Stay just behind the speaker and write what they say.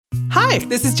Hi,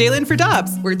 this is Jalen for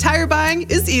Dobbs, where tire buying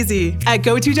is easy. At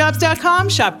GoToDobbs.com,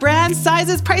 shop brands,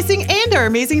 sizes, pricing, and our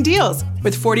amazing deals.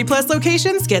 With 40-plus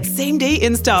locations, get same-day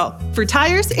install. For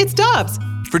tires, it's Dobbs.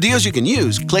 For deals you can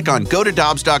use, click on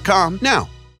GoToDobbs.com now.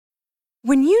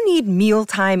 When you need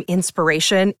mealtime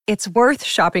inspiration, it's worth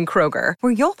shopping Kroger,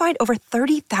 where you'll find over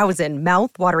 30,000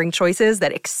 mouth-watering choices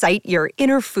that excite your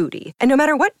inner foodie. And no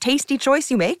matter what tasty choice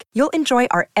you make, you'll enjoy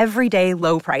our everyday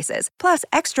low prices, plus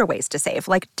extra ways to save,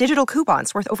 like digital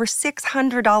coupons worth over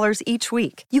 $600 each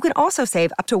week. You can also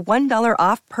save up to $1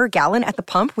 off per gallon at the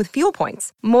pump with fuel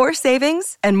points. More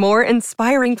savings and more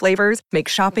inspiring flavors make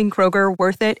shopping Kroger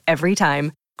worth it every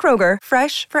time. Kroger,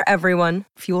 fresh for everyone.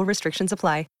 Fuel restrictions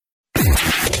apply.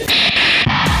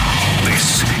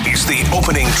 This is the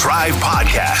Opening Drive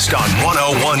Podcast on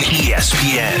 101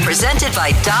 ESPN. Presented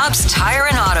by Dobbs Tire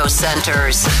and Auto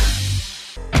Centers.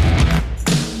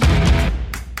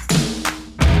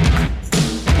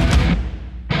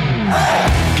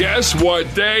 Guess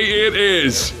what day it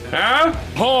is? Huh?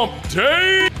 Hump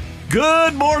Day?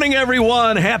 Good morning,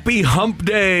 everyone. Happy Hump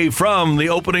Day from the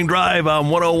Opening Drive on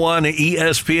 101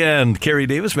 ESPN. Kerry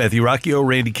Davis, Matthew Rocchio,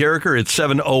 Randy Carricker at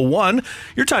 7:01.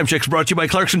 Your time check's brought to you by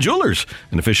Clarkson Jewelers,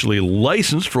 an officially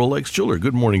licensed Rolex jeweler.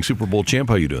 Good morning, Super Bowl champ.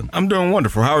 How you doing? I'm doing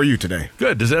wonderful. How are you today?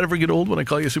 Good. Does that ever get old when I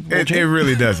call you Super Bowl champ? It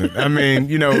really doesn't. I mean,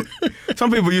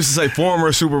 some people used to say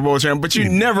former Super Bowl champ, but you're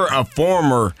never a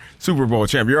former Super Bowl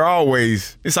champ.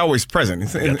 It's always present.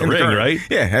 It's in the ring, right?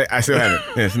 Yeah, I still have it.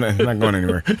 Yeah, it's not going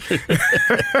anywhere.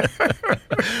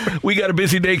 We got a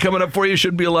busy day coming up for you.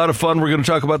 Should be a lot of fun. We're going to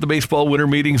talk about the baseball winter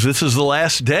meetings. This is the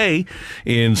last day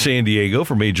in San Diego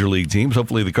for major league teams.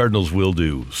 Hopefully the Cardinals will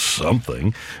do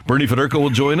something. Bernie Federko will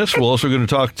join us. We're also going to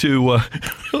talk to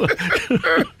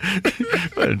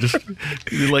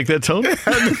you like that tone?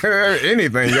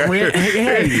 Anything, yeah.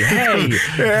 Hey.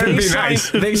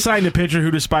 They signed a pitcher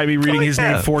who, despite me reading his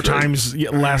name four times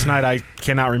last night, I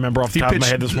cannot remember off the top of my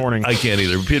head this morning. I can't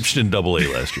either. He pitched in Double-A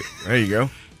last year. There you go.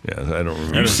 Yeah, I don't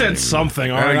remember. You said something.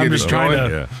 All right, I'm just trying to.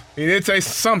 Yeah. He did say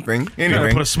something.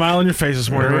 Anyway. Put a smile on your face this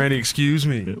morning, Randy. Excuse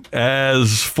me.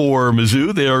 As for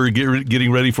Mizzou, they are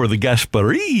getting ready for the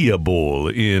Gasparilla Bowl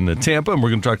in Tampa, and we're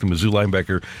going to talk to Mizzou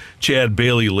linebacker Chad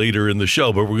Bailey later in the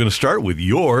show. But we're going to start with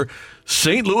your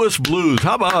St. Louis Blues.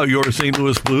 How about your St.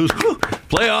 Louis Blues?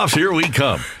 Playoffs, here we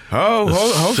come.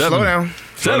 Slow down.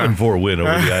 7-4 win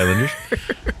over the Islanders.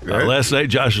 Last night,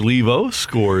 Josh Levo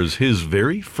scores his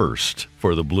very first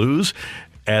for the Blues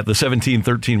at the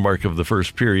 17-13 mark of the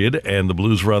first period, and the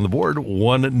Blues were on the board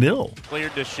 1-0.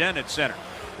 Cleared to Shen at center.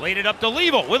 Laid it up to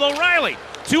Levo with O'Reilly.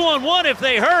 2-on-1 if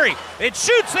they hurry. It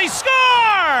shoots, they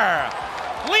score!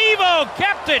 Levo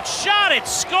kept it, shot it,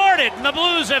 scored it, and the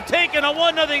Blues have taken a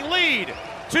 1-0 lead.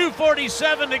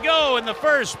 2:47 to go in the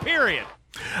first period.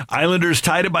 Islanders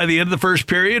tied it by the end of the first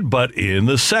period, but in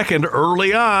the second,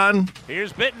 early on.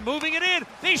 Here's Bitton moving it in.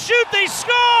 They shoot, they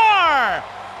score!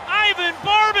 Ivan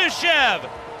Barbashev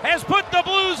has put the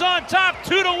Blues on top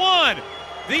 2-1.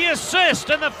 The assist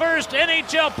and the first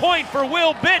NHL point for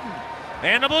Will Bitton.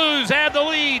 And the Blues have the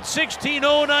lead,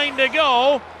 16:09 to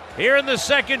go here in the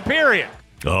second period.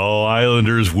 Oh,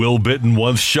 Islanders, Will Bitton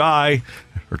once shy.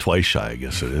 Or twice shy, I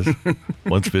guess it is.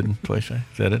 Once bitten, twice shy.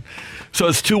 Is that it? So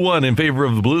it's 2-1 in favor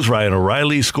of the Blues. Ryan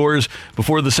O'Reilly scores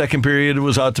before the second period. It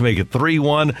was out to make it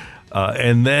 3-1.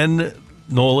 And then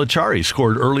Noel Acciari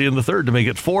scored early in the third to make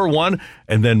it 4-1.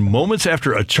 And then moments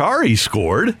after Acciari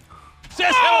scored...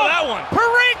 that one.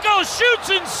 Parayko shoots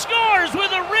and scores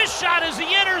with a wrist shot as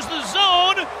he enters the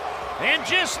zone. And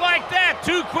just like that,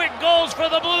 2 quick goals for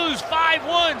the Blues.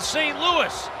 5-1 St.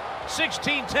 Louis.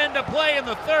 16:10 to play in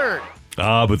the third.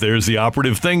 But there's the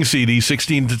operative thing, CD.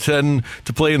 16-10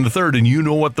 to play in the third, and you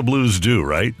know what the Blues do,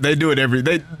 right? They do it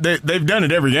they've done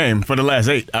it every game for the last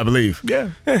 8, I believe. Yeah.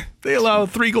 They allow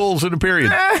 3 goals in a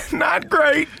period. Not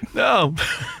great. No.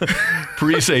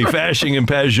 Parise, Fashing, and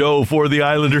Pajot for the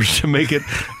Islanders to make it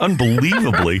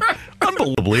unbelievably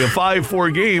a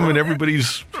 5-4 game, and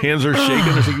everybody's hands are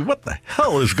shaking. They're thinking, what the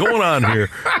hell is going on here?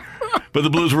 But the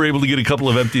Blues were able to get a couple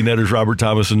of empty netters, Robert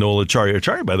Thomas and Noel Acciari.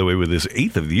 Acciari, by the way, with his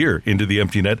 8th of the year into the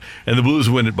empty net, and the Blues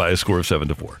win it by a score of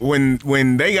 7-4.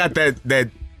 When they got that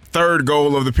third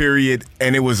goal of the period,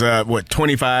 and it was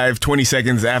 20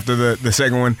 seconds after the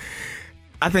second one,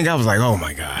 I think I was like, oh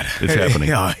my God, it's happening.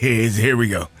 Here we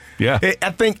go. Yeah,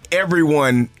 I think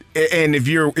everyone. And if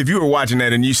you were watching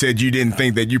that and you said you didn't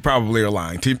think that, you probably are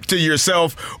lying to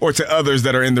yourself or to others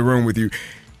that are in the room with you.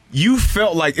 You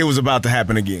felt like it was about to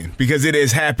happen again because it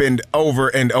has happened over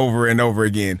and over and over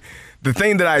again. The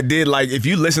thing that I did, like, if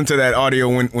you listen to that audio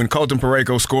when Colton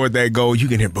Parayko scored that goal, you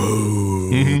can hear boo.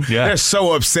 Mm-hmm, yeah. They're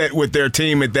so upset with their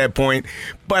team at that point.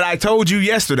 But I told you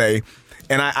yesterday,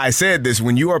 and I said this,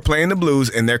 when you are playing the Blues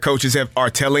and their coaches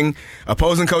opposing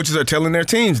coaches are telling their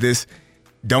teams this,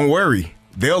 don't worry.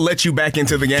 They'll let you back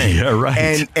into the game. Yeah,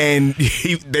 right. And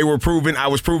I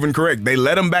was proven correct. They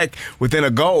let them back within a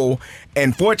goal,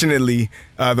 and fortunately,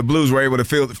 the Blues were able to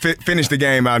finish the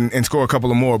game out and score a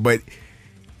couple of more. But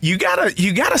you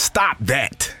gotta stop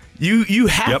that. You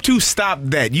have to stop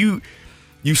that. You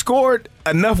scored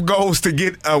enough goals to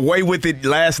get away with it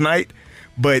last night,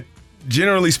 but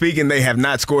generally speaking, they have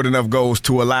not scored enough goals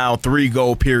to allow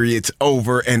 3-goal periods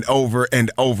over and over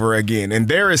and over again. And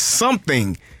there is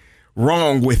something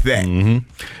wrong with that. Mm-hmm.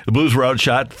 The Blues were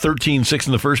outshot 13-6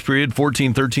 in the first period,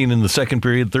 14-13 in the second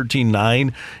period,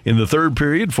 13-9 in the third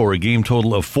period, for a game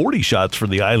total of 40 shots for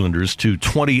the Islanders to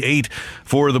 28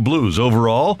 for the Blues.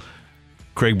 Overall,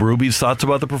 Craig Berube's thoughts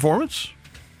about the performance?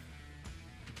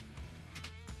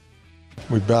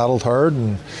 We battled hard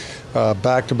and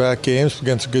back-to-back games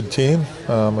against a good team.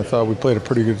 I thought we played a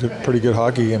pretty good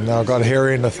hockey game. Now got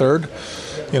Harry in the third.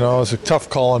 It was a tough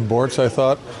call on boards, I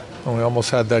thought. And we almost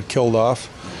had that killed off.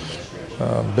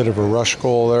 A bit of a rush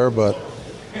goal there, but,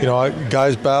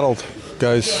 guys battled.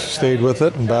 Guys stayed with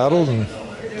it and battled and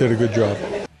did a good job.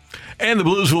 And the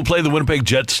Blues will play the Winnipeg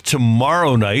Jets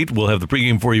tomorrow night. We'll have the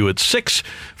pregame for you at 6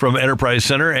 from Enterprise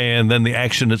Center, and then the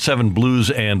action at 7, Blues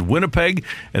and Winnipeg.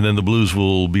 And then the Blues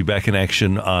will be back in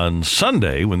action on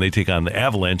Sunday when they take on the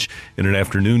Avalanche in an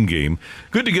afternoon game.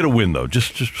 Good to get a win, though,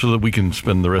 just so that we can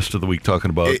spend the rest of the week talking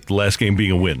about the last game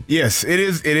being a win. Yes, it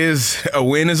is. It is. A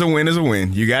win is a win is a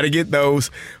win. You got to get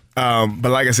those. But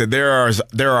like I said, there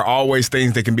are always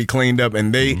things that can be cleaned up,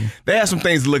 and they have some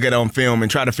things to look at on film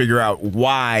and try to figure out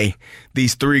why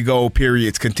these 3-goal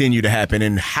periods continue to happen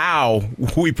and how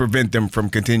we prevent them from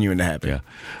continuing to happen. Yeah.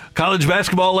 College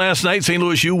basketball last night, St.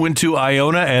 Louis U went to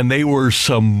Iona, and they were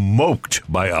smoked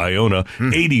by Iona,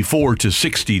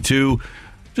 84-62.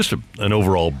 Just an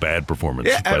overall bad performance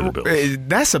by the Bills.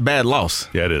 That's a bad loss.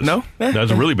 Yeah, it is. No?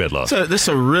 That's a really bad loss. That's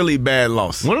a really bad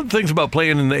loss. One of the things about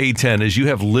playing in the A-10 is you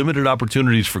have limited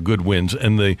opportunities for good wins,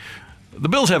 and the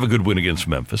Bills have a good win against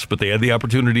Memphis, but they had the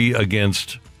opportunity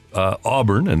against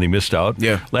Auburn, and they missed out.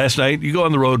 Yeah. Last night, you go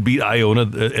on the road, beat Iona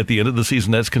at the end of the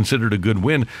season. That's considered a good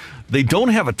win. They don't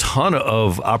have a ton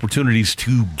of opportunities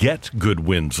to get good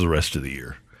wins the rest of the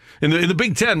year. In the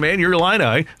Big Ten, man, your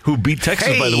Illini, who beat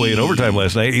Texas, by the way, in overtime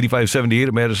last night, 85-78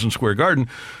 at Madison Square Garden.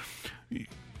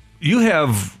 You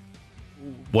have,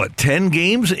 10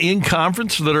 games in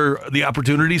conference that are the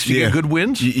opportunities to get good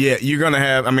wins? Yeah, you're going to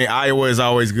have, Iowa is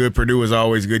always good. Purdue is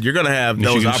always good. You're going to have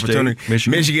those opportunities.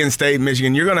 Michigan State,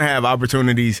 Michigan. You're going to have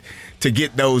opportunities to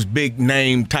get those big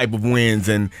name type of wins.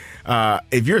 And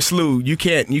if you're SLU,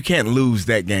 you can't lose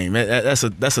that game. That's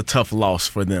a tough loss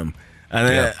for them.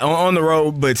 And on the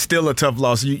road, but still a tough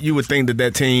loss. You would think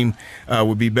that team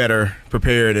would be better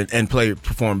prepared and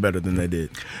perform better than they did.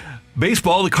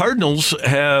 Baseball, the Cardinals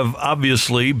have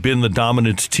obviously been the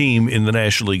dominant team in the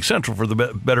National League Central for the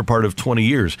better part of 20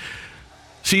 years.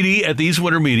 CD, at these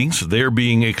winter meetings, they're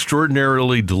being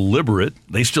extraordinarily deliberate.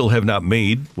 They still have not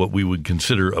made what we would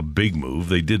consider a big move.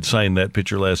 They did sign that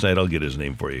pitcher last night. I'll get his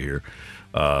name for you here.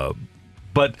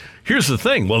 But here's the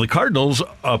thing. Well, the Cardinals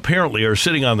apparently are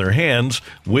sitting on their hands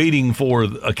waiting for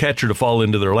a catcher to fall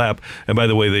into their lap. And by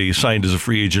the way, they signed as a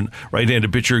free agent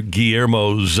right-handed pitcher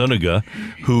Guillermo Zuniga,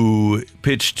 who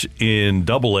pitched in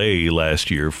Double-A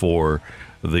last year for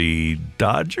the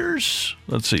Dodgers.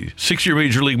 Let's see, 6-year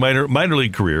major league minor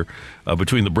league career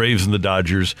between the Braves and the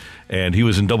Dodgers. And he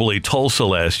was in Double-A Tulsa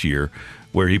last year,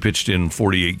 where he pitched in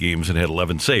 48 games and had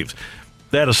 11 saves.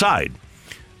 That aside,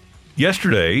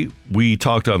 yesterday, we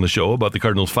talked on the show about the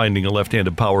Cardinals finding a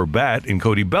left-handed power bat in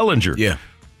Cody Bellinger. Yeah.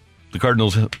 The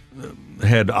Cardinals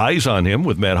had eyes on him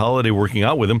with Matt Holliday working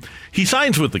out with him. He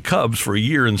signs with the Cubs for a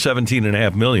year and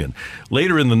 $17.5 million.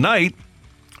 Later in the night,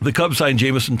 the Cubs signed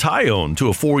Jameson Taillon to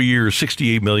a 4-year,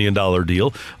 $68 million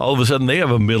deal. All of a sudden, they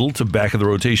have a middle to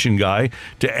back-of-the-rotation guy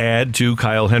to add to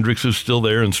Kyle Hendricks, who's still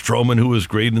there, and Stroman, who was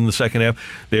great in the second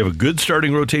half. They have a good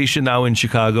starting rotation now in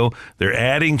Chicago. They're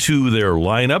adding to their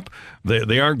lineup.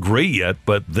 They aren't great yet,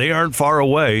 but they aren't far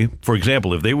away. For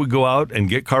example, if they would go out and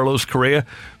get Carlos Correa,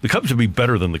 the Cubs would be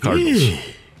better than the Cardinals.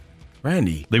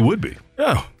 Randy. They would be.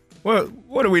 Oh, well,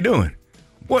 what are we doing?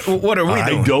 What are we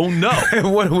doing? I don't know.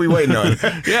 What are we waiting on?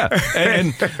 Yeah.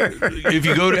 And if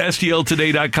you go to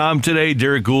STLtoday.com today,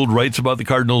 Derek Gould writes about the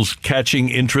Cardinals catching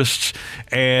interests,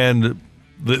 and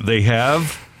they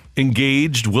have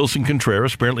engaged Wilson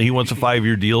Contreras. Apparently he wants a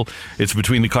 5-year deal. It's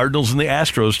between the Cardinals and the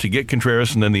Astros to get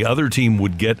Contreras, and then the other team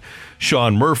would get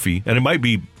Sean Murphy. And it might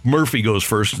be Murphy goes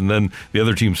first, and then the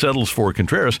other team settles for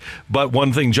Contreras. But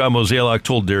one thing John Mozeliak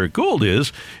told Derek Gould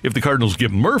is, if the Cardinals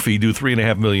give Murphy, do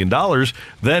 $3.5 million,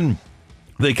 then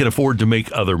they can afford to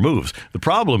make other moves. The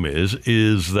problem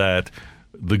is that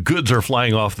the goods are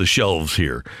flying off the shelves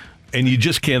here. And you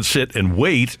just can't sit and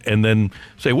wait and then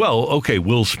say, well, okay,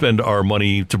 we'll spend our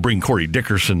money to bring Corey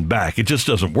Dickerson back. It just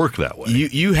doesn't work that way.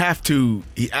 You have to.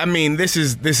 I mean, this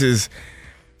is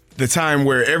the time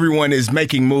where everyone is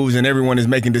making moves and everyone is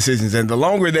making decisions. And the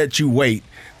longer that you wait,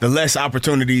 the less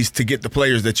opportunities to get the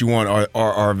players that you want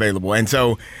are available. And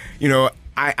so,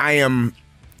 I am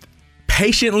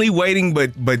patiently waiting,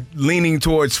 but leaning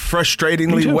towards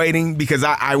frustratingly waiting, because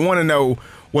I want to know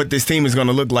what this team is going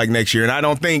to look like next year. And I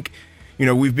don't think,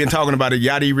 we've been talking about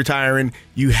Yadi retiring.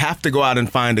 You have to go out and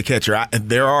find a catcher.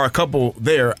 There are a couple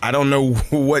there. I don't know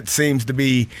what seems to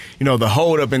be, the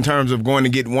holdup in terms of going to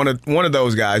get one of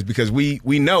those guys, because we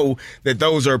know that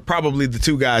those are probably the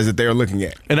two guys that they're looking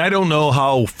at. And I don't know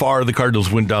how far the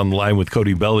Cardinals went down the line with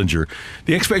Cody Bellinger.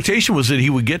 The expectation was that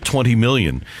he would get $20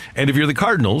 million. And if you're the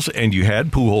Cardinals and you had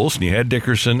Pujols and you had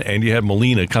Dickerson and you had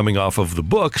Molina coming off of the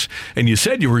books, and you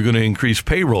said you were going to increase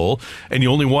payroll and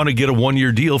you only want to get a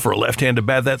 1-year deal for a left-handed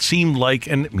bat, that seemed like,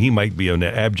 and he might be an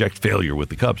abject failure with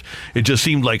the Cubs, it just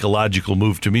seemed like a logical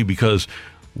move to me, because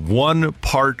one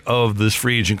part of this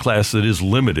free agent class that is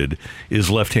limited is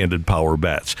left-handed power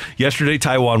bats. Yesterday,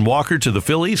 Taijuan Walker to the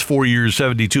Phillies, 4 years,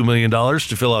 $72 million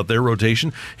to fill out their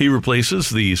rotation. He replaces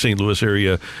the St. Louis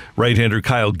area right-hander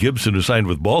Kyle Gibson, who signed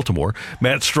with Baltimore.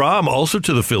 Matt Strahm also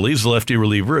to the Phillies, lefty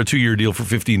reliever, a 2-year deal for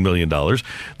 $15 million.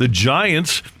 The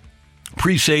Giants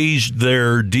presaged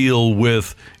their deal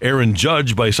with Aaron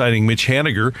Judge by signing Mitch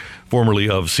Haniger, formerly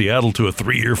of Seattle, to a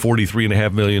 3-year,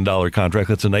 $43.5 million contract.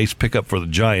 That's a nice pickup for the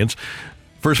Giants.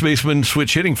 First baseman,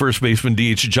 switch hitting first baseman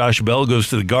DH Josh Bell goes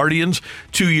to the Guardians,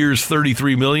 2 years,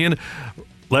 $33 million.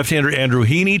 Left-hander Andrew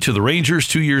Heaney to the Rangers,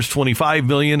 2 years, $25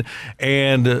 million.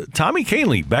 And Tommy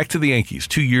Kahnle back to the Yankees,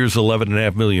 2 years,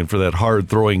 $11.5 million for that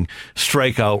hard-throwing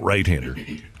strikeout right-hander.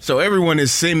 So everyone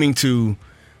is seeming to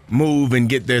move and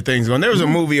get their things going. There was a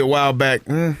movie a while back,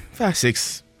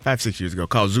 5-6 years ago,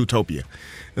 called Zootopia. It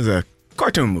was a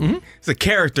cartoon movie. It's a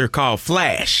character called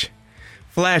Flash.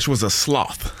 Flash was a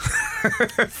sloth.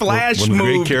 Flash one of the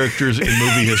great characters in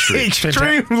movie history.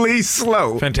 Extremely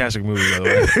slow. Fantastic movie, by the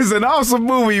way. It's an awesome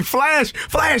movie. Flash,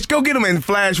 go get him. And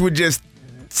Flash would just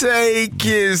take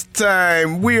his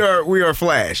time. We are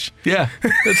Flash. Yeah,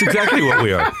 that's exactly what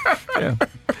we are. Yeah.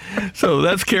 So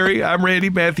that's Kerry. I'm Randy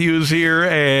Matthews here,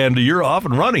 and you're off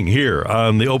and running here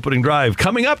on the opening drive.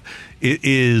 Coming up, it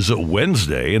is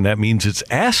Wednesday, and that means it's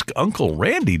Ask Uncle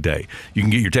Randy Day. You can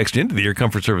get your text into the Air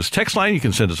Comfort Service text line. You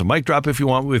can send us a mic drop if you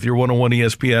want with your 101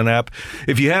 ESPN app.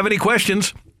 If you have any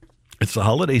questions, it's the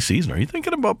holiday season. Are you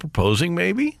thinking about proposing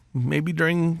maybe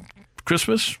during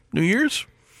Christmas, New Year's?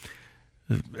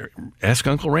 Ask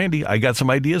Uncle Randy. I got some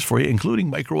ideas for you, including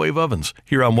microwave ovens,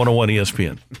 here on 101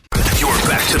 ESPN. You're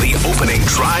back to the Opening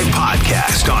Drive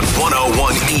podcast on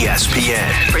 101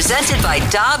 ESPN. Presented by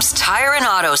Dobbs Tire and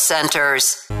Auto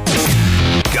Centers.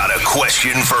 Got a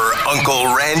question for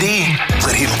Uncle Randy?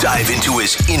 Let him dive into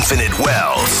his infinite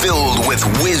well filled with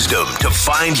wisdom to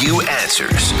find you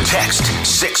answers. Text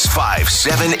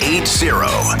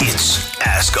 65780. It's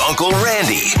Ask Uncle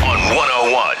Randy on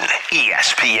 101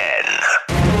 ESPN.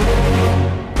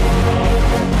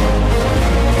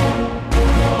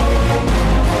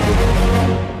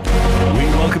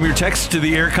 Welcome your text to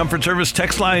the Air Comfort Service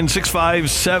text line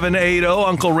 65780.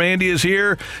 Uncle Randy is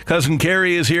here. Cousin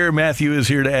Carrie is here. Matthew is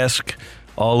here to ask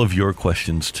all of your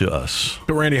questions to us.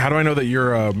 But Randy, how do I know that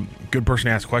you're a good person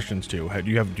to ask questions to?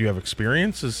 Do you have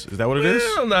experience? Is that what it is?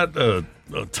 Well, not a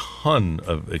ton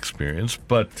of experience,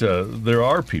 but there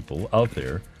are people out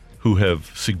there who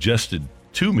have suggested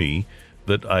to me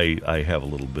that I have a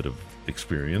little bit of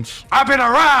experience. I've been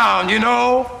around,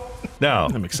 Now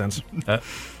that makes sense.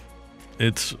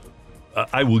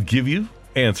 I will give you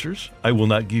answers. I will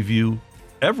not give you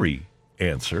every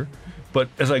answer, but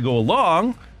as I go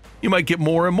along, you might get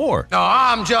more and more. No,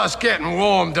 I'm just getting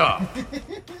warmed up.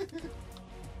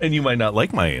 And you might not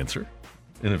like my answer.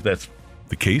 And if that's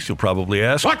the case, you'll probably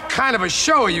ask, what kind of a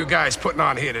show are you guys putting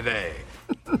on here today?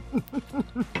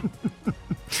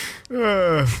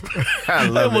 I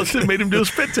almost made him do a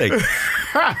spit take.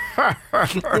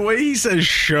 The way he says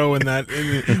show in that,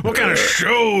 what kind of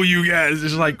show you guys?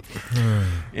 It's like,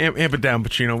 amp it down,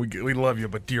 Pacino. We love you,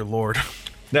 but dear Lord.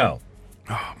 Now,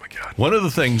 oh my God. One of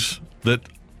the things that,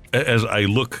 as I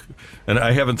look, and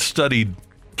I haven't studied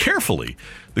carefully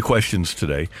the questions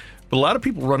today. But a lot of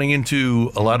people running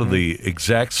into a lot of the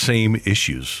exact same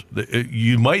issues.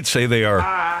 You might say they are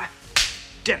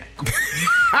identical.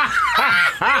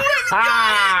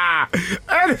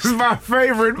 That is my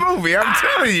favorite movie. I'm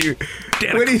telling you.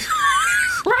 When he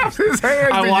slaps his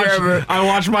hands together. I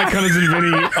watched My Cousin Vinny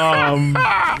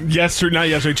not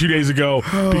yesterday, 2 days ago,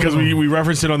 because we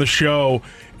referenced it on the show,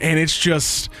 and it's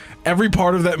just every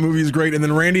part of that movie is great. And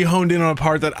then Randy honed in on a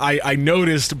part that I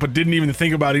noticed but didn't even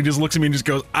think about. He just looks at me and just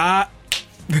goes,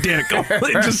 identical.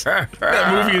 That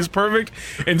movie is perfect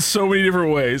in so many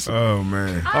different ways. Oh,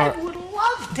 man. I would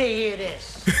love to hear this.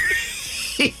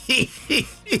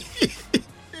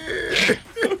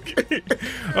 Okay.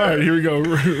 All right, here we go,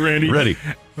 Randy. Ready.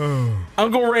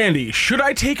 Uncle Randy, should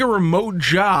I take a remote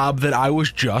job that I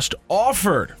was just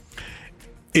offered?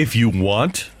 If you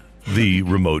want the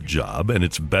remote job and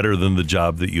it's better than the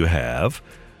job that you have,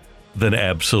 then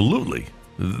absolutely.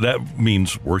 That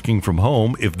means working from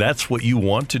home. If that's what you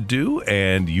want to do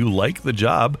and you like the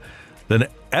job, then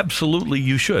absolutely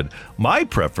you should. My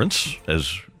preference,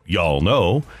 as y'all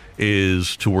know,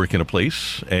 is to work in a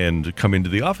place and come into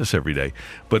the office every day.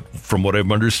 But from what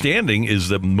I'm understanding is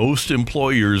that most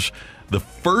employers, the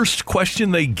first question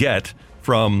they get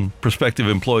from prospective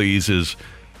employees is,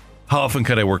 how often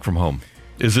can I work from home?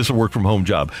 Is this a work from home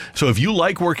job? So if you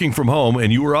like working from home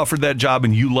and you were offered that job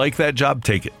and you like that job,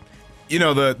 take it. You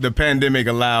know, the pandemic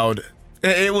allowed,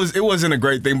 it wasn't a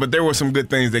great thing, but there were some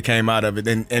good things that came out of it.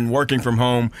 And working from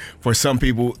home, for some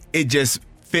people, it just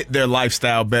fit their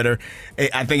lifestyle better.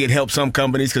 I think it helps some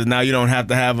companies because now you don't have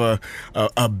to have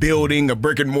a building, a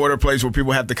brick and mortar place where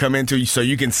people have to come into, so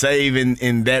you can save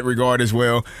in that regard as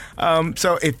well.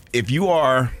 So if you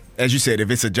are, as you said,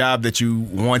 if it's a job that you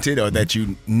wanted or that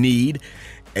you need,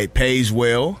 it pays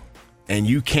well, and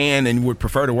you can and would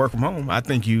prefer to work from home, I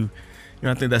think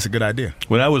I think that's a good idea.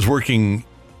 When I was working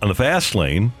on the fast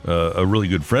lane, a really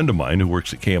good friend of mine who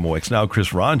works at KMOX now,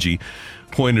 Chris Ranji,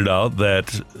 pointed out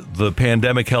that the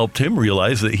pandemic helped him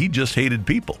realize that he just hated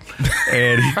people,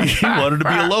 and he wanted to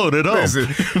be alone at home. Listen,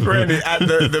 Randy,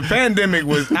 the pandemic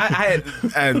was, I had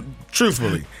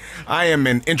truthfully, I am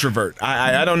an introvert.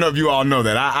 I don't know if you all know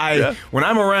that. When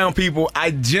I'm around people,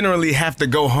 I generally have to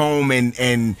go home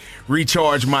and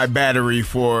recharge my battery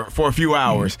for a few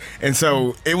hours. And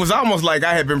so it was almost like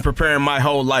I had been preparing my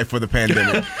whole life for the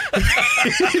pandemic.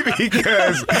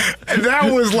 Because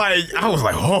that was like, I was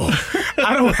like, oh,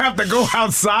 I don't have to go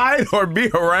outside or be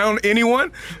around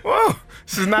anyone. Well,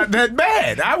 this is not that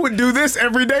bad. I would do this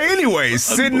every day anyways,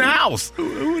 sit in the house.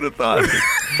 Who would have thought?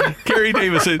 Carrie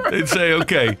Davis would say,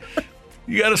 okay,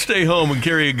 you got to stay home, and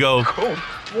Carrie would go, Oh,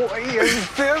 boy,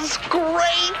 is this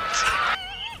great.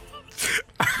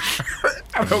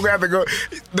 I don't have to go.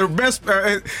 The best, not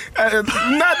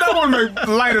want to make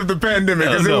light of the pandemic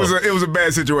because it was a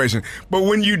bad situation. But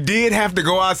when you did have to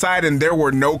go outside and there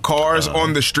were no cars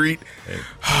on the street,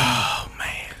 oh man.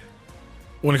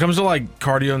 When it comes to like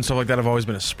cardio and stuff like that, I've always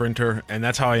been a sprinter, and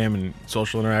that's how I am in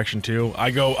social interaction too. I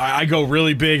go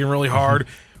really big and really hard,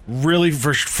 really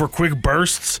for quick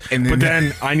bursts, but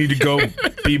then I need to go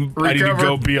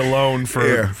be alone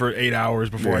for 8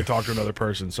 hours before I talk to another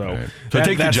person. So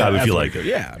take the job if you like it.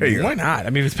 Yeah, I mean, why not?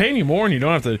 I mean, if it's paying you more and you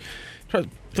don't have to.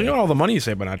 Think about all the money you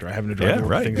save by not having to drive to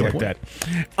work, things like that.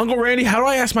 Uncle Randy, how do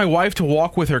I ask my wife to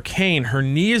walk with her cane? Her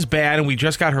knee is bad, and we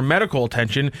just got her medical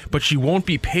attention, but she won't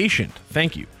be patient.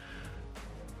 Thank you.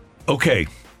 Okay,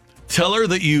 tell her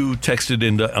that you texted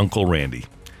into Uncle Randy.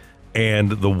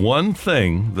 And the one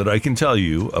thing that I can tell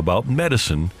you about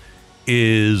medicine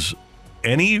is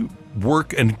any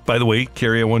work, and by the way,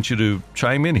 Carrie, I want you to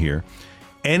chime in here.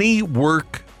 Any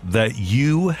work that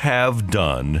you have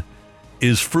done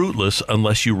is fruitless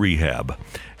unless you rehab.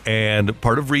 And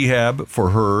part of rehab for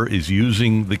her is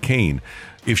using the cane.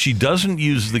 If she doesn't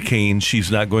use the cane, she's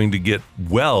not going to get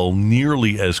well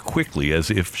nearly as quickly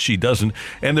as if she doesn't.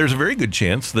 And there's a very good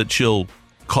chance that she'll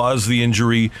cause the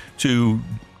injury to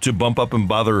bump up and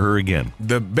bother her again.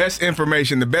 The best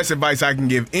information, the best advice I can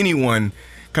give anyone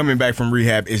coming back from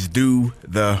rehab is do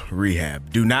the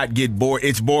rehab. Do not get bored.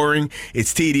 It's boring.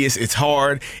 It's tedious. It's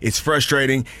hard. It's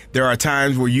frustrating. There are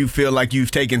times where you feel like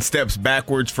you've taken steps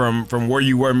backwards from where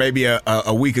you were maybe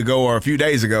a week ago or a few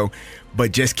days ago,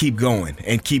 but just keep going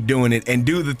and keep doing it and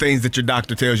do the things that your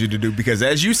doctor tells you to do. Because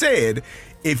as you said,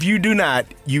 if you do not,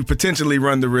 you potentially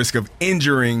run the risk of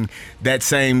injuring that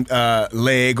same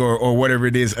leg or whatever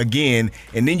it is again,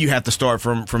 and then you have to start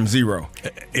from zero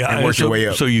and work your way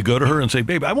up. So you go to her and say,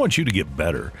 babe, I want you to get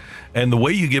better. And the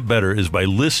way you get better is by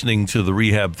listening to the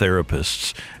rehab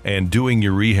therapists and doing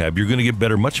your rehab. You're going to get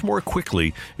better much more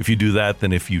quickly if you do that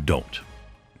than if you don't.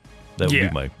 That would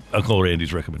be my Uncle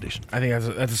Randy's recommendation. I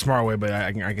think that's a smart way, but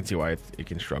I can see why it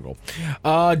can struggle.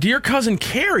 Dear cousin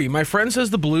Carrie, my friend says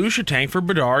the Blues should tank for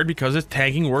Bedard because his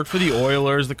tanking worked for the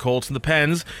Oilers, the Colts, and the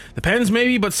Pens. The Pens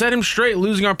maybe, but set him straight.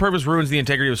 Losing on purpose ruins the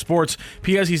integrity of sports.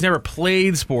 P.S. He's never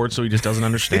played sports, so he just doesn't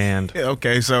understand.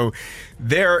 Okay, so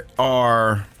there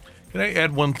are... Can I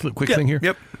add one quick thing here?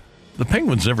 Yep. The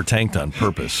Penguins never tanked on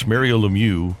purpose. Mario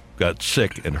Lemieux got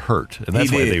sick and hurt, and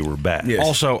that's why they were bad. Yes.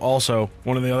 Also,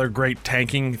 one of the other great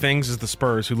tanking things is the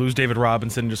Spurs, who lose David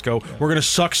Robinson and just go, we're going to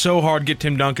suck so hard, get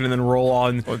Tim Duncan, and then roll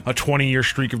on a 20-year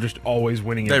streak of just always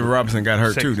winning. David Robinson got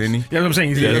hurt too, didn't he? Yeah, that's what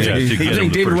I'm saying.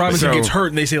 David Robinson gets hurt,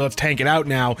 and they say, let's tank it out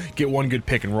now, get one good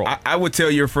pick and roll. I would tell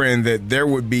your friend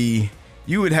that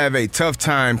you would have a tough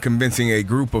time convincing a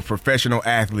group of professional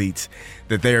athletes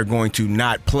that they are going to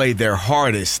not play their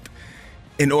hardest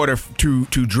in order to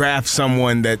draft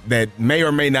someone that may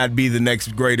or may not be the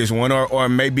next greatest one, or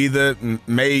may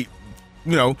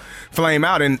flame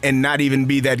out and not even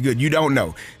be that good. You don't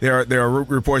know. There are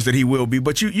reports that he will be,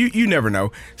 but you never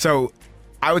know. So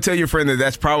I would tell your friend that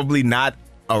that's probably not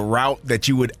a route that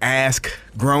you would ask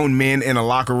grown men in a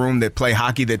locker room that play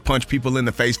hockey, that punch people in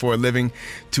the face for a living,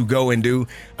 to go and do.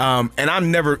 And I've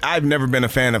never been a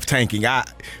fan of tanking.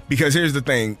 Because here's the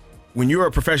thing: when you're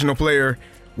a professional player,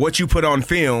 what you put on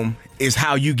film is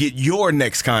how you get your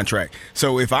next contract.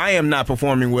 So if I am not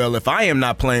performing well, if I am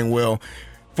not playing well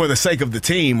for the sake of the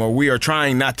team, or we are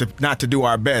trying not to do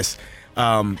our best,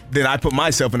 then I put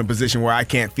myself in a position where I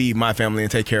can't feed my family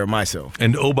and take care of myself.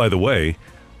 And oh, by the way,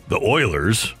 the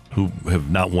Oilers, who have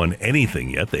not won anything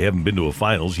yet, they haven't been to a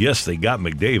finals. Yes, they got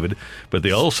McDavid, but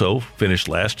they also finished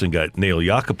last and got Nail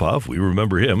Yakupov. We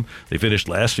remember him. They finished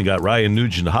last and got Ryan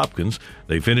Nugent-Hopkins.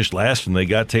 They finished last and they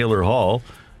got Taylor Hall.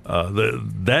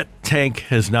 That tank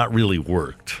has not really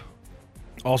worked.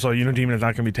 Also, you know, team that's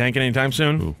not going to be tanking anytime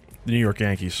soon? Who? The New York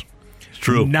Yankees. It's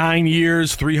true. 9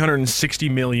 years,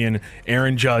 $360 million.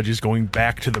 Aaron Judge is going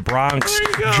back to the Bronx.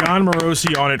 John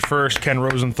Morosi on it first. Ken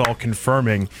Rosenthal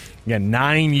confirming. Again,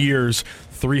 9 years,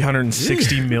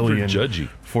 $360 million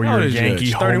for your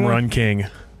Yankee home run king.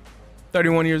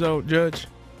 31 years old, Judge.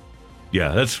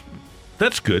 Yeah,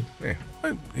 that's good. Yeah.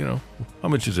 How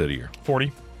much is that a year?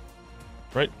 40.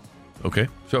 Right? Okay.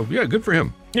 So, yeah, good for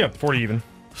him. Yeah, 40 even.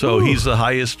 So he's the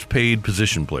highest paid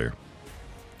position player.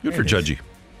 Good for Judgy.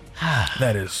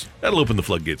 That'll open the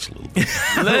floodgates a little bit.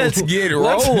 Let's get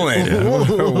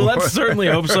rolling. Let's certainly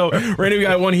hope so. Randy, we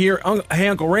got one here. Hey,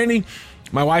 Uncle Randy.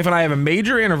 My wife and I have a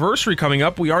major anniversary coming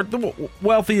up. We aren't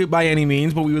wealthy by any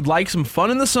means, but we would like some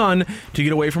fun in the sun to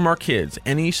get away from our kids.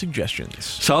 Any suggestions?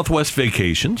 Southwest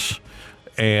Vacations.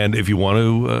 And if you want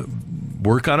to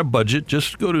work on a budget,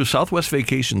 just go to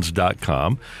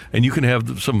southwestvacations.com and you can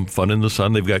have some fun in the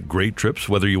sun. They've got great trips,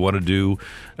 whether you want to do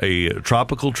a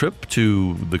tropical trip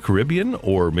to the Caribbean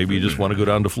or maybe you just want to go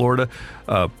down to Florida.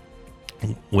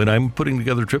 When I'm putting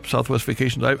together trips, Southwest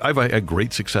Vacations, I've had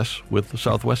great success with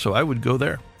Southwest, so I would go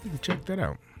there. Check that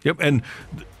out. Yep, and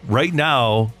right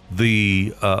now,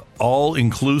 the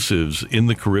all-inclusives in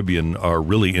the Caribbean are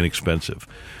really inexpensive.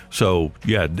 So,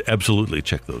 yeah, absolutely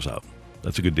check those out.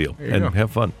 That's a good deal. And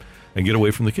have fun. And get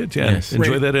away from the kids. Yeah, yes.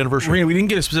 Enjoy that anniversary. Randy, we didn't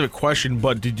get a specific question,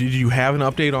 but did you have an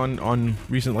update on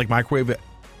recent microwave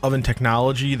oven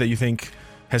technology that you think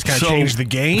has kind of changed the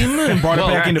game and brought it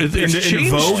back into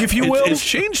vogue, if you will? It's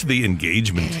changed the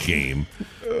engagement game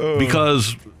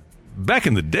because back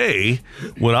in the day,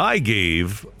 when I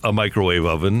gave a microwave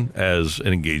oven as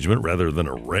an engagement rather than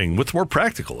a ring, what's more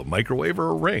practical, a microwave or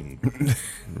a ring?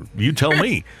 You tell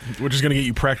me. Which is going to get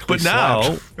you practically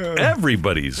slapped. But now,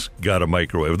 everybody's got a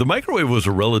microwave. The microwave was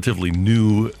a relatively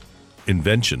new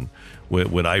invention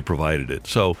when I provided it.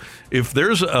 So if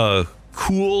there's a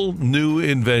cool new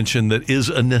invention that is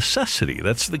a necessity,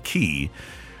 that's the key,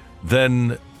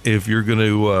 then if you're going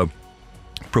to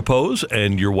propose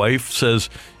and your wife says,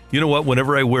 you know what,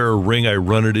 whenever I wear a ring, I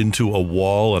run it into a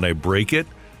wall and I break it,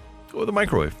 go with a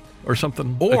microwave or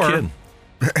something. Or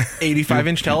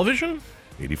 85-inch television?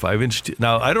 85-inch.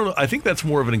 Now, I think that's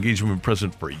more of an engagement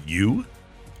present for you,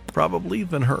 probably,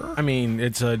 than her. I mean,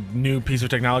 it's a new piece of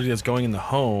technology that's going in the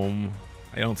home.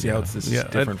 I don't see how this is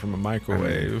different from a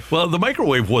microwave. Well, the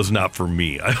microwave was not for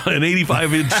me. An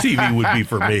 85-inch TV would be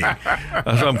for me. So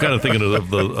I'm kind of thinking of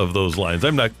those lines.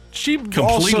 I'm not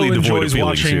completely devoid of feelings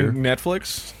watching here.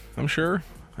 Netflix, I'm sure.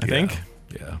 I think.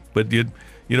 Yeah. But you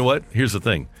know what? Here's the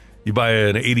thing. You buy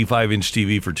an 85-inch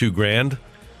TV for $2,000,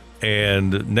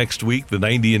 and next week the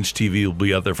 90-inch TV will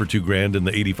be out there for $2,000, and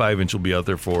the 85-inch will be out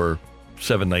there for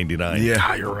 $799.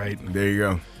 Yeah, you're right. There you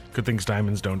go. Good things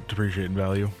diamonds don't depreciate in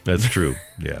value. That's true.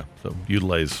 Yeah. So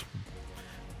utilize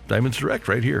Diamonds Direct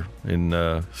right here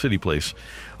in City Place.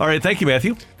 All right, thank you,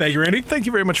 Matthew. Thank you, Randy. Thank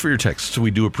you very much for your texts.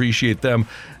 We do appreciate them.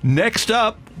 Next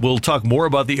up, we'll talk more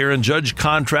about the Aaron Judge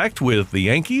contract with the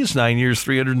Yankees, 9 years,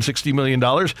 $360 million.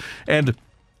 And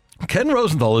Ken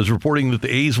Rosenthal is reporting that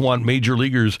the A's want major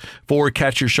leaguers for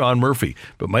catcher Sean Murphy.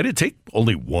 But might it take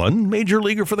only one major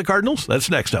leaguer for the Cardinals?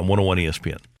 That's next on 101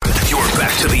 ESPN. You're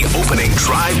back to the Opening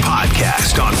Drive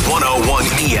podcast on 101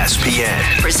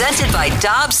 ESPN. Presented by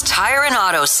Dobbs Tire and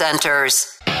Auto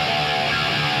Centers.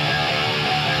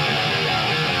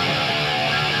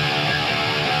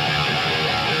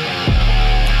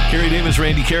 Kerry Davis,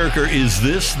 Randy Carricker. Is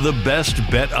this the best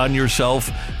bet on yourself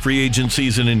free agent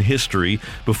season in history?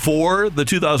 Before the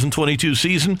 2022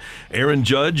 season, Aaron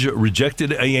Judge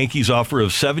rejected a Yankees offer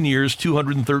of 7 years,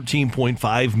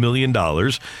 $213.5 million.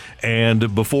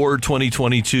 And before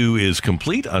 2022 is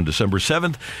complete, on December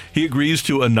 7th, he agrees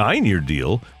to a 9-year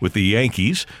deal with the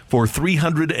Yankees for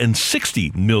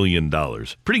 $360 million.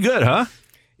 Pretty good, huh?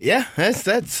 Yeah,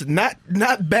 that's not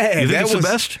bad. You think it's the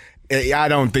best? I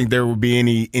don't think there would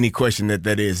be any question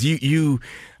that is. You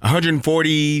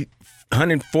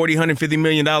 $150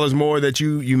 million more that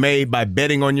you made by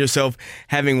betting on yourself,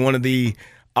 having one of the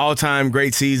all-time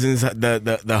great seasons,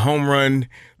 the home run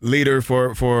leader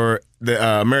for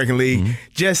the American League. Mm-hmm.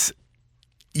 Just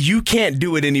you can't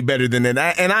do it any better than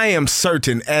that. And I am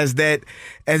certain as that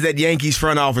Yankees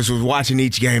front office was watching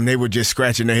each game, they were just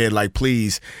scratching their head like,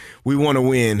 please, we want to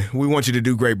win. We want you to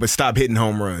do great, but stop hitting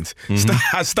home runs.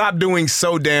 Mm-hmm. Stop doing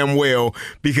so damn well,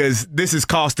 because this is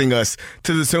costing us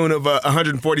to the tune of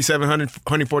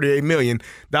 $148 million,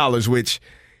 which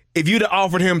if you'd have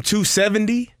offered him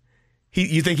 $270,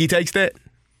 you think he takes that?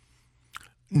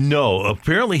 No,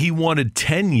 apparently he wanted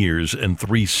 10 years and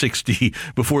 $360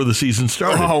 before the season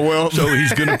started. Oh, well. So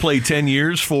he's going to play 10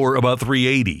 years for about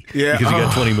 $380 because he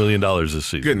got $20 million this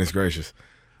season. Goodness gracious.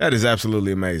 That is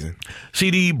absolutely amazing.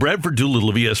 CD Bradford Doolittle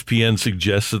of ESPN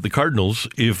suggests that the Cardinals,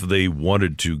 if they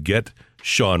wanted to get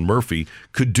Sean Murphy,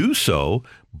 could do so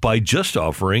by just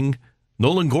offering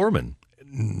Nolan Gorman.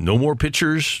 No more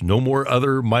pitchers, no more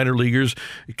other minor leaguers.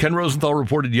 Ken Rosenthal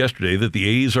reported yesterday that the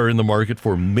A's are in the market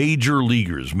for major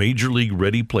leaguers, major league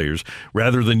ready players,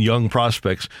 rather than young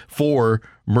prospects for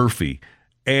Murphy.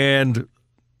 And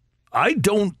I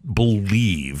don't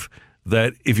believe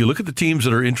that if you look at the teams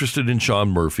that are interested in Sean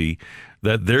Murphy,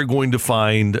 that they're going to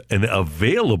find an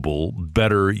available,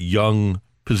 better young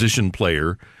position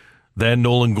player than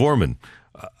Nolan Gorman.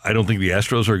 I don't think the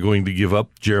Astros are going to give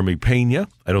up Jeremy Pena.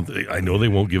 I know they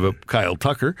won't give up Kyle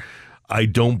Tucker. I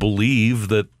don't believe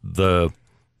that the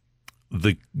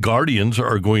Guardians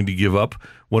are going to give up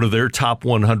one of their top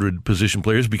 100 position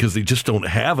players because they just don't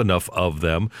have enough of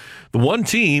them. The one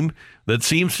team that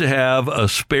seems to have a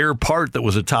spare part that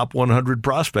was a top 100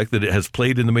 prospect that has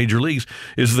played in the major leagues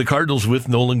is the Cardinals with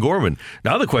Nolan Gorman.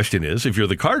 Now the question is, if you're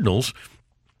the Cardinals,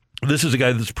 this is a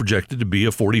guy that's projected to be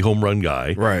a 40 home run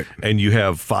guy. Right. And you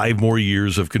have 5 more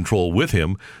years of control with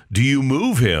him. Do you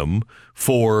move him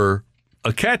for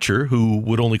a catcher who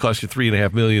would only cost you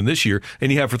 $3.5 million this year,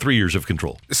 and you have for 3 years of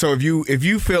control? So if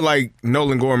you feel like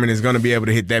Nolan Gorman is going to be able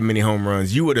to hit that many home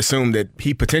runs, you would assume that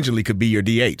he potentially could be your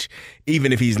DH,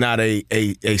 even if he's not a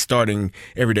starting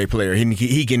everyday player.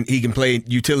 He can play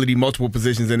utility, multiple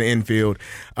positions in the infield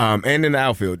and in the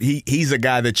outfield. He's a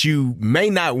guy that you may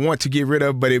not want to get rid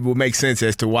of, but it will make sense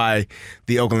as to why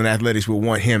the Oakland Athletics will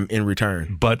want him in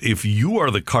return. But if you are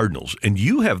the Cardinals and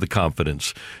you have the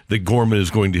confidence that Gorman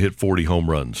is going to hit 40 home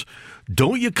runs,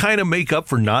 don't you kind of make up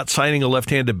for not signing a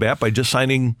left-handed bat by just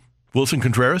signing Wilson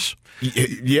Contreras?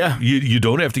 Yeah. You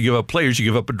don't have to give up players. You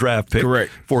give up a draft pick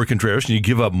for Contreras, and you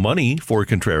give up money for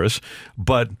Contreras.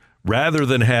 But rather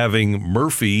than having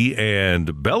Murphy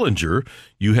and Bellinger,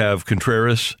 you have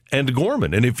Contreras and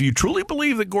Gorman. And if you truly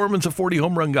believe that Gorman's a 40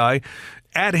 home run guy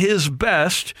at his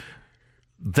best,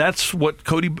 that's what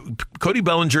Cody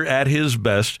Bellinger at his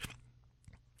best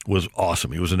was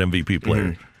awesome. He was an MVP player.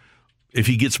 Mm-hmm. If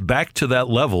he gets back to that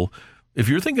level, if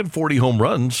you're thinking 40 home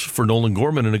runs for Nolan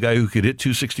Gorman and a guy who could hit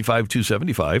 265,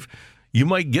 275, you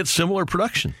might get similar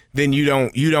production. Then you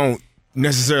don't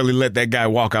necessarily let that guy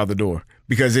walk out the door.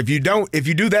 Because if you go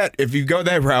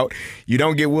that route, you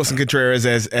don't get Wilson Contreras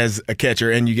as a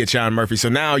catcher and you get Sean Murphy. So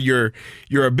now your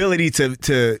ability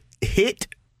to hit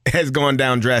has gone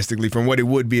down drastically from what it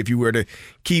would be if you were to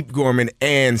keep Gorman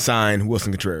and sign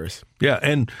Wilson Contreras. Yeah,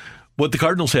 and what the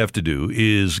Cardinals have to do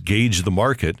is gauge the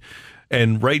market.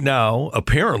 And right now,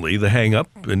 apparently, the hang-up,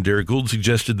 and Derek Gould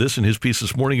suggested this in his piece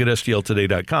this morning at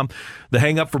STLtoday.com, the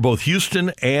hang-up for both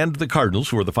Houston and the Cardinals,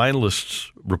 who are the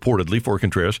finalists reportedly for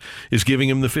Contreras, is giving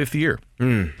him the 5th year.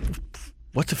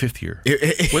 What's a 5th year?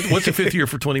 What's a 5th year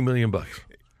for $20 million?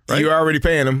 Right? You're already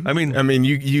paying him. I mean,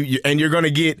 you and you're going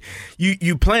to get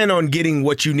you plan on getting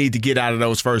what you need to get out of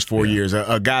those first 4 years.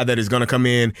 A guy that is going to come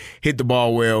in, hit the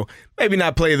ball well, maybe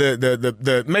not play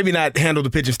maybe not handle the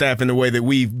pitching staff in the way that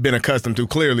we've been accustomed to,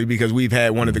 clearly, because we've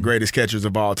had one of the greatest catchers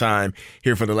of all time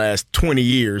here for the last 20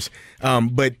 years.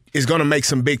 But is going to make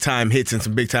some big time hits in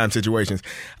some big time situations.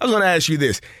 I was going to ask you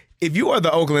this. If you are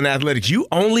the Oakland Athletics, you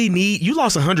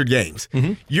lost 100 games.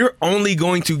 Mm-hmm. You're only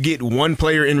going to get one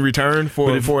player in return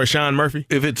for a Sean Murphy?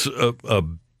 If it's a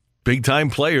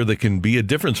big-time player that can be a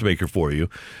difference maker for you,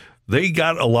 they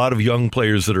got a lot of young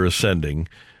players that are ascending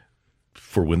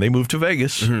for when they move to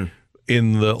Vegas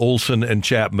in the Olsen and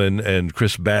Chapman and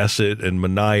Chris Bassett and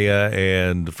Minaya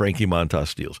and Frankie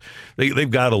Montas deals.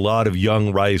 They've got a lot of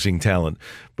young rising talent,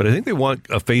 but I think they want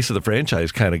a face of the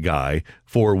franchise kind of guy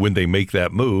for when they make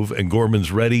that move, and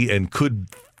Gorman's ready and could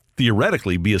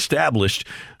theoretically be established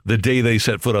the day they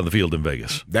set foot on the field in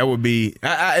Vegas. That would be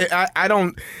I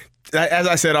don't, as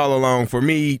I said all along, for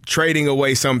me, trading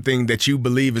away something that you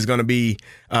believe is going to be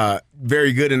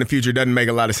very good in the future doesn't make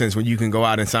a lot of sense when you can go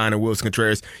out and sign a Wilson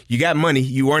Contreras. You got money.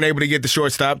 You weren't able to get the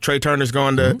shortstop. Trey Turner's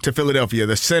gone to Philadelphia.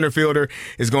 The center fielder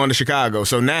is going to Chicago.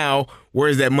 So now, where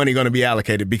is that money going to be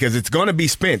allocated? Because it's going to be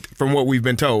spent from what we've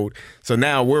been told. So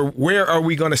now, where are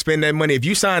we going to spend that money? If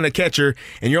you sign a catcher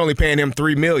and you're only paying him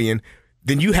 $3 million,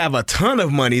 then you have a ton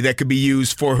of money that could be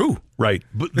used for who? Right.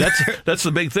 But that's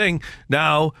the big thing.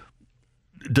 Now,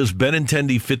 does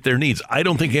Benintendi fit their needs? I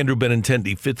don't think Andrew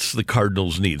Benintendi fits the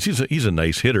Cardinals' needs. He's a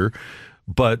nice hitter,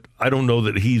 but I don't know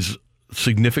that he's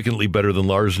significantly better than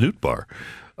Lars Nootbaar.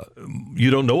 You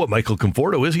don't know what Michael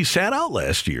Conforto is. He sat out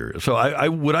last year.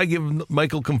 So would I give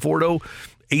Michael Conforto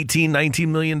 $18-19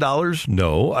 million?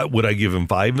 No. Would I give him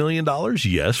 $5 million?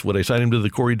 Yes. Would I sign him to the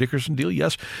Corey Dickerson deal?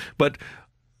 Yes. But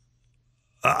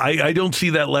I don't see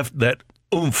that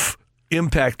oomph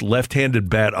impact left-handed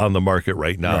bat on the market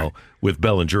right now with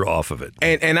Bellinger off of it.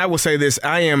 And I will say this,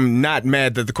 I am not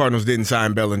mad that the Cardinals didn't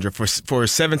sign Bellinger for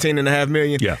 $17.5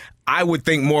 million. Yeah. I would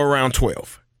think more around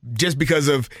 12. Just because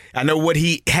of, I know what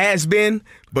he has been,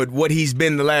 but what he's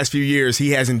been the last few years,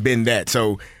 he hasn't been that.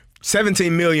 So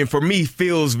 $17 million for me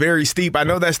feels very steep. I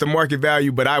know that's the market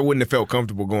value, but I wouldn't have felt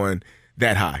comfortable going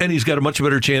that high. And he's got a much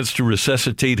better chance to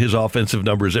resuscitate his offensive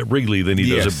numbers at Wrigley than he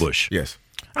does at Busch. Yes.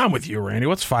 I'm with you, Randy.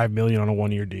 What's $5 million on a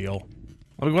 1 year deal?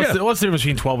 I mean, what's the difference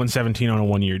between 12 and 17 on a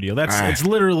 1 year deal? It's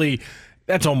literally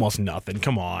almost nothing.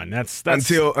 Come on, that's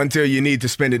until you need to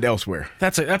spend it elsewhere.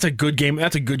 That's a good game.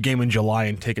 That's a good game in July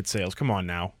in ticket sales. Come on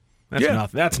now, nothing.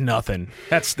 That's nothing.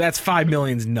 That's $5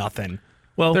 million's nothing.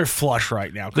 Well, they're flush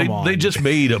right now. Come on. They just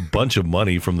made a bunch of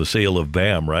money from the sale of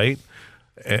BAM, right?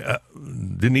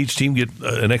 Didn't each team get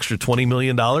an extra $20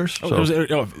 million?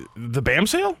 The BAM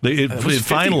sale? It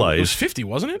finalized. It was 50,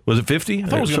 wasn't it? Was it 50? I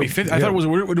thought it was going to be 50. I thought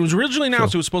it was originally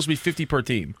announced it was supposed to be 50 per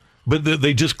team. But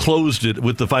they just closed it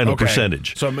with the final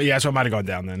percentage. So it might have gone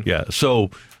down then. Yeah,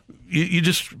 so you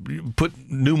just put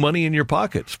new money in your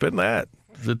pocket. Spend that.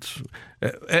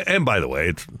 And by the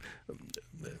way,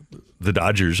 the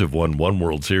Dodgers have won one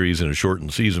World Series in a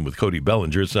shortened season with Cody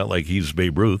Bellinger. It's not like he's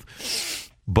Babe Ruth.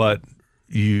 But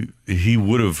he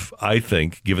would have, I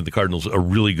think, given the Cardinals a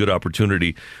really good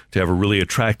opportunity to have a really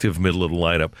attractive middle of the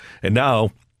lineup. And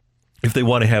now, if they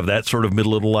want to have that sort of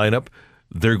middle of the lineup,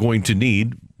 they're going to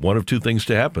need one of two things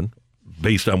to happen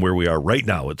based on where we are right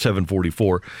now at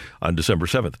 7:44 on December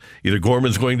 7th. Either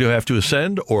Gorman's going to have to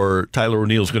ascend or Tyler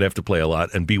O'Neill's going to have to play a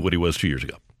lot and be what he was 2 years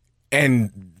ago.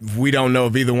 And we don't know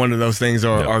if either one of those things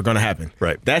are going to happen.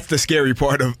 Right. That's the scary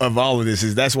part of all of this.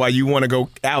 Is that's why you want to go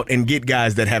out and get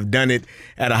guys that have done it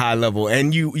at a high level,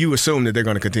 and you assume that they're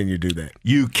going to continue to do that.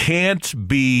 You can't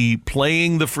be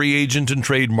playing the free agent and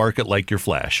trade market like you're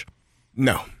Flash.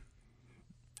 No.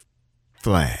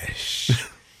 Flash.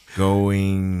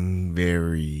 Going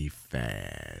very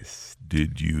fast.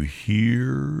 Did you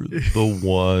hear the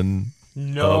one?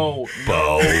 No,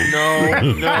 I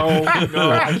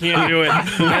can't do it.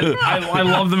 I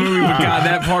love the movie, but God,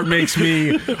 that part makes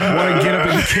me want to get up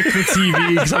and kick the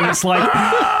TV because I'm just like,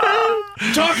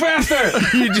 talk faster.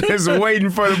 You're just waiting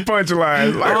for the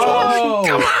punchline. Like,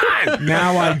 come on.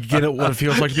 Now I get it. What it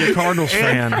feels like to be a Cardinals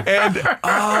fan.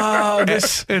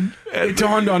 It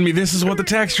dawned on me. This is what the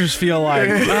textures feel like.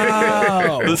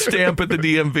 Oh, the stamp at the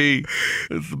DMV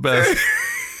is the best.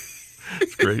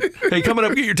 It's great. Hey, coming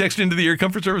up, get your text into the Air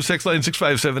Comfort Service text line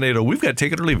 65780. We've got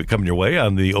Take It or Leave It coming your way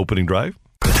on the opening drive.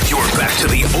 You're back to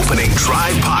the Opening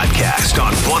Drive podcast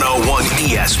on 101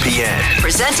 ESPN.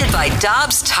 Presented by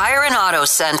Dobbs Tire and Auto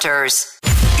Centers.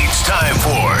 It's time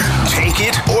for Take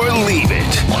It or Leave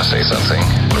It. Want to say something?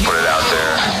 Want to put it out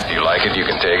there? You like like it, you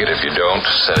can take it. If you don't,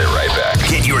 send it right back.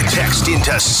 Get your text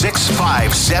into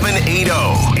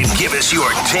 65780 and give us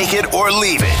your take it or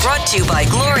leave it. Brought to you by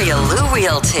Gloria Lou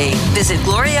Realty. Visit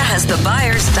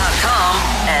GloriaHasTheBuyers.com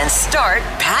and start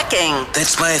packing.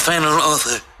 That's my final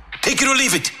offer. Take it or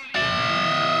leave it.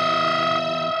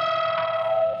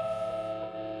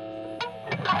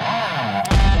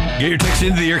 Get your text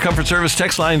into the Air Comfort Service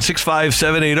text line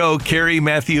 65780. Carrie,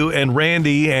 Matthew, and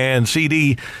Randy and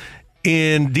CD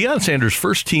in Deion Sanders'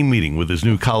 first team meeting with his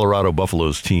new Colorado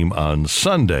Buffaloes team on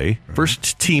Sunday.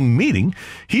 First team meeting,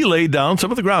 he laid down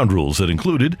some of the ground rules that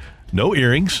included no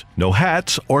earrings, no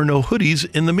hats, or no hoodies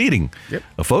in the meeting. Yep.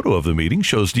 A photo of the meeting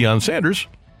shows Deion Sanders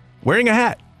wearing a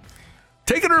hat.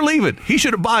 Take it or leave it. He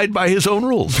should abide by his own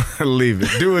rules. Leave it.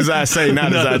 Do as I say,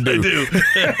 not as I do.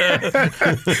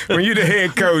 When you're the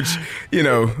head coach,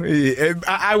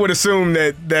 I would assume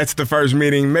that that's the first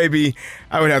meeting. Maybe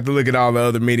I would have to look at all the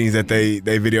other meetings that they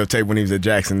videotaped when he was at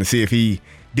Jackson to see if he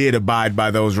did abide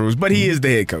by those rules. But he is the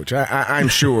head coach. I'm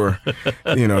sure,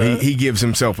 he gives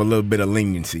himself a little bit of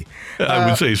leniency. I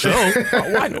would say so.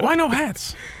 Why no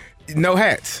hats? No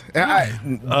hats.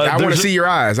 I want to see your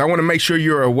eyes. I want to make sure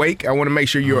you're awake. I want to make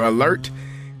sure you're alert.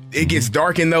 It gets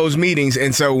dark in those meetings,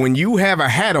 and so when you have a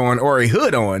hat on or a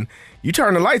hood on, you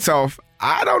turn the lights off.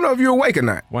 I don't know if you're awake or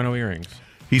not. Why no earrings?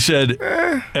 He said,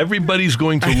 everybody's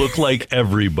going to look like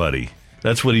everybody.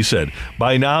 That's what he said.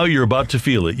 By now, you're about to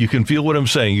feel it. You can feel what I'm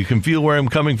saying. You can feel where I'm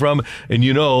coming from. And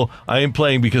I am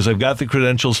playing because I've got the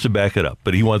credentials to back it up.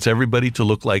 But he wants everybody to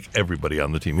look like everybody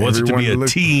on the team. He wants it to be a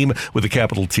team with a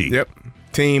capital T. Yep.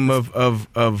 Team of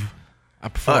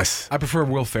us. I prefer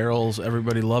Will Ferrell's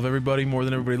Everybody Love Everybody more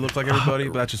than Everybody Look Like Everybody,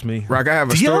 but that's just me. Rock, I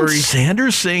have a Deion story.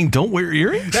 Sanders saying don't wear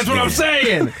earrings? That's what I'm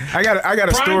saying. I got a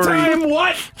Prime story. time,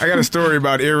 what? I got a story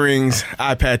about earrings,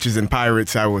 eye patches, and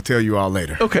pirates. I will tell you all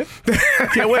later. Okay.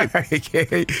 Can't wait.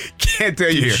 Can't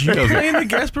tell you here. You playing the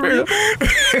Gasparilla?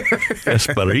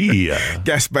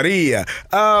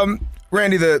 Gasparilla.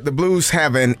 Randy, the Blues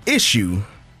have an issue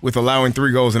with allowing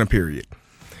 3 goals in a period.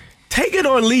 Take it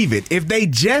or leave it. If they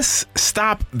just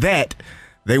stop that,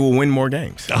 they will win more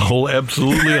games. Oh,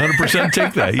 absolutely, 100%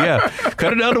 take that. Yeah.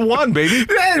 Cut it down to 1, baby.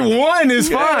 That 1 is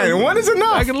fine. 1 is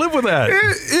enough. I can live with that.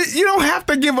 You don't have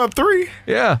to give up 3.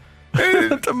 Yeah.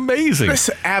 That's amazing. That's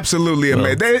absolutely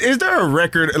amazing. Is there a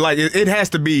record? Like, it has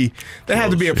to be, they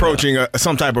have to be approaching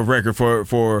some type of record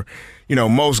for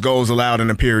most goals allowed in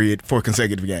a period for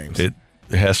consecutive games. It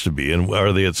has to be. And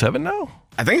are they at 7 now?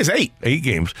 I think it's 8. 8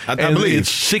 games. I believe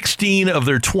it's 16 of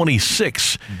their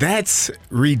 26. That's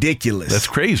ridiculous. That's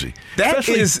crazy. That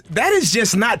is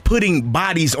just not putting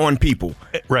bodies on people.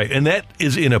 Right, and that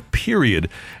is in a period.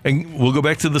 And we'll go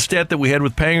back to the stat that we had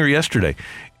with Panger yesterday.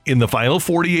 In the final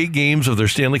 48 games of their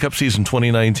Stanley Cup season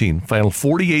 2019, final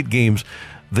 48 games,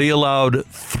 they allowed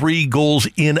 3 goals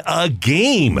in a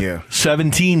game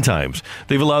 17 times.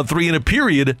 They've allowed 3 in a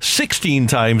period 16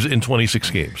 times in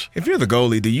 26 games. If you're the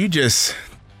goalie, do you just,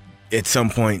 at some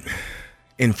point,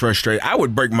 in frustration, I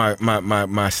would break my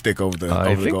stick over the goal.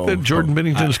 I think that Jordan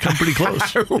Binnington has come pretty close.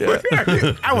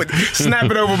 I would snap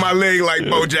it over my leg like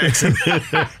Bo Jackson.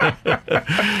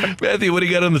 Matthew, what do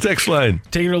you got on the text line?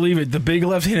 Take it or leave it. The big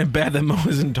left-handed bat that Mo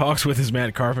is in talks with is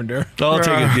Matt Carpenter. I'll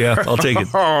take it. Yeah, I'll take it.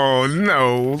 Oh,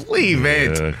 no. Leave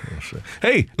it.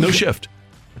 Hey, no shift.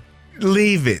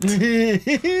 Leave it.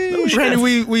 No shift.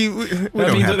 Randy, we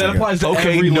don't have that applies to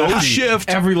every no lefty. Shift.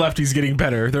 Every lefty's getting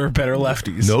better. There are better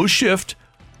lefties. No shift.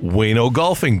 Wayno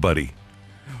golfing buddy.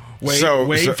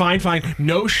 Fine.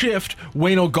 No shift,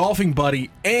 Wayno golfing buddy.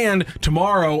 And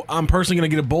tomorrow, I'm personally going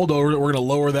to get a bulldozer. We're going to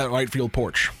lower that right field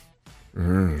porch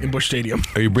in Busch Stadium.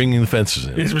 Are you bringing the fences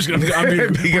in? We're going to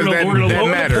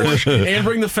lower the porch and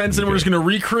bring the fence in. We're just going to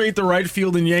recreate the right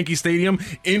field in Yankee Stadium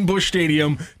in Busch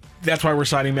Stadium. That's why we're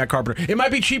signing Matt Carpenter. It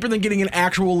might be cheaper than getting an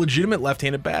actual legitimate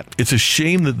left-handed bat. It's a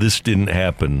shame that this didn't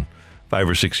happen 5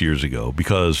 or 6 years ago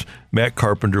because Matt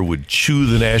Carpenter would chew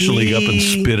the National League up and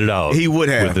spit it out. He would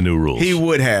have with the new rules. He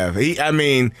would have. He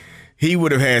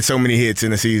would have had so many hits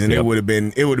in the season. Yep. It would have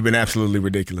been absolutely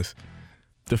ridiculous.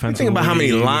 Think about how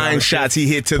many line shots he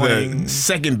hit to the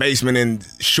second baseman in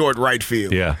short right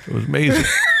field. Yeah, it was amazing.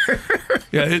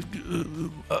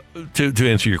 To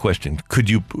answer your question, could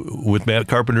you, with Matt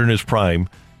Carpenter in his prime,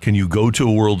 can you go to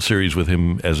a World Series with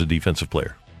him as a defensive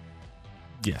player?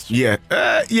 Yes. Yeah.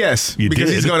 Yes. You because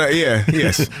did. He's gonna. Yeah.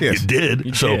 Yes. You did.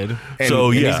 You so. did.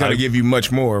 And he's gonna give you much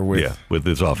more with. With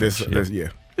his offense.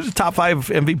 He's a top 5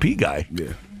 MVP guy.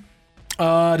 Yeah.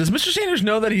 Does Mr. Sanders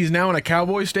know that he's now in a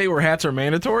cowboy state where hats are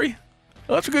mandatory?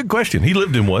 Well, that's a good question. He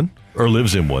lived in one or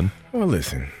lives in one. Well,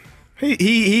 listen.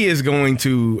 He is going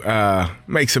to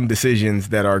make some decisions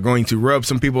that are going to rub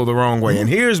some people the wrong way. And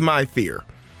here's my fear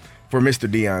for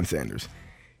Mr. Deion Sanders.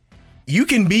 You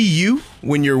can be you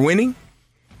when you're winning,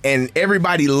 and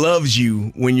everybody loves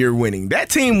you when you're winning. That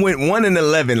team went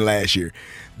 1-11 last year.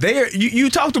 You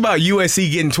talked about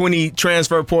USC getting 20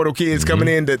 transfer portal kids coming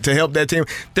in to help that team.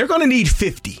 They're going to need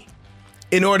 50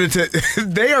 in order to –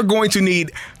 they are going to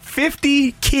need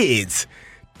 50 kids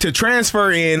to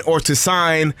transfer in or to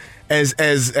sign as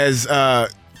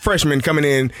freshmen coming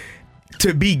in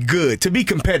to be good, to be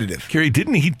competitive. Kerry,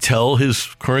 didn't he tell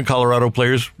his current Colorado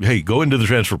players, "Hey, go into the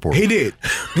transfer portal"? He did.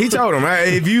 He told them,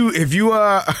 if you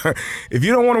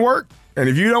don't want to work and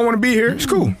if you don't want to be here, it's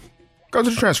cool. Go to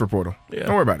the transfer portal. Yeah.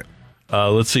 Don't worry about it.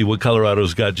 Let's see what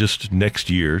Colorado's got just next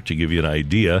year to give you an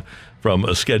idea from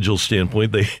a schedule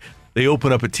standpoint. They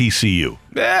open up at TCU.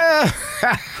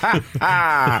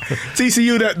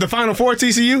 TCU, the Final Four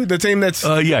TCU, the team that's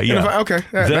yeah. Okay.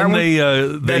 Then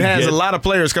they has a lot of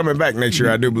players coming back next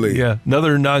year, I do believe. Yeah,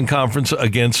 another non-conference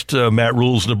against Matt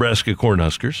Rule's Nebraska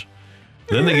Cornhuskers.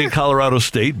 Then they get Colorado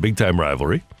State, big-time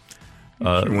rivalry.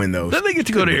 Win those. Then they get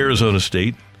to go to Arizona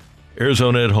State,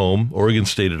 Arizona at home, Oregon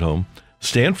State at home,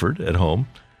 Stanford at home.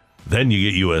 Then you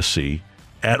get USC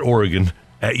at Oregon,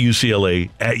 at UCLA,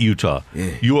 at Utah.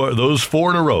 Yeah. You are those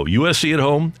 4 in a row. USC at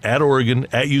home, at Oregon,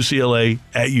 at UCLA,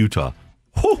 at Utah.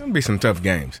 There'll be some tough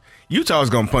games. Utah's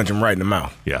gonna punch them right in the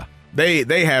mouth. Yeah. They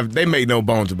make no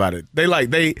bones about it.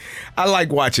 I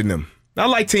like watching them. I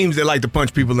like teams that like to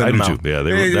punch people in the mouth. Too. Yeah,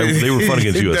 they were fun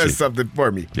against USC. It does something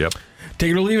for me. Yep.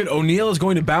 Take it or leave it. O'Neal is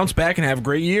going to bounce back and have a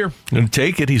great year. Going to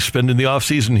take it. He's spending the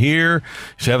offseason here.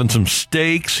 He's having some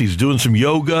steaks. He's doing some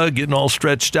yoga, getting all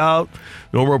stretched out.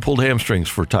 No more pulled hamstrings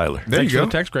for Tyler. There you go.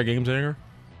 Text Greg Amesinger.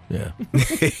 Yeah.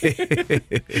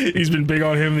 He's been big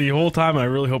on him the whole time, and I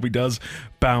really hope he does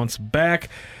bounce back.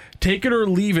 Take it or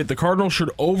leave it. The Cardinals should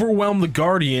overwhelm the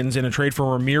Guardians in a trade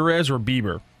for Ramirez or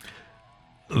Bieber.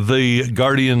 The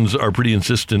Guardians are pretty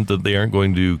insistent that they aren't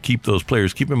going to keep those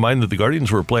players. Keep in mind that the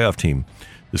Guardians were a playoff team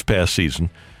this past season.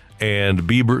 And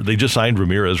Bieber, they just signed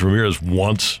Ramirez. Ramirez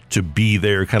wants to be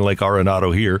there, kind of like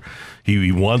Arenado here.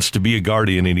 He wants to be a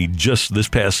Guardian, and he just this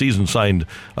past season signed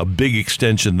a big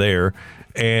extension there.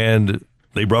 And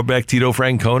they brought back Tito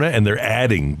Francona, and they're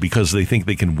adding because they think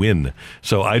they can win.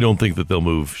 So I don't think that they'll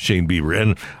move Shane Bieber.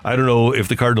 And I don't know if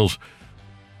the Cardinals...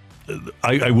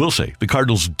 I will say the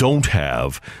Cardinals don't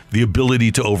have the ability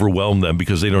to overwhelm them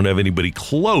because they don't have anybody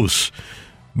close,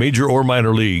 major or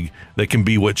minor league, that can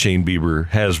be what Shane Bieber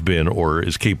has been or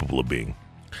is capable of being.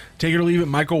 Take it or leave it.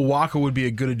 Michael Wacha would be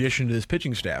a good addition to this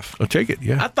pitching staff. I'll take it,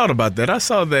 yeah. I thought about that. I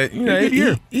saw that.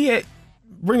 He had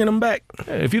bringing them back.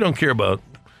 If you don't care about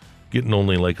getting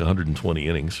only like 120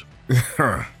 innings, that's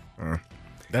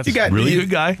a really good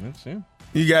guy.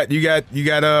 You got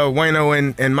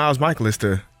Waino and Miles Michaelis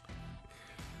to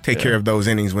take care of those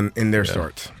innings in their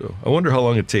starts. So I wonder how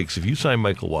long it takes if you sign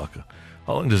Michael Wacha.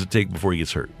 How long does it take before he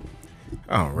gets hurt?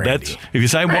 Oh, Randy. If you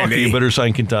sign Wacha, you better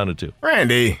sign Quintana too.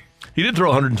 Randy. He did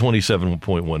throw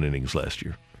 127.1 innings last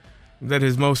year. Is that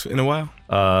his most in a while?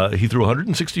 He threw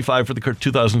 165 for the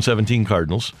 2017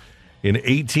 Cardinals. In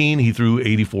 18, he threw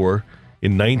 84.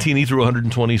 In 19, he threw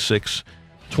 126.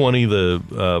 20,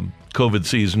 the COVID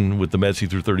season with the Mets, he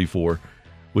threw 34.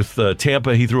 With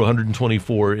Tampa, he threw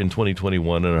 124 in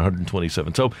 2021 and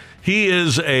 127. So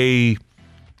he's a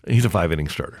 5-inning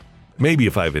starter. Maybe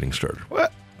a 5-inning starter.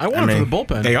 What? I want him for the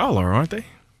bullpen. They all are, aren't they,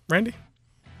 Randy?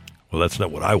 Well, that's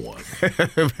not what I want.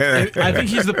 I think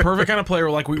he's the perfect kind of player.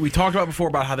 Like we talked about before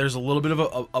about how there's a little bit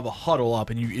of a huddle up,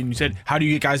 and you said, how do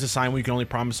you get guys to sign when you can only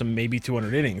promise them maybe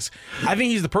 200 innings? I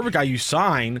think he's the perfect guy you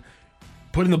sign,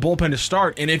 put in the bullpen to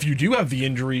start, and if you do have the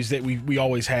injuries that we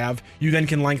always have, you then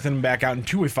can lengthen him back out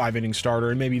into a 5-inning starter,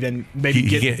 and maybe he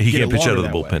can't pitch out of the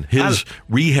bullpen. His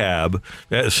rehab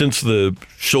since the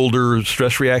shoulder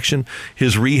stress reaction,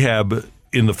 his rehab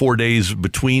in the 4 days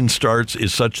between starts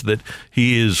is such that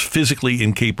he is physically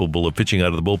incapable of pitching out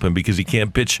of the bullpen because he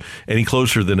can't pitch any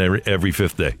closer than every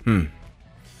fifth day.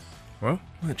 Well,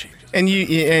 that changes. And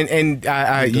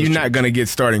you're not going to get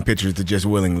starting pitchers to just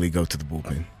willingly go to the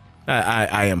bullpen.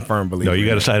 I am firm believer. No, you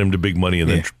got to sign him to big money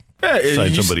and then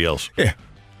sign somebody else. Yeah,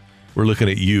 we're looking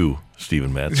at you,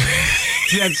 Steven Matz.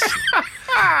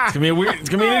 It's gonna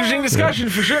be an interesting discussion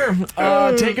for sure.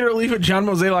 Take it or leave it. John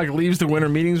Mozeliak leaves the winter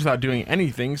meetings without doing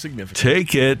anything significant.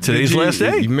 Take it. Today's last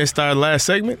day. You missed our last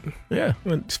segment. Yeah,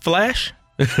 Flash.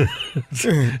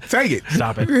 Take it.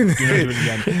 Stop it. Do not do it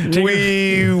again.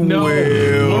 We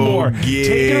will. One more. Forget.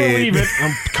 Take it or leave it.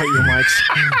 Cut your mics.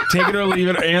 Take it or leave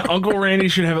it. And Uncle Randy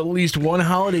should have at least one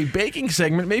holiday baking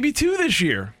segment, maybe 2 this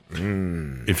year.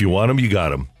 If you want them, you got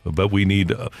them. But we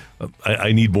need.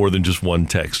 I need more than just one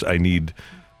text. I need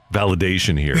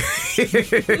validation here.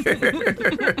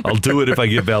 I'll do it if I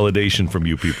get validation from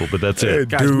you people, but that's it.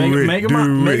 Guys, Megamind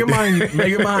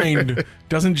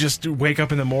doesn't just wake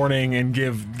up in the morning and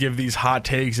give these hot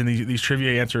takes and these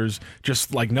trivia answers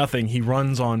just like nothing. He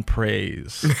runs on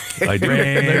praise. I do.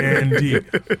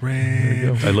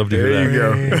 Randy. I love to hear that.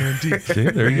 Randy. See,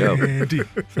 there you go. Randy.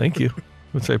 Thank you.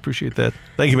 I appreciate that.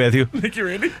 Thank you, Matthew. Thank you,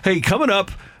 Randy. Hey, coming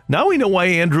up, now we know why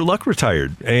Andrew Luck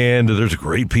retired. And there's a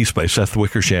great piece by Seth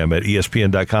Wickersham at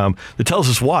ESPN.com that tells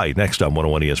us why next on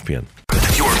 101 ESPN.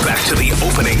 You're back to the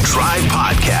Opening Drive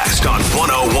podcast on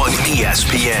 101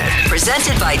 ESPN.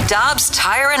 Presented by Dobbs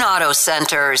Tire and Auto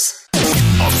Centers.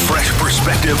 A fresh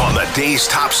perspective on the day's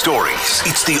top stories.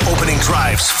 It's the Opening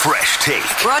Drive's Fresh Take.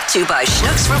 Brought to you by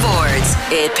Schnucks Rewards.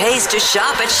 It pays to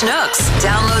shop at Schnucks.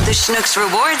 Download the Schnucks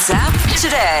Rewards app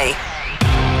today.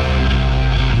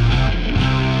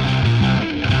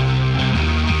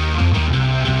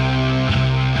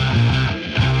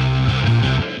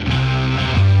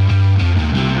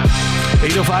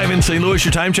 .05 in St. Louis.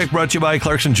 Your time check brought to you by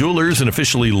Clarkson Jewelers, an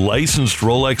officially licensed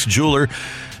Rolex jeweler.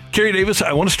 Kerry Davis,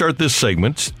 I want to start this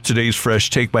segment, today's Fresh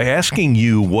Take, by asking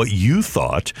you what you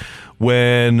thought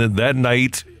when that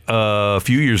night a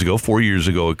few years ago, 4 years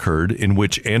ago, occurred in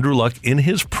which Andrew Luck, in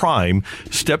his prime,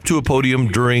 stepped to a podium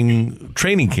during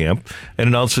training camp and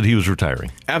announced that he was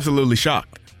retiring. Absolutely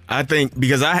shocked. I think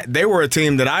because they were a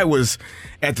team that I was,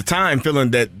 at the time,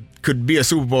 feeling that could be a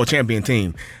Super Bowl champion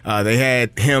team. They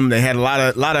had him. They had a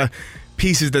lot of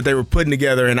pieces that they were putting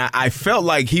together, and I felt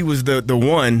like he was the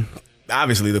one,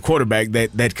 obviously the quarterback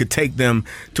that could take them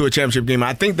to a championship game.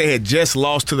 I think they had just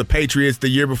lost to the Patriots the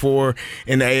year before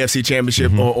in the AFC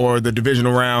Championship or the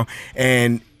divisional round,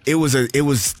 and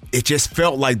it just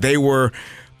felt like they were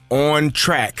on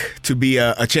track to be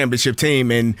a championship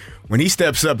team. And when he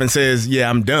steps up and says, "Yeah,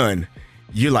 I'm done,"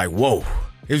 you're like, "Whoa!"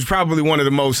 It was probably one of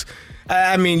the most.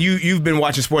 I mean, you've been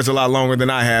watching sports a lot longer than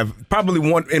I have. Probably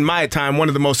one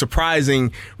of the most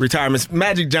surprising retirements.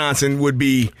 Magic Johnson would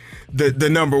be the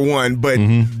number one, but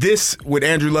this with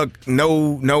Andrew Luck,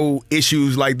 no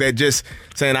issues like that. Just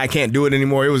saying I can't do it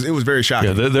anymore. It was very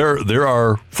shocking. Yeah, there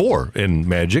are 4 in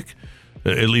Magic.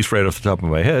 At least right off the top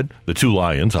of my head, the 2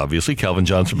 Lions, obviously, Calvin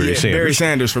Johnson, Barry Sanders. Barry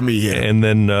Sanders for me, yeah. And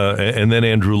then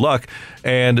Andrew Luck.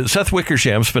 And Seth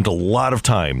Wickersham spent a lot of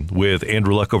time with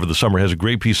Andrew Luck over the summer, has a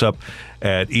great piece up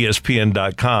at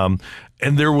ESPN.com.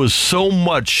 And there was so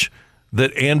much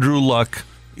that Andrew Luck,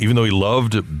 even though he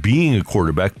loved being a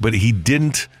quarterback, but he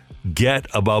didn't get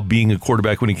about being a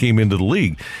quarterback when he came into the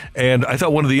league. And I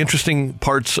thought one of the interesting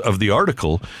parts of the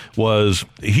article was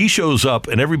he shows up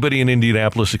and everybody in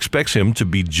Indianapolis expects him to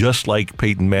be just like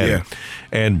Peyton Manning. Yeah.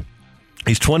 And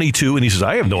he's 22 and he says,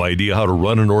 I have no idea how to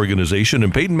run an organization.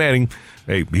 And Peyton Manning,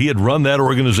 hey, he had run that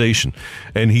organization.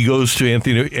 And he goes to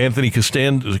Anthony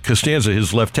Costanza,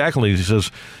 his left tackle, and he says,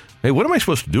 hey, what am I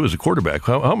supposed to do as a quarterback?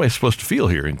 How am I supposed to feel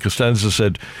here? And Costanza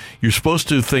said, you're supposed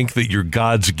to think that you're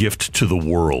God's gift to the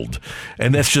world.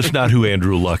 And that's just not who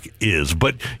Andrew Luck is.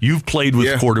 But you've played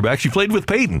with quarterbacks. You played with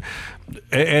Peyton.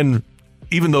 And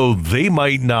even though they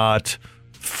might not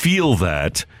feel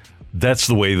that, that's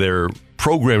the way they're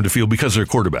programmed to feel because they're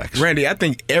quarterbacks. Randy, I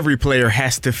think every player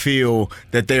has to feel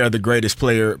that they are the greatest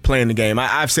player playing the game.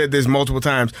 I've said this multiple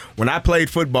times. When I played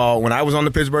football, when I was on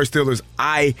the Pittsburgh Steelers,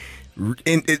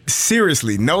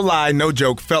 seriously, no lie, no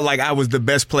joke, felt like I was the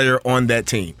best player on that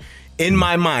team in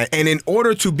my mind. And in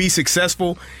order to be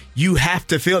successful, you have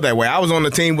to feel that way. I was on the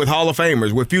team with Hall of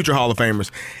Famers, with future Hall of Famers.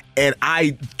 And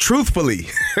I truthfully,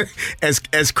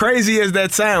 as crazy as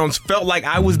that sounds, felt like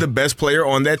I was the best player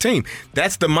on that team.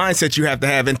 That's the mindset you have to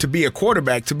have. And to be a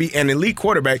quarterback, to be an elite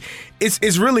quarterback,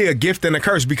 it's really a gift and a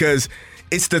curse because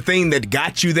it's the thing that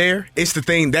got you there. It's the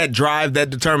thing, that drive, that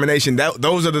determination.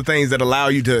 Those are the things that allow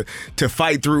you to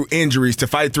fight through injuries, to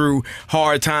fight through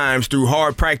hard times, through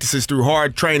hard practices, through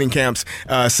hard training camps,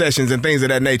 sessions, and things of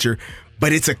that nature.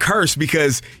 But it's a curse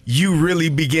because you really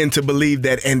begin to believe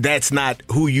that, and that's not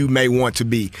who you may want to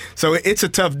be. So it's a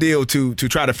tough deal to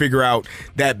try to figure out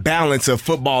that balance of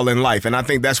football and life. And I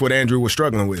think that's what Andrew was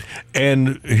struggling with.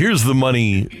 And here's the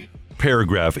money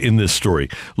paragraph in this story.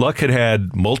 Luck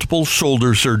had multiple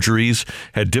shoulder surgeries,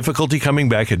 had difficulty coming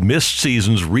back, had missed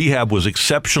seasons. Rehab was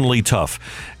exceptionally tough.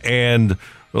 And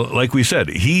like we said,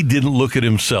 he didn't look at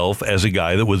himself as a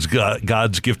guy that was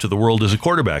God's gift to the world as a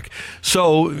quarterback.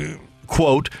 So,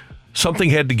 quote, Something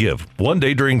had to give. One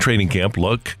day during training camp,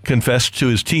 Luck confessed to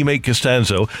his teammate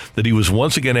Costanzo that he was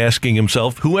once again asking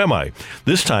himself, who am I?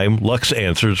 This time, Luck's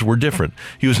answers were different.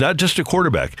 He was not just a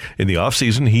quarterback. In the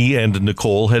offseason, he and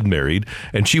Nicole had married,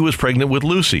 and she was pregnant with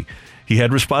Lucy. He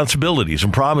had responsibilities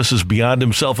and promises beyond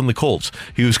himself and the Colts.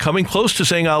 He was coming close to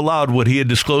saying out loud what he had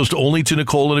disclosed only to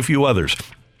Nicole and a few others,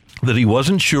 that he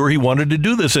wasn't sure he wanted to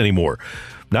do this anymore.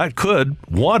 Not could,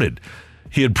 wanted.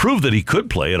 He had proved that he could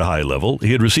play at a high level.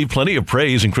 He had received plenty of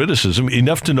praise and criticism,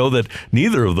 enough to know that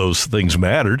neither of those things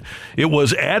mattered. It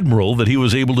was admirable that he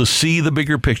was able to see the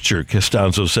bigger picture,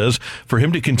 Costanzo says. For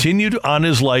him to continue on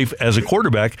his life as a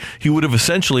quarterback, he would have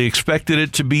essentially expected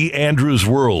it to be Andrew's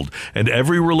world, and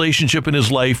every relationship in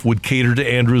his life would cater to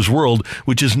Andrew's world,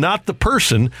 which is not the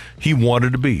person he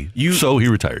wanted to be. So he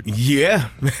retired. Yeah.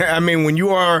 I mean, when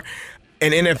you are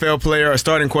an NFL player, a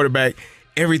starting quarterback,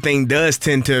 everything does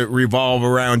tend to revolve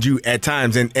around you at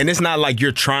times. And it's not like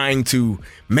you're trying to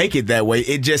make it that way.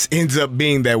 It just ends up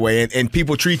being that way. And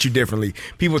people treat you differently.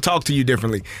 People talk to you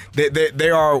differently.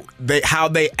 How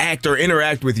they act or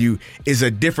interact with you is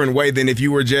a different way than if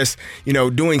you were just,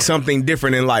 doing something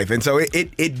different in life. And so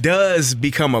it does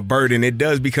become a burden. It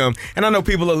does become, and I know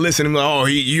people are listening, like,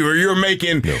 you're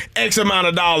making X amount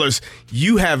of dollars.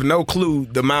 You have no clue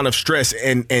the amount of stress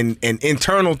and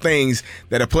internal things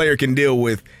that a player can deal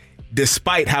with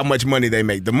despite how much money they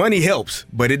make. The money helps,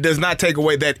 but it does not take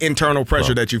away that internal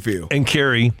pressure that you feel. And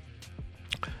Kerry,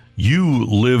 you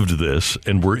lived this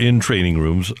and were in training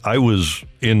rooms. I was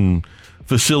in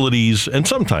facilities and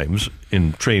sometimes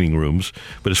in training rooms,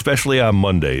 but especially on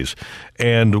Mondays.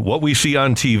 And what we see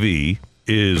on TV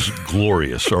is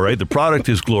glorious, all right? The product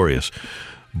is glorious.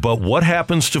 But what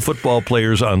happens to football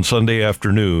players on Sunday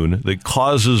afternoon that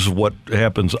causes what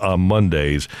happens on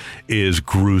Mondays is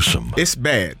gruesome. It's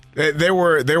bad. There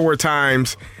were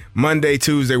times Monday,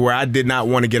 Tuesday where I did not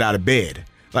want to get out of bed.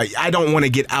 Like, I don't want to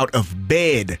get out of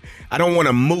bed. I don't want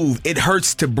to move. It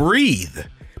hurts to breathe.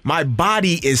 My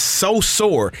body is so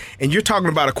sore. And you're talking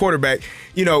about a quarterback,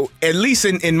 at least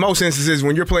in most instances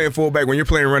when you're playing fullback, when you're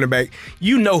playing running back,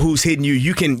 you know who's hitting you.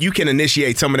 You can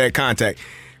initiate some of that contact.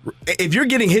 If you're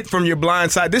getting hit from your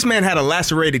blind side, this man had a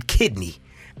lacerated kidney.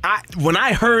 When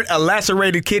I heard a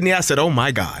lacerated kidney, I said, oh,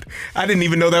 my God. I didn't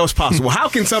even know that was possible. How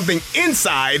can something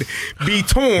inside be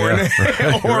torn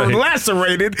or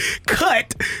lacerated,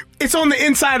 cut? It's on the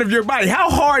inside of your body. How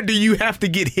hard do you have to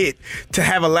get hit to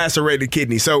have a lacerated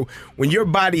kidney? So when your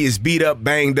body is beat up,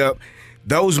 banged up,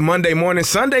 those Monday morning,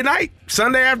 Sunday night,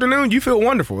 Sunday afternoon, you feel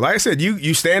wonderful. Like I said,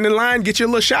 you stand in line, get your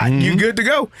little shot, you good to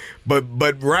go. But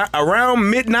around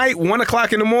midnight, 1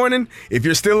 o'clock in the morning, if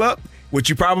you're still up, which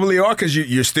you probably are because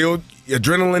you're still,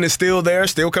 adrenaline is still there,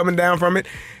 still coming down from it.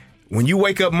 When you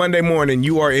wake up Monday morning,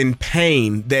 you are in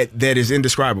pain that is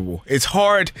indescribable. It's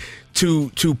hard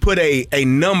to put a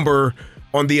number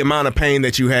on the amount of pain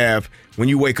that you have when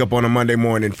you wake up on a Monday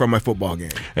morning from a football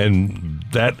game. And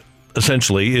that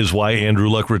essentially is why Andrew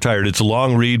Luck retired. It's a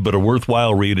long read, but a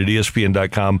worthwhile read at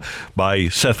ESPN.com by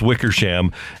Seth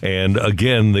Wickersham. And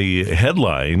again, the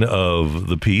headline of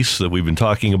the piece that we've been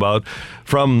talking about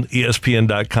from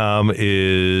ESPN.com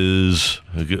is,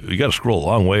 you got to scroll a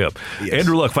long way up. Yes.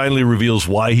 Andrew Luck finally reveals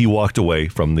why he walked away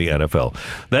from the NFL.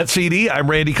 That's CD.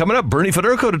 I'm Randy. Coming up, Bernie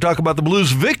Federko to talk about the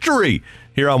Blues' victory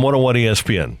here on 101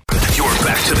 ESPN. You're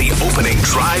back to the Opening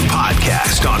Drive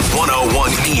podcast on 101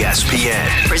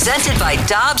 ESPN. Presented by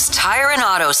Dobbs Tire and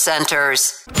Auto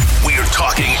Centers. We're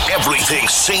talking everything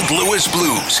St. Louis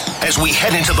Blues as we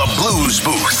head into the Blues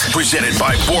booth. Presented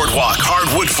by Boardwalk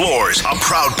Hardwood Floors, a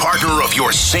proud partner of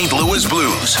your St. Louis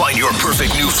Blues. Find your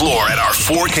perfect new floor at our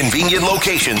 4 convenient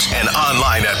locations and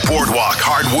online at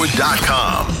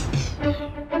boardwalkhardwood.com.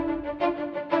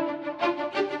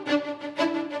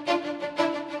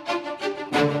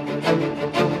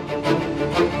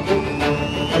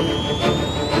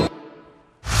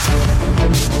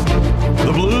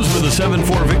 With a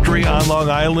 7-4 victory on Long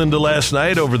Island last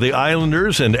night over the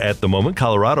Islanders, and at the moment,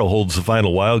 Colorado holds the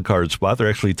final wild card spot. They're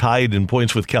actually tied in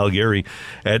points with Calgary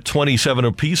at 27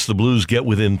 apiece. The Blues get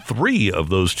within 3 of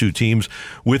those 2 teams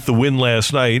with the win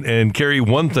last night. And, Kerry,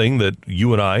 one thing that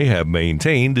you and I have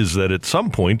maintained is that at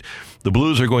some point, the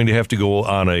Blues are going to have to go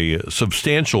on a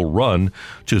substantial run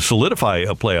to solidify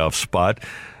a playoff spot.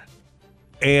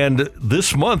 And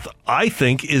this month, I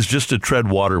think, is just a tread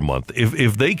water month.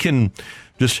 If they can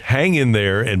just hang in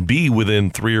there and be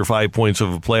within 3 or 5 points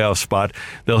of a playoff spot,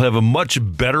 they'll have a much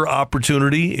better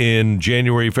opportunity in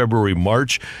January, February,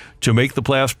 March to make the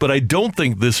playoffs. But I don't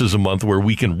think this is a month where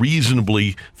we can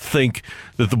reasonably think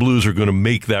that the Blues are going to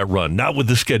make that run, not with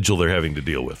the schedule they're having to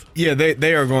deal with. Yeah,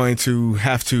 they are going to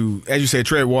have to, as you say,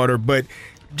 tread water. But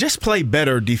just play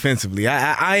better defensively.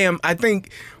 I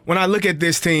think when I look at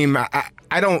this team,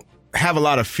 I don't have a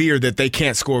lot of fear that they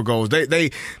can't score goals.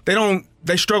 They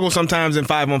struggle sometimes in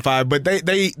 5-on-5, but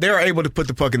they're able to put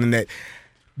the puck in the net.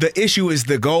 The issue is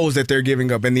the goals that they're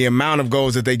giving up and the amount of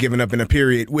goals that they're giving up in a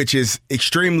period, which is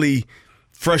extremely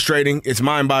frustrating. It's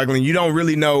mind-boggling. You don't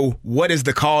really know what is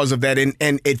the cause of that.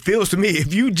 And it feels to me,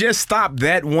 if you just stop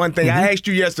that one thing, I asked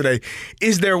you yesterday,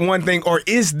 is there one thing, or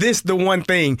is this the one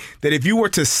thing that if you were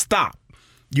to stop,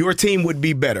 your team would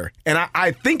be better? And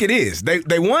I think it is.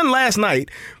 They won last night,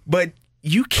 but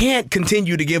you can't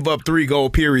continue to give up 3-goal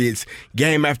periods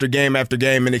game after game after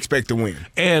game and expect to win.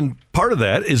 And part of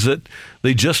that is that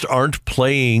they just aren't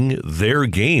playing their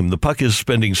game. The puck is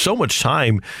spending so much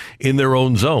time in their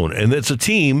own zone, and it's a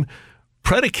team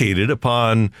predicated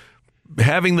upon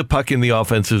having the puck in the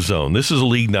offensive zone. This is a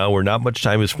league now where not much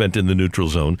time is spent in the neutral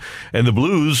zone, and the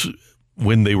Blues,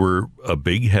 when they were a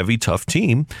big, heavy, tough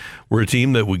team, were a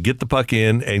team that would get the puck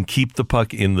in and keep the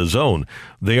puck in the zone.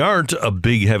 They aren't a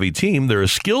big, heavy team. They're a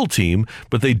skilled team,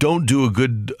 but they don't do a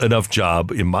good enough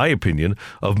job, in my opinion,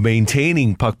 of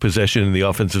maintaining puck possession in the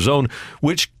offensive zone,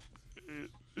 which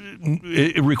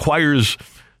it requires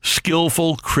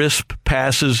skillful, crisp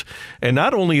passes, and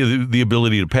not only the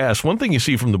ability to pass. One thing you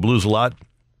see from the Blues a lot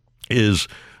is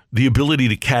the ability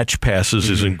to catch passes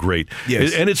isn't great.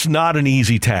 Yes. And it's not an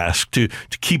easy task to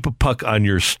keep a puck on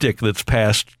your stick that's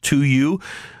passed to you.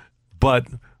 But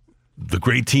the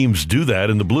great teams do that.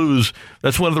 And the Blues,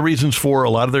 that's one of the reasons for a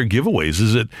lot of their giveaways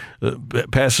is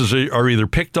that passes are either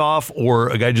picked off or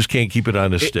a guy just can't keep it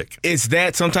on his stick. It's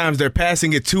that sometimes they're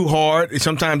passing it too hard.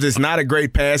 Sometimes it's not a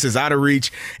great pass. It's out of reach.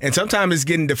 And sometimes it's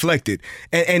getting deflected.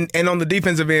 And on the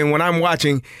defensive end, when I'm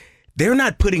watching, they're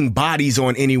not putting bodies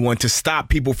on anyone to stop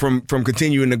people from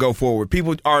continuing to go forward.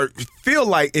 People feels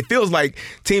like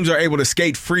teams are able to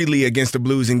skate freely against the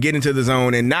Blues and get into the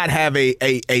zone and not have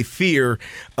a fear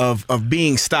of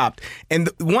being stopped. And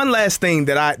one last thing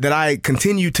that I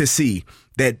continue to see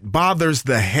that bothers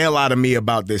the hell out of me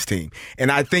about this team, and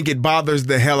I think it bothers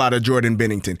the hell out of Jordan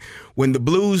Binnington, when the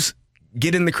Blues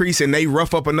get in the crease and they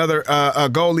rough up another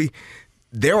goalie,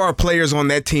 there are players on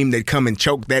that team that come and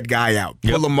choke that guy out,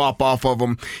 pull him off of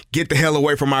him, get the hell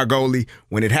away from our goalie.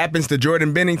 When it happens to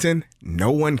Jordan Binnington,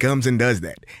 no one comes and does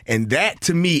that. And that,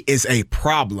 to me, is a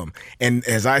problem. And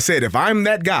as I said, if I'm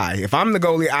that guy, if I'm the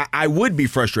goalie, I would be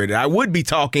frustrated. I would be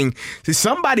talking.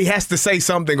 Somebody has to say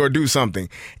something or do something.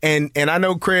 And I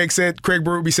know Craig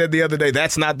Berube said the other day,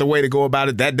 that's not the way to go about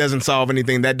it. That doesn't solve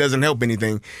anything. That doesn't help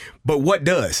anything. But what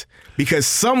does? Because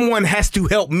someone has to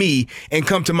help me and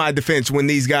come to my defense when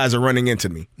these guys are running into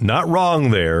me. Not wrong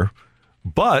there,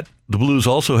 but the Blues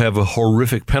also have a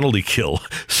horrific penalty kill.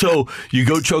 So you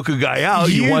go choke a guy out,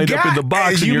 you wind up in the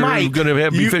box, and you're going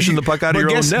to be fishing the puck out of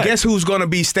your own net. Guess who's going to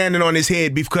be standing on his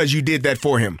head because you did that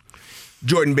for him?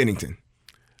 Jordan Binnington.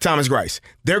 Thomas Greiss.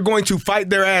 They're going to fight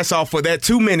their ass off for that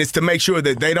 2 minutes to make sure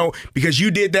that they don't, because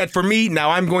you did that for me, now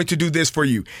I'm going to do this for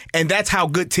you. And that's how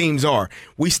good teams are.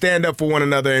 We stand up for one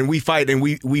another and we fight and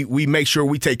we make sure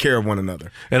we take care of one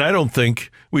another. And I don't think,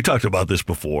 we talked about this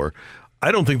before,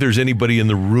 I don't think there's anybody in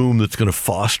the room that's going to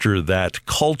foster that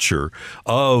culture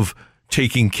of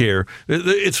taking care.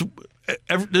 It's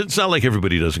not like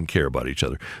everybody doesn't care about each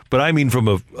other. But I mean from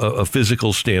a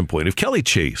physical standpoint. If Kelly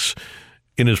Chase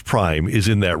in his prime is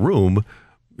in that room,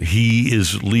 he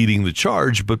is leading the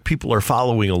charge, but people are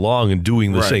following along and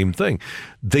doing the same thing.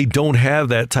 They don't have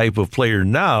that type of player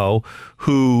now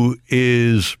who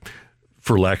is,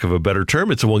 for lack of a better term,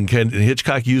 it's the one Ken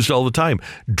Hitchcock used all the time,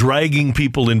 dragging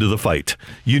people into the fight.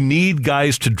 You need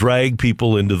guys to drag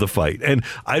people into the fight. And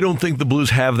I don't think the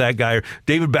Blues have that guy.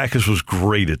 David Backes was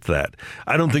great at that.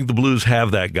 I don't think the Blues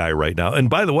have that guy right now. And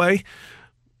by the way,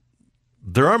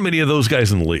 there aren't many of those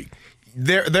guys in the league.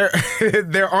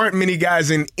 There aren't many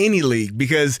guys in any league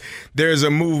because there's a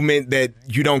movement that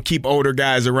you don't keep older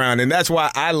guys around. And that's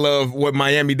why I love what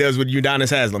Miami does with Udonis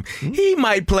Haslem. He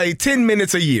might play 10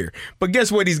 minutes a year, but guess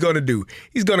what he's going to do?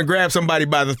 He's going to grab somebody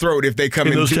by the throat if they come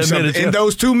in and do something. Minutes, in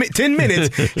those 10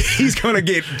 minutes, he's going to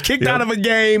get kicked out of a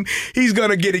game. He's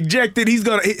going to get ejected. He's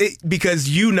going to because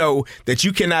you know that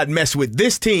you cannot mess with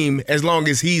this team as long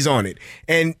as he's on it.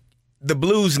 And the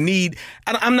Blues need.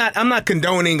 I'm not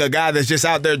condoning a guy that's just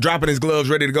out there dropping his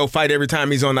gloves, ready to go fight every time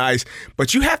he's on the ice.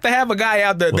 But you have to have a guy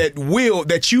out there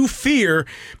that you fear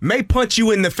may punch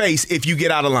you in the face if you get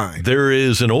out of line. There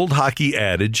is an old hockey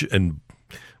adage, and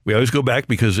we always go back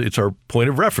because it's our point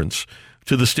of reference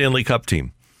to the Stanley Cup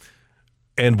team.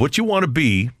 And what you want to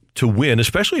be to win,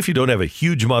 especially if you don't have a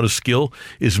huge amount of skill,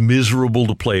 is miserable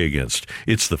to play against.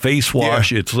 It's the face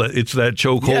wash. Yeah. It's that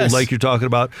chokehold like you're talking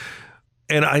about.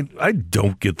 And I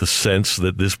don't get the sense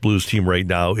that this Blues team right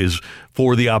now is,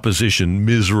 for the opposition,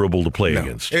 miserable to play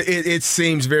against. It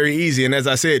seems very easy. And as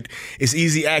I said, it's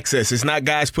easy access. It's not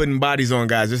guys putting bodies on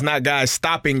guys. It's not guys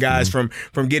stopping guys from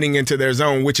getting into their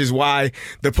zone, which is why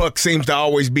the puck seems to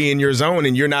always be in your zone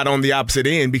and you're not on the opposite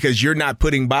end, because you're not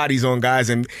putting bodies on guys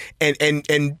and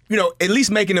at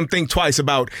least making them think twice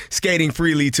about skating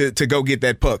freely to go get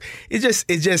that puck. It's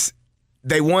just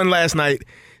they won last night.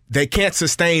 They can't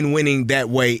sustain winning that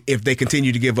way if they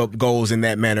continue to give up goals in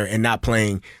that manner and not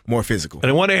playing more physical. And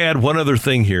I want to add one other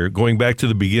thing here, going back to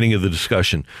the beginning of the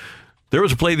discussion. There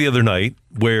was a play the other night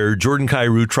where Jordan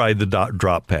Kyrou tried the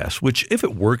drop pass, which, if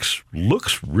it works,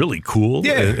 looks really cool,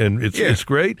 and it's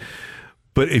great.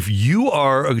 But if you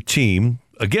are a team,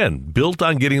 again, built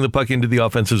on getting the puck into the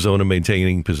offensive zone and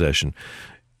maintaining possession,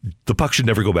 the puck should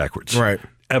never go backwards. Right.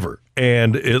 Ever.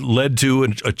 And it led to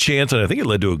a chance, and I think it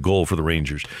led to a goal for the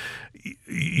Rangers.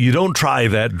 You don't try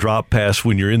that drop pass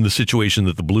when you're in the situation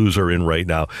that the Blues are in right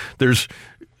now. There's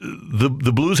the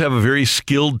Blues have a very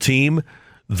skilled team.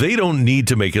 They don't need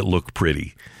to make it look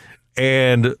pretty.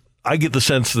 And I get the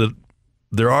sense that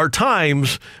there are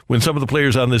times when some of the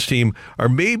players on this team are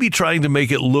maybe trying to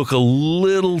make it look a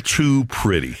little too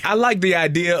pretty. I like the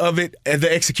idea of it, and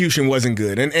the execution wasn't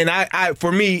good. And I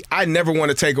for me, I never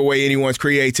want to take away anyone's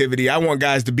creativity. I want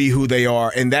guys to be who they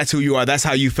are, and that's who you are. That's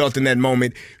how you felt in that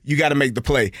moment. You got to make the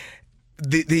play.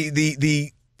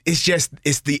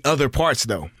 It's the other parts,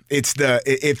 though. It's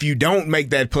if you don't make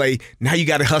that play, now you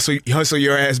got to hustle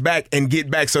your ass back and get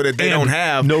back so that they don't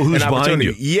have know who's an opportunity.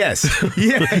 behind you. Yes,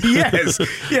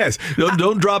 yes.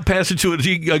 Don't drop pass it to a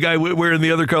guy wearing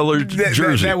the other color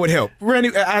jersey. That would help. Randy,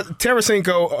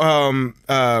 Tarasenko,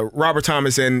 Robert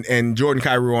Thomas, and Jordan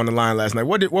Kyrou on the line last night.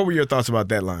 What were your thoughts about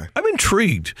that line? I'm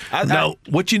intrigued. Now,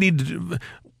 what you need to do,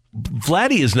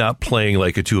 Vladdy is not playing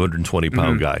like a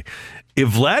 220-pound guy.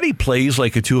 If Vladdy plays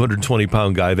like a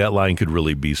 220-pound guy, that line could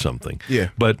really be something. Yeah.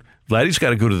 But Vladdy's got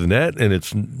to go to the net, and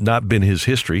it's not been his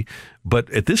history. But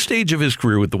at this stage of his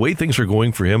career, with the way things are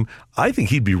going for him, I think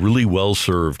he'd be really well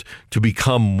served to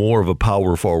become more of a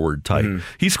power forward type.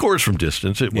 He scores from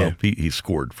distance. He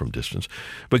scored from distance.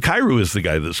 But Kyrou is the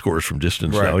guy that scores from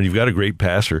distance now, and you've got a great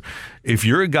passer. If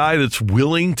you're a guy that's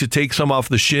willing to take some off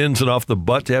the shins and off the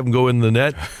butt to have him go in the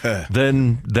net,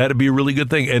 then that'd be a really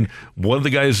good thing. And one of the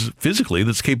guys physically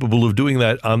that's capable of doing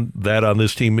that on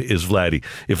this team is Vladdy.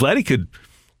 If Vladdy could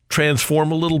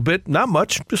transform a little bit, not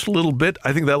much, just a little bit,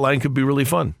 I think that line could be really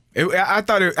fun. I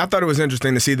thought it was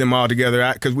interesting to see them all together,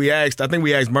 because I think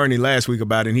we asked Bernie last week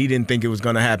about it, and he didn't think it was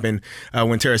going to happen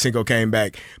when Tarasenko came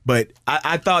back. But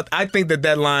I think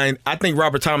that line, I think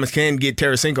Robert Thomas can get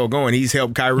Tarasenko going. He's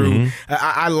helped Kyrou.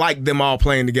 I like them all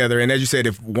playing together, and as you said,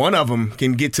 if one of them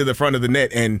can get to the front of the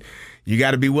net, and you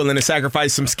got to be willing to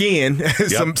sacrifice some skin,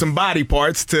 some body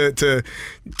parts to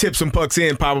tip some pucks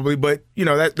in, probably. But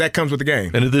that comes with the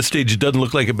game. And at this stage, it doesn't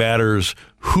look like it matters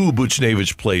who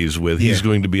Buchnevich plays with. He's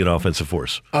going to be an offensive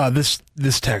force.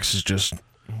 This text is just.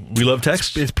 We love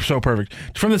text. It's so perfect.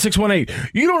 From the 618.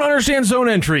 You don't understand zone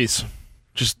entries.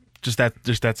 Just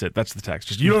that's it. That's the text.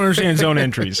 Just you don't understand zone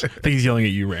entries. I think he's yelling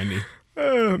at you, Randy.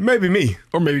 Maybe me.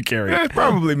 Or maybe Carrie.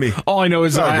 Probably me. All I know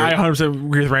is I 100%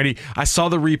 agree with Randy. I saw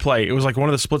the replay. It was like one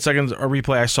of the split seconds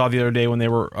replay I saw the other day when they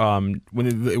were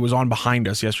when it was on behind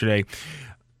us yesterday.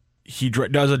 He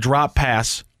does a drop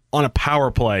pass on a power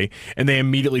play, and they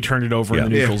immediately turned it over in the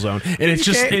neutral zone. And it's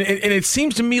just and it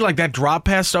seems to me like that drop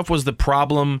pass stuff was the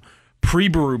problem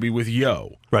pre-Berube with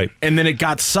Yo. Right. And then it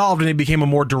got solved, and it became a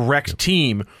more direct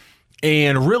team.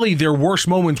 And really, their worst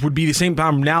moments would be the same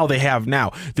time now they have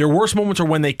now. Their worst moments are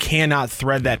when they cannot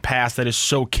thread that pass that is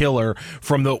so killer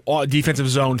from the defensive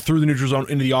zone through the neutral zone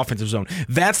into the offensive zone.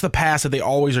 That's the pass that they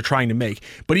always are trying to make.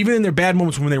 But even in their bad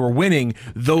moments when they were winning,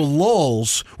 the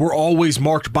lulls were always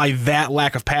marked by that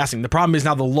lack of passing. The problem is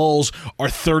now the lulls are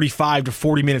 35 to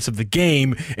 40 minutes of the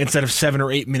game instead of 7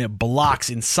 or 8 minute blocks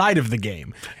inside of the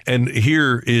game. And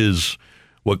here is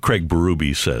what Craig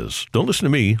Berube says. Don't listen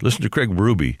to me. Listen to Craig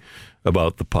Berube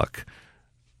about the puck.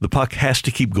 The puck has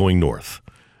to keep going north.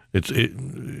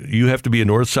 You have to be a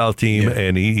north-south team,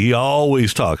 and he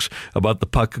always talks about the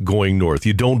puck going north.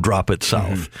 You don't drop it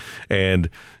south. And,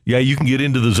 you can get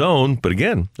into the zone, but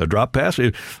again, a drop pass.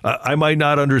 I might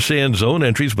not understand zone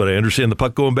entries, but I understand the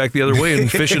puck going back the other way and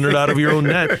fishing it out of your own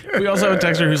net. We also have a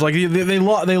texter who's like,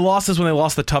 they lost this when they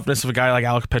lost the toughness of a guy like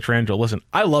Alex Pietrangelo. Listen,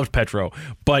 I loved Petro,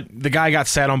 but the guy got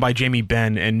sat on by Jamie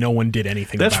Benn, and no one did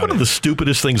anything about it. That's one of the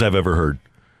stupidest things I've ever heard.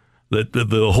 That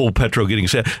the whole Petro getting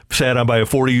sat on by a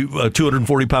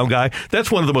 240-pound guy,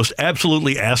 that's one of the most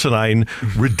absolutely asinine,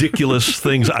 ridiculous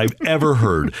things I've ever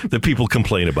heard, that people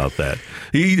complain about that.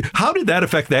 How did that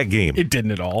affect that game? It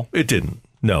didn't at all. It didn't.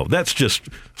 No, that's just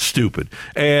stupid.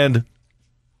 And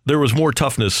there was more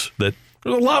toughness that...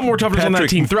 There's a lot more toughness on that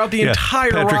team throughout the entire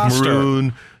Patrick roster.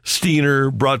 Maroon, Steiner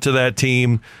brought to that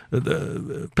team.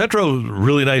 Petro,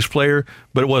 really nice player,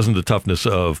 but it wasn't the toughness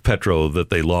of Petro that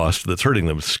they lost that's hurting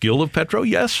them. Skill of Petro,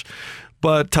 yes,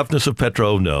 but toughness of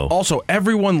Petro, no. Also,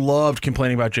 everyone loved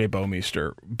complaining about Jay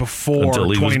Bouwmeester before Until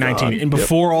he was 2019. gone. And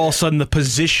before all of a sudden the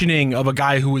positioning of a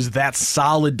guy who was that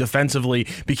solid defensively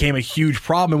became a huge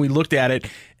problem, and we looked at it.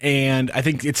 And I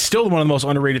think it's still one of the most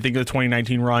underrated things of the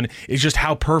 2019 run is just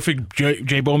how perfect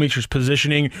Jay Bouwmeester's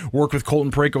positioning worked with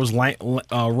Colton Parayko's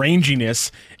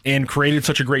ranginess and created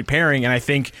such a great pairing. And I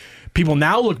think people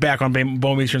now look back on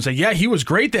Bouwmeester and say, yeah, he was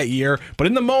great that year. But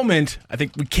in the moment, I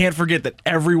think we can't forget that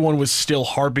everyone was still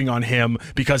harping on him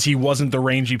because he wasn't the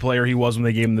rangy player he was when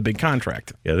they gave him the big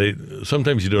contract. Yeah,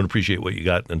 sometimes you don't appreciate what you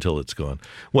got until it's gone.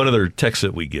 One other text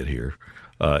that we get here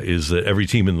is that every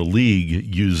team in the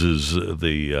league uses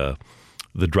the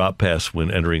drop pass when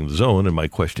entering the zone. And my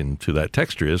question to that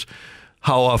texter is,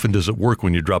 how often does it work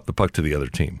when you drop the puck to the other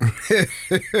team?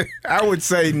 I would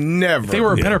say never. If they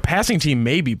were a better passing team,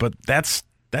 maybe, but that's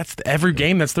every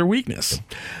game, that's their weakness.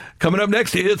 Coming up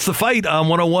next, it's The Fight on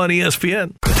 101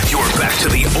 ESPN. You're back to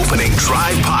the Opening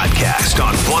Drive podcast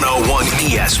on 101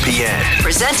 ESPN.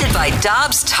 Presented by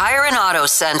Dobbs Tire and Auto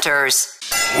Centers.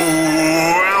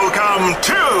 Welcome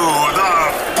to The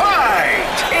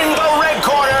Fight. In the red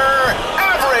corner,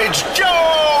 Average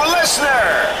Joe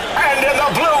Listener. And in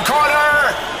the blue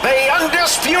corner, the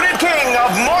undisputed king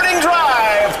of Morning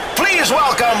Drive. Please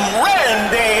welcome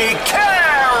Randy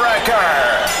Carricker.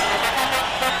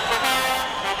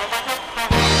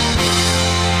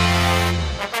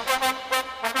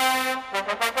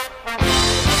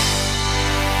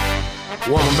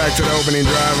 Welcome back to the Opening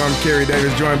Drive. I'm Kerry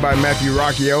Davis, joined by Matthew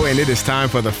Rocchio, and it is time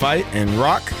for The Fight. And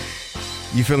Rock,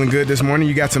 you feeling good this morning?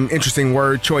 You got some interesting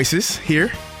word choices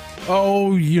here.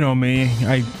 Oh, you know me.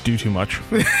 I do too much.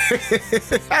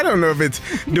 I don't know if it's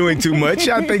doing too much.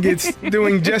 I think it's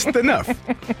doing just enough.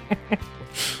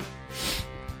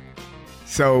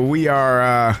 So we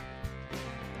are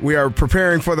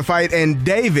preparing for the fight, and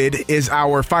David is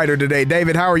our fighter today.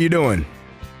 David, how are you doing?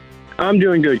 I'm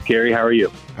doing good, Kerry. How are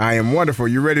you? I am wonderful.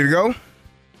 You ready to go?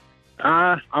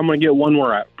 I'm going to get one more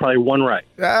right. Probably one right.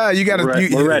 You got to.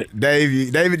 We're ready.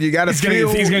 David, you got to feel.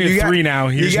 He's going to get three now.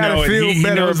 You got to feel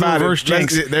better about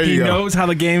it. There you go. He knows how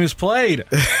the game is played.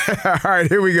 All right,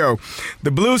 here we go.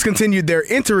 The Blues continued their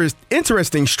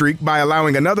interesting streak by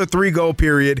allowing another 3-goal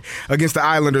period against the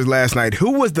Islanders last night.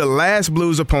 Who was the last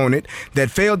Blues opponent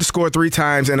that failed to score 3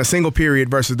 times in a single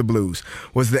period versus the Blues?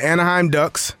 Was it the Anaheim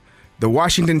Ducks, the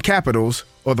Washington Capitals,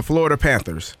 or the Florida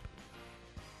Panthers?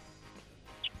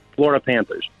 Florida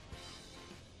Panthers.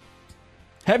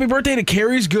 Happy birthday to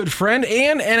Kerry's good friend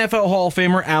and NFL Hall of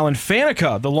Famer Alan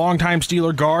Faneca, the longtime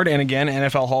Steeler guard and again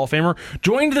NFL Hall of Famer,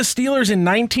 joined the Steelers in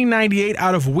 1998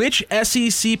 out of which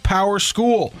SEC power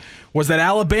school? Was that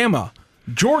Alabama,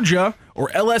 Georgia, or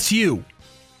LSU?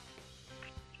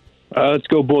 Let's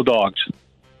go Bulldogs.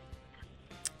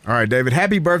 All right, David.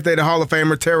 Happy birthday to Hall of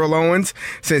Famer Terrell Owens.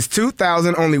 Since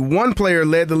 2000, only one player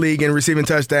led the league in receiving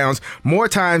touchdowns more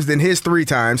times than his 3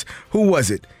 times. Who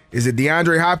was it? Is it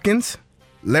DeAndre Hopkins,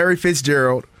 Larry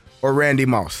Fitzgerald, or Randy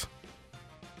Moss?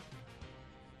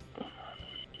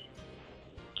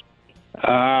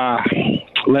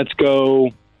 Let's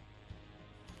go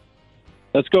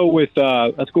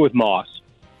with Moss.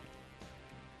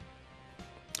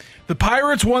 The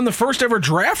Pirates won the first ever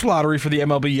draft lottery for the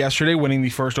MLB yesterday, winning the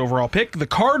first overall pick. The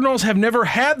Cardinals have never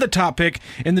had the top pick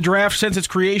in the draft since its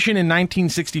creation in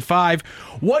 1965.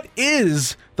 What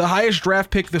is the highest draft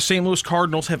pick the St. Louis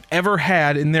Cardinals have ever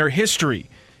had in their history?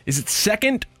 Is it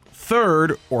 2nd,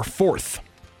 3rd, or 4th?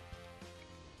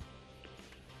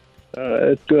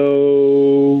 Let's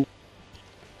go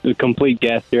the complete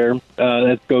guess here.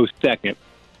 Let's go 2nd.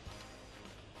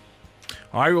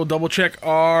 All right, we'll double-check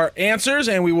our answers,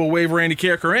 and we will waive Randy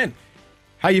Carricker in.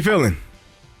 How you feeling?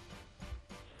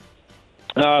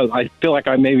 I feel like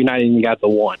I maybe not even got the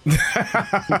 1.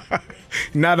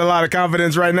 Not a lot of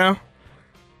confidence right now?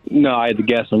 No, I had to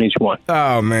guess on each one.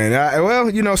 Oh, man.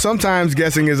 Well, sometimes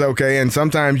guessing is okay, and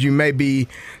sometimes you may be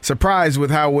surprised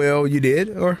with how well you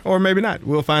did, or maybe not.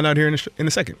 We'll find out here in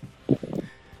a second.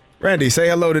 Randy, say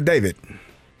hello to David.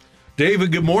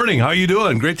 David, good morning. How are you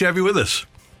doing? Great to have you with us.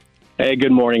 Hey,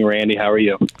 good morning, Randy. How are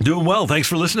you? Doing well. Thanks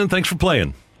for listening. Thanks for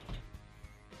playing.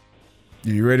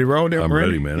 You ready to roll there, I'm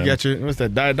ready, man. You got your, what's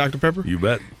that, Diet Dr. Pepper? You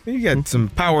bet. You got some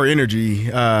power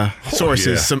energy sources,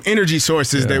 yeah. some energy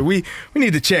sources that we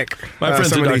need to check. My friends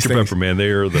some at of these Dr. things. Pepper, man, they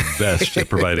are the best at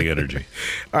providing energy.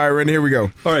 All right, Randy, here we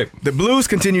go. All right. The Blues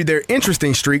continued their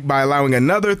interesting streak by allowing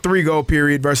another 3-goal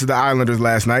period versus the Islanders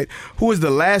last night. Who was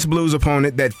the last Blues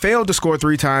opponent that failed to score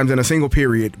 3 times in a single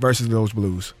period versus those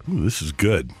Blues? Ooh, this is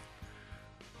good.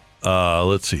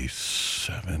 Let's see.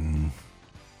 7.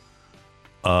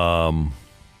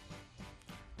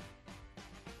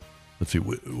 Let's see.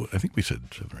 I think we said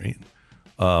 7 or 8.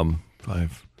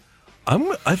 5.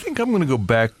 I think I'm going to go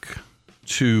back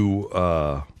to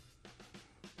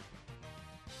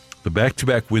the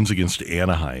back-to-back wins against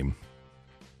Anaheim,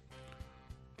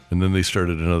 and then they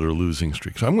started another losing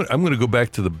streak. So I'm going to go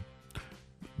back to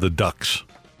the Ducks.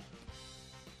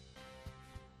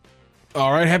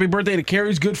 All right, happy birthday to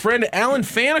Carrie's good friend, Alan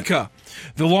Faneca.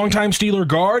 The longtime Steeler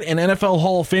guard and NFL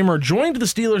Hall of Famer joined the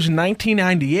Steelers in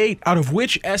 1998, out of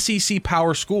which SEC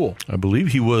power school? I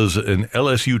believe he was an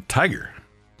LSU Tiger,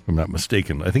 if I'm not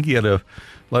mistaken. I think he had a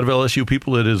lot of LSU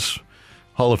people at his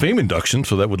Hall of Fame induction,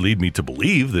 so that would lead me to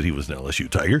believe that he was an LSU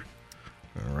Tiger.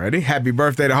 Alrighty. Happy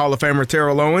birthday to Hall of Famer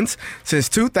Terrell Owens. Since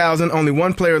 2000, only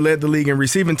one player led the league in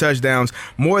receiving touchdowns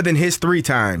more than his 3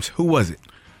 times. Who was it?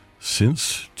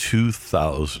 Since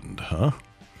 2000, huh?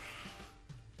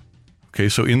 Okay,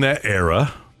 so in that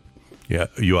era, yeah,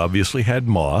 you obviously had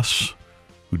Moss,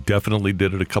 who definitely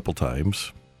did it a couple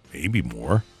times, maybe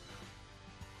more.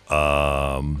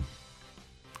 It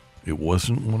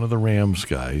wasn't one of the Rams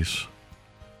guys,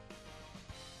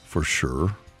 for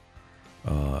sure.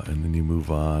 And then you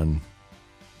move on.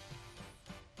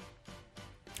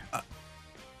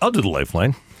 I'll do the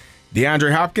lifeline.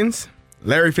 DeAndre Hopkins,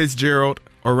 Larry Fitzgerald,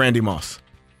 or Randy Moss?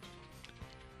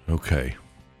 Okay.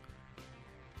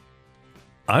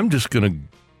 I'm just going to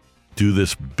do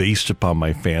this based upon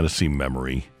my fantasy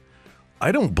memory.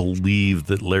 I don't believe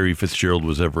that Larry Fitzgerald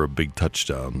was ever a big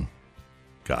touchdown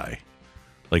guy,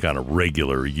 like on a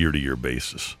regular year-to-year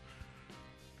basis.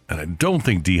 And I don't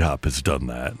think D-Hop has done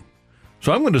that.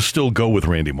 So I'm going to still go with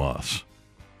Randy Moss.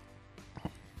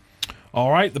 All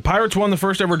right, the Pirates won the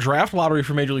first ever draft lottery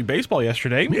for Major League Baseball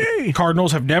yesterday. Yay.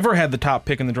 Cardinals have never had the top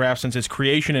pick in the draft since its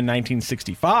creation in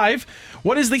 1965.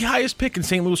 What is the highest pick in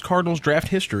St. Louis Cardinals draft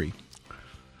history?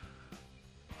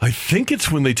 I think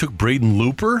it's when they took Braden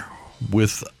Looper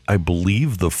with, I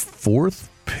believe, the 4th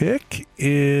pick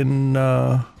in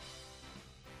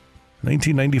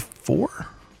 1994.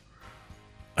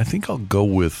 I think I'll go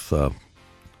with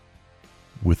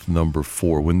number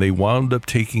 4. When they wound up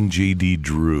taking J.D.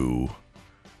 Drew,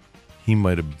 he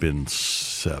might have been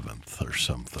 7th or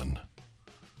something.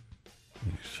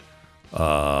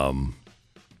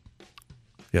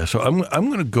 Yeah, so I'm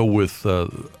going to go with.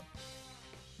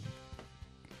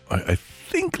 I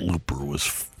think Looper was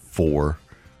 4,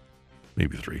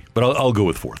 maybe 3, but I'll go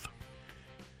with 4th.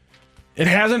 It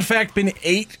has, in fact, been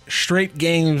 8 straight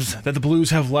games that the Blues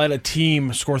have let a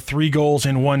team score 3 goals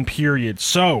in 1 period.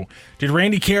 So, did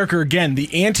Randy Karraker, again,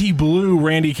 the anti-Blue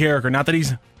Randy Karraker, not that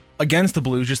he's against the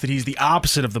Blues, just that he's the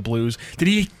opposite of the Blues, did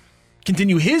he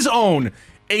continue his own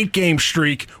 8-game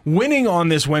streak, winning on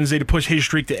this Wednesday to push his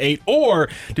streak to 8, or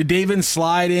did David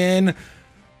slide in,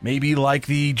 maybe like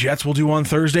the Jets will do on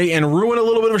Thursday, and ruin a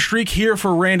little bit of a streak here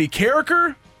for Randy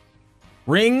Karraker?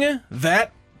 Ring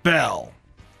that bell.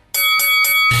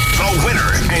 The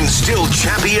winner and still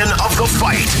champion of the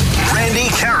fight, Randy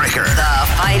Karraker. The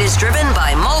fight is driven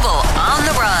by Mobile On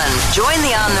the Run. Join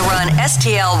the On the Run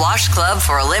STL Wash Club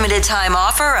for a limited time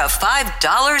offer of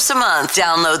 $5 a month.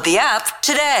 Download the app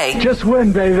today. Just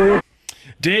win, baby.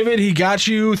 David, he got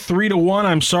you 3-1.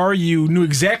 I'm sorry, you knew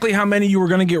exactly how many you were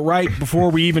going to get right before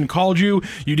we even called you.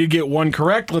 You did get 1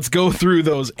 correct. Let's go through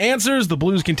those answers. The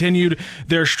Blues continued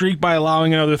their streak by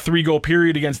allowing another 3-goal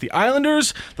period against the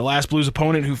Islanders. The last Blues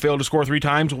opponent who failed to score 3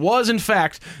 times was, in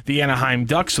fact, the Anaheim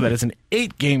Ducks, so that is an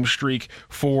 8-game streak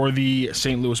for the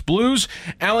St. Louis Blues.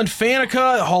 Alan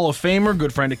Faneca, Hall of Famer,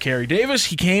 good friend of Kerry Davis.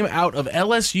 He came out of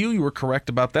LSU. You were correct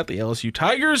about that, the LSU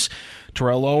Tigers.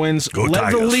 Terrell Owens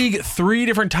led the league 3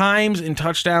 different times in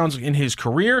touchdowns in his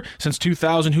career since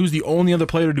 2000. Who's the only other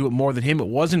player to do it more than him? It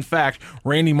was, in fact,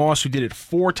 Randy Moss, who did it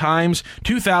 4 times,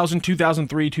 2000,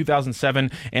 2003, 2007,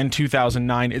 and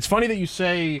 2009. It's funny that you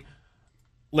say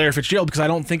Larry Fitzgerald because I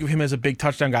don't think of him as a big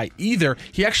touchdown guy either.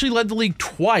 He actually led the league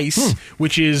twice,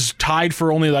 which is tied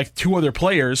for only like 2 other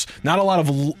players. Not a lot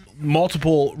of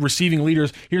multiple receiving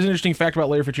leaders. Here's an interesting fact about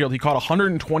Larry Fitzgerald. He caught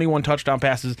 121 touchdown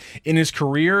passes in his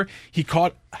career. He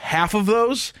caught half of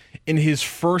those in his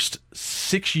first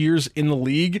 6 years in the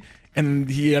league, and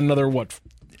he had another,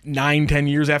 9-10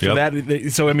 years after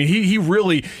that. So, I mean, he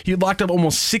locked up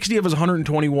almost 60 of his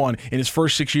 121 in his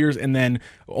first 6 years, and then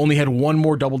only had one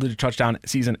more double-digit touchdown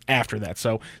season after that.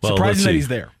 So, surprising that he's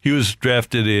there. He was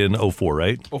drafted in 04,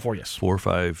 right? 04, yes. 4,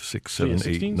 5, 6, 7,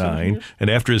 16, 8, 9. And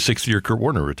after his 6th year, Kurt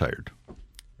Warner retired.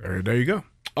 There you go.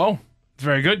 Oh,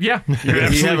 very good. Yeah.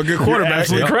 You have a good quarterback.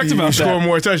 You're absolutely correct about that. You score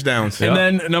more touchdowns. And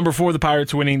then number 4, the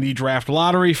Pirates winning the draft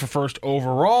lottery for first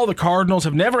overall. The Cardinals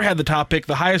have never had the top pick.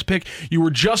 The highest pick, you were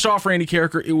just off Randy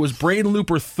Carricker. It was Braden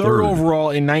Looper, third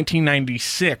overall in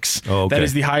 1996. Oh, okay. That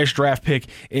is the highest draft pick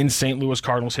in St. Louis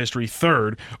Cardinals history,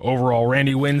 third overall.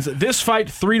 Randy wins this fight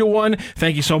 3-1.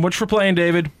 Thank you so much for playing,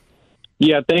 David.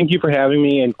 Yeah, thank you for having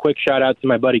me. And quick shout out to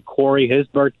my buddy Corey. His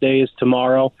birthday is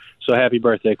tomorrow. So happy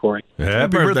birthday, Corey.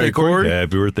 Happy birthday, Corey.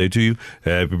 Happy birthday to you.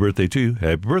 Happy birthday to you.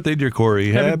 Happy birthday, dear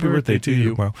Corey. Happy birthday to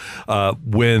you. Wow.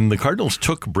 When the Cardinals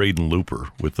took Braden Looper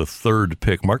with the third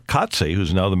pick, Mark Kotsay,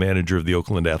 who's now the manager of the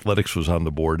Oakland Athletics, was on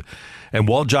the board. And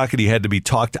Walt Jocketty had to be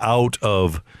talked out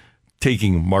of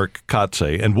taking Mark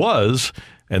Kotsay,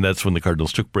 and that's when the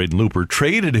Cardinals took Braden Looper,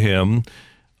 traded him,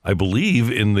 I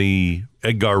believe, in the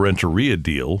Edgar Renteria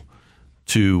deal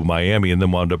to Miami, and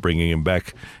then wound up bringing him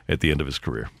back at the end of his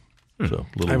career. So,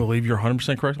 I believe you're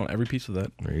 100% correct on every piece of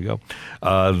that. There you go.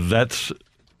 That's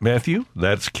Matthew.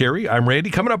 That's Kerry. I'm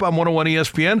Randy. Coming up on 101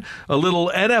 ESPN, a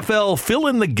little NFL fill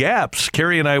in the gaps.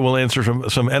 Kerry and I will answer some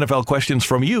NFL questions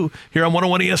from you here on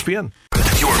 101 ESPN.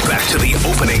 You're back to the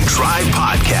Opening Drive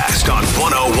podcast on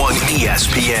 101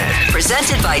 ESPN.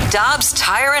 Presented by Dobbs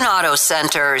Tire and Auto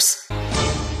Centers.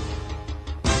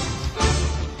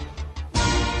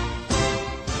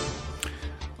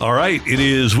 All right, it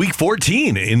is week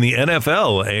 14 in the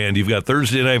NFL, and you've got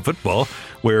Thursday Night Football,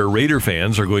 where Raider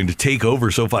fans are going to take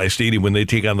over SoFi Stadium when they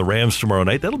take on the Rams tomorrow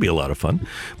night. That'll be a lot of fun.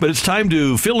 But it's time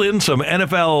to fill in some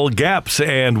NFL gaps,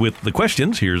 and with the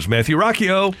questions, here's Matthew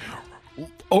Rocchio.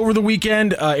 Over the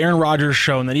weekend, Aaron Rodgers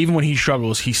shown that even when he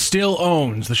struggles, he still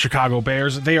owns the Chicago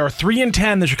Bears. They are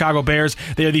 3-10, the Chicago Bears.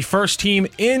 They are the first team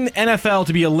in NFL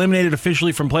to be eliminated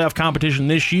officially from playoff competition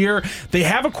this year. They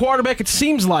have a quarterback, it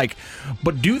seems like,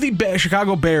 but do the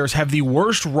Chicago Bears have the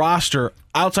worst roster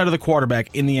outside of the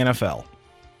quarterback in the NFL?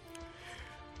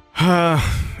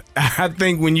 I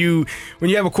think when you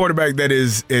have a quarterback that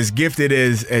is as gifted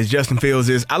as Justin Fields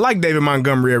is, I like David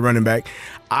Montgomery at running back.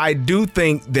 I do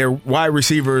think their wide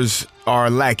receivers are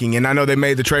lacking, and I know they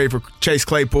made the trade for Chase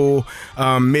Claypool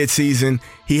mid-season.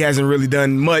 He hasn't really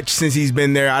done much since he's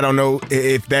been there. I don't know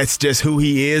if that's just who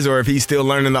he is or if he's still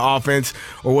learning the offense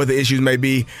or what the issues may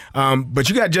be. But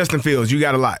you got Justin Fields. You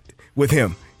got a lot with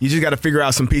him. You just got to figure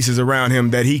out some pieces around him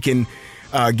that he can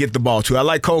get the ball to. I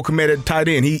like Cole Kmet at tight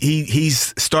end.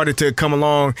 He's started to come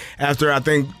along after, I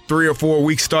think, 3 or 4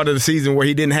 weeks start of the season where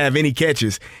he didn't have any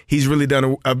catches. He's really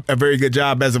done a very good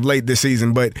job as of late this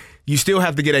season, but you still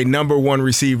have to get a number one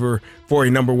receiver for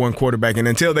a number one quarterback, and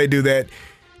until they do that,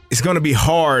 it's going to be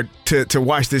hard to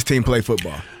watch this team play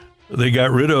football. They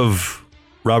got rid of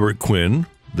Robert Quinn.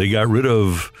 They got rid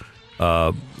of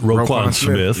Roquan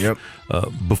Smith. Yep.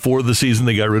 Before the season,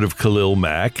 they got rid of Khalil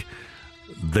Mack.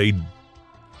 They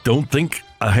don't think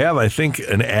I think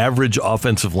an average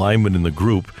offensive lineman in the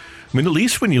group. I mean, at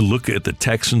least when you look at the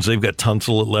Texans, they've got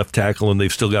Tunsil at left tackle, and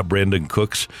they've still got Brandon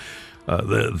Cooks.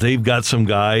 They've got some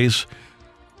guys.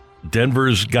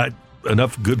 Denver's got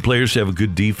enough good players to have a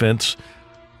good defense.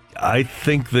 I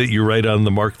think that you're right on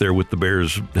the mark there with the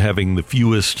Bears having the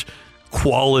fewest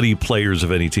quality players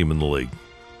of any team in the league.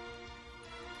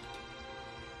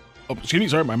 Oh, excuse me,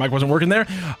 sorry, my mic wasn't working there.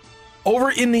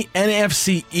 Over in the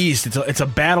NFC East, it's a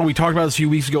battle. We talked about this a few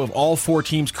weeks ago. If all 4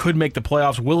 teams could make the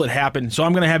playoffs, will it happen? So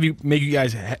I'm going to have you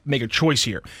guys make a choice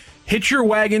here. Hitch your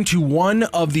wagon to one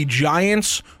of the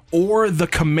Giants or the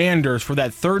Commanders for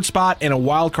that third spot and a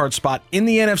wild card spot in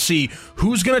the NFC.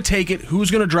 Who's going to take it?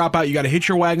 Who's going to drop out? You got to hitch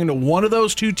your wagon to one of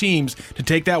those 2 teams to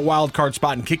take that wild card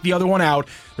spot and kick the other one out.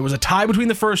 There was a tie between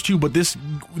the first 2, but this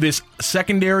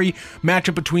secondary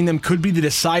matchup between them could be the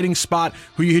deciding spot.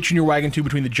 Who you hitching your wagon to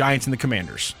between the Giants and the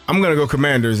Commanders? I'm going to go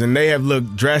Commanders, and they have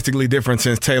looked drastically different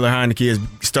since Taylor Heineke has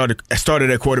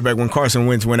started at quarterback when Carson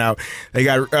Wentz went out. They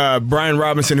got Brian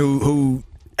Robinson, who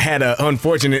had an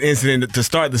unfortunate incident to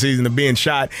start the season of being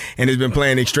shot and has been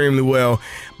playing extremely well.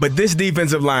 But this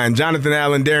defensive line, Jonathan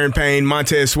Allen, Darren Payne,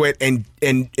 Montez Sweat, and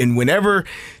whenever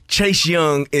Chase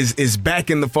Young is back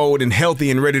in the fold and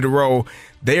healthy and ready to roll,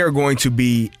 they are going to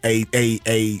be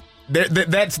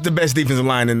that's the best defensive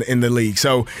line in the league.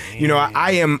 So, you know,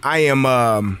 I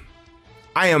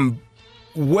am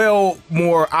well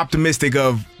more optimistic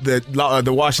of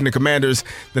the Washington Commanders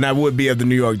than I would be of the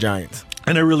New York Giants.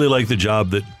 And I really like the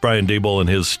job that Brian Daboll and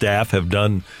his staff have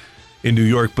done in New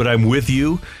York, but I'm with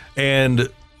you. And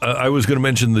I was going to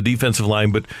mention the defensive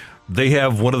line, but they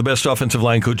have one of the best offensive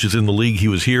line coaches in the league. He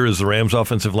was here as the Rams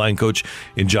offensive line coach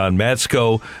in John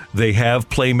Matsko. They have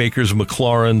playmakers.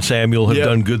 McLaurin, Samuel have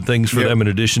done good things for them in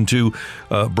addition to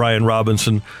Brian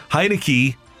Robinson.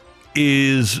 Heineke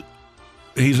he's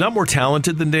not more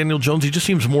talented than Daniel Jones. He just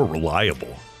seems more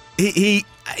reliable. He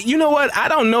you know what? I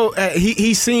don't know.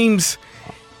 He seems.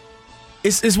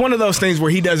 It's one of those things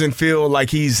where he doesn't feel like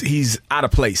he's out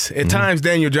of place. At times,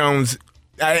 Daniel Jones.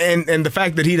 And the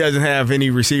fact that he doesn't have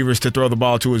any receivers to throw the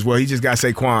ball to as well, he just got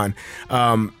Saquon.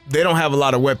 They don't have a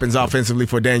lot of weapons offensively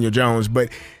for Daniel Jones, but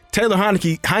Taylor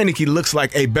Heineke looks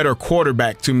like a better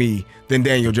quarterback to me than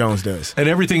Daniel Jones does. And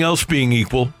everything else being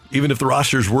equal, even if the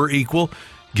rosters were equal,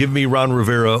 give me Ron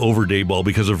Rivera over Daboll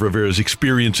because of Rivera's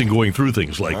experience in going through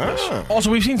things like this.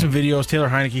 Also, we've seen some videos, Taylor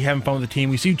Heineke having fun with the team.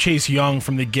 We see Chase Young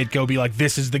from the get-go be like,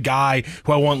 this is the guy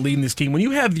who I want leading this team. When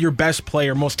you have your best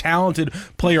player, most talented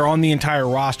player on the entire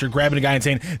roster, grabbing a guy and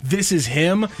saying, this is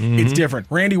him, it's different.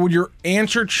 Randy, would your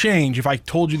answer change if I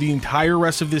told you the entire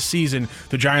rest of this season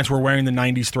the Giants were wearing the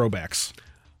 90s throwbacks?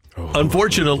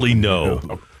 Unfortunately,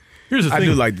 no. Here's the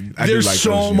thing. They're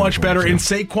so much better, and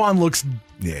Saquon looks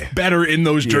better in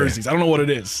those jerseys. I don't know what it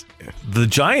is. The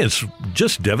Giants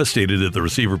just devastated at the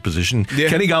receiver position.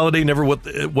 Kenny Golladay never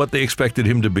what they expected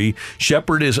him to be.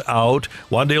 Shepard is out.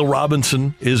 Wan'Dale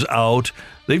Robinson is out.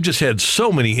 They've just had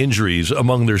so many injuries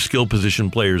among their skill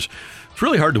position players. It's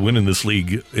really hard to win in this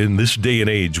league in this day and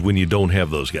age when you don't have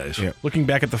those guys. Looking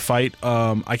back at the fight,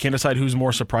 I can't decide who's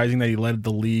more surprising that he led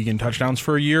the league in touchdowns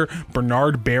for a year,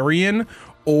 Bernard Berrien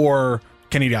or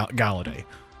Kenny Golladay.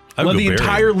 Led the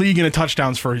entire league in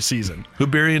touchdowns for his season. Who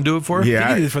Berrien do it for? Yeah,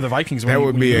 he did it for the Vikings. That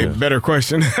would be a better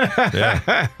question.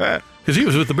 Because he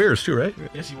was with the Bears too, right?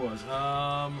 Yes, he was.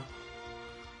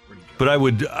 But I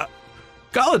would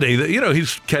Golladay.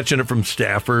 He's catching it from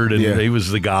Stafford, and he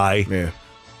was the guy. Yeah.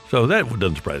 So that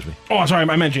doesn't surprise me. Oh, sorry,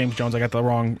 I meant James Jones. I got the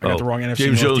wrong NFC.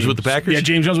 James Jones team. with the Packers? Yeah,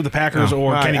 James Jones with the Packers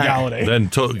or Kenny Golladay. Then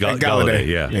Golladay,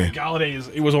 yeah.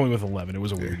 Golladay it was only with 11. It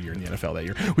was a weird year in the NFL that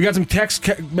year. We got some text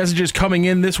messages coming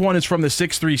in. This one is from the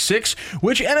 636.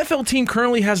 Which NFL team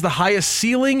currently has the highest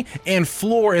ceiling and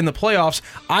floor in the playoffs?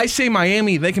 I say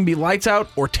Miami. They can be lights out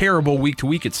or terrible week to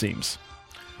week, it seems.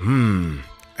 I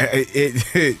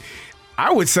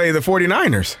would say the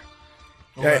 49ers.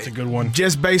 Oh, that's a good one.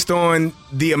 Just based on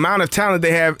the amount of talent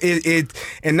they have,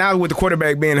 and now with the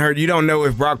quarterback being hurt, you don't know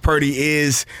if Brock Purdy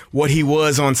is what he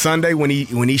was on Sunday when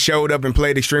he showed up and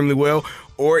played extremely well,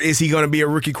 or is he going to be a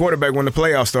rookie quarterback when the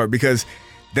playoffs start? Because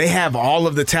they have all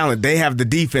of the talent. They have the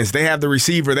defense. They have the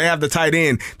receiver. They have the tight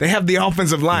end. They have the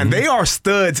offensive line. They are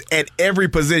studs at every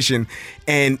position.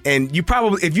 And you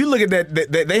probably, if you look at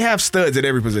that, they have studs at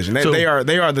every position. They are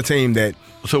the team that.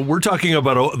 So we're talking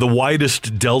about the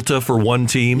widest delta for one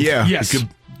team. Yeah. Yes. Could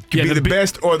be the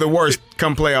best or the worst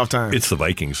come playoff time. It's the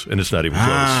Vikings, and it's not even close.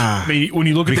 I mean, when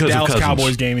you look at Because the of Dallas Cousins.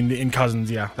 Cowboys game in Cousins,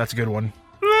 that's a good one.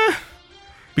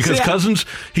 Because Cousins,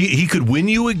 he could win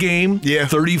you a game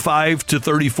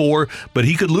 35-34, but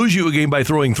he could lose you a game by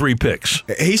throwing 3 picks.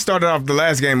 He started off the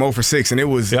last game 0-for-6, and it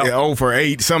was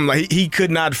 0-for-8. Something like he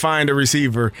could not find a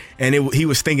receiver, and he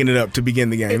was stinking it up to begin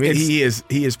the game. He is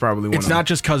probably one. It's not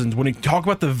just Cousins. When you talk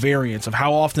about the variance of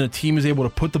how often a team is able to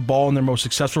put the ball in their most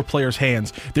successful players'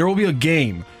 hands, there will be a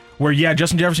game where,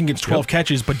 Justin Jefferson gets 12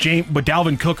 catches, but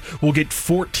Dalvin Cook will get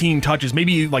 14 touches,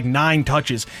 maybe like 9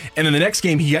 touches. And in the next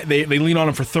game, they lean on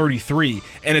him for 33.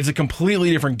 And it's a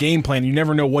completely different game plan. You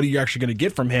never know what you're actually going to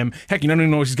get from him. Heck, you don't even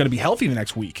know if he's going to be healthy the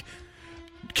next week.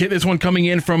 This one coming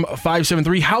in from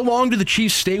 573. How long do the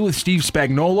Chiefs stay with Steve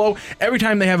Spagnuolo? Every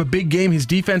time they have a big game, his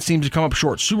defense seems to come up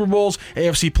short. Super Bowls,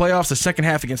 AFC playoffs, the second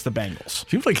half against the Bengals.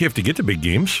 Seems like you have to get to big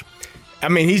games. I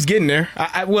mean, he's getting there.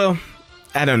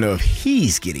 I don't know if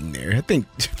he's getting there. I think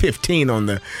 15 on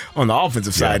the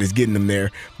offensive side is getting him there.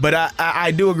 But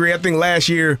I do agree. I think last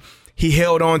year he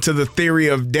held on to the theory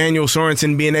of Daniel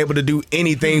Sorensen being able to do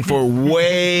anything for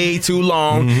way too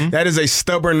long. That is a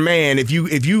stubborn man. If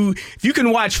you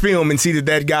can watch film and see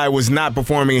that guy was not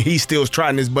performing and he's still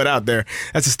trotting his butt out there,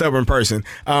 that's a stubborn person.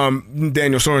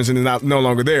 Daniel Sorensen is no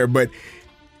longer there, but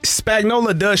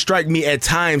Spagnuolo does strike me at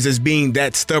times as being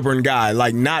that stubborn guy,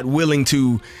 like not willing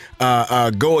to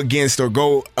go against or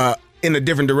go in a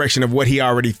different direction of what he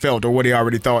already felt or what he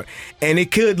already thought. And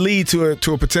it could lead to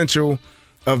a potential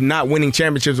of not winning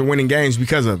championships or winning games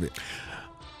because of it.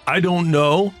 I don't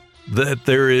know that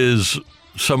there is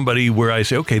somebody where I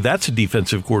say, okay, that's a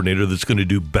defensive coordinator that's going to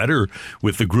do better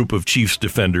with the group of Chiefs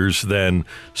defenders than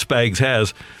Spags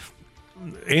has.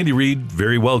 Andy Reid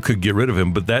very well could get rid of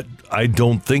him, but that I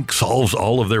don't think solves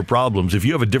all of their problems. If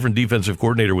you have a different defensive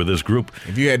coordinator with this group.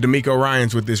 If you had DeMeco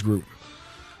Ryans with this group.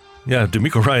 Yeah,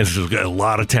 DeMeco Ryans has got a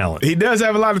lot of talent. He does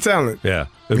have a lot of talent. Yeah,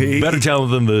 better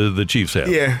talent than the Chiefs have.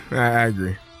 Yeah, I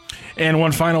agree. And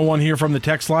one final one here from the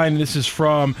text line. This is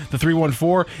from the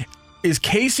 314. Is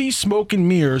Casey smoke and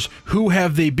mirrors? Who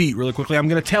have they beat? Really quickly, I'm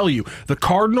going to tell you. The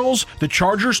Cardinals, the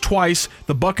Chargers twice,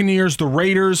 the Buccaneers, the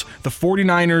Raiders, the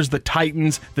 49ers, the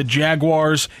Titans, the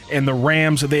Jaguars, and the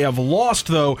Rams. They have lost,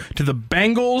 though, to the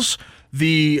Bengals,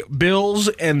 the Bills,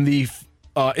 and the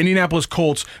Indianapolis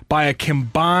Colts by a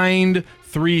combined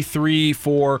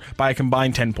 3-3-4 by a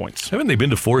combined 10 points. Haven't they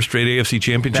been to 4 straight AFC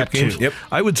Championship games? Yep.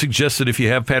 I would suggest that if you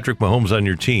have Patrick Mahomes on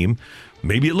your team,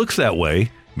 maybe it looks that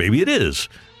way. Maybe it is.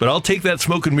 But I'll take that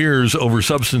smoke and mirrors over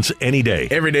substance any day.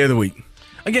 Every day of the week.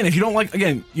 Again, if you don't like,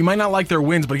 you might not like their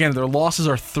wins, but again, their losses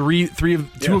are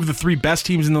two of the 3 best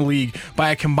teams in the league by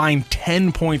a combined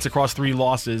 10 points across 3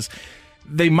 losses.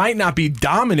 They might not be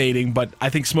dominating, but I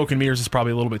think smoke and mirrors is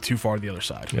probably a little bit too far to the other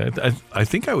side. Yeah, I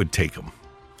think I would take them.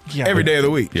 Yeah, every day of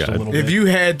the week. Yeah. If you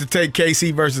had to take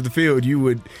KC versus the field, you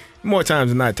would more times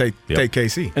than not take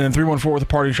KC. And then 314 with a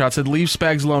parting shot said, leave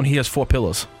Spags alone. He has 4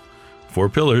 pillars. 4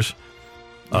 pillars.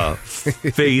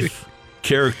 Faith,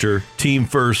 character, team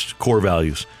first, core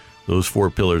values. Those 4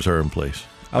 pillars are in place.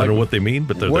 I don't know what they mean,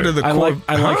 but they're what there. Are the core?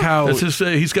 I like how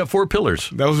he's got 4 pillars.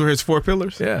 Those are his 4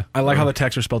 pillars? Yeah. I like how the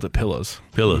texter spelled it pillows.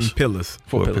 Pillows. Pillars.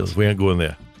 4 pillars. We ain't going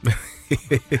there.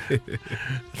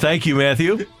 Thank you,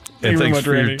 Matthew. And thanks much,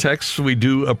 for Randy. your texts. We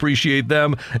do appreciate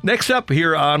them. Next up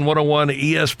here on 101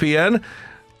 ESPN.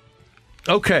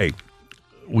 Okay.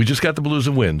 We just got the Blues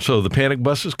a win. So the panic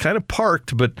bus is kind of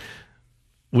parked, but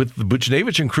with the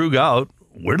Buchnevich and Krug out,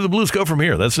 where do the Blues go from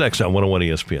here? That's next on 101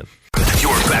 ESPN.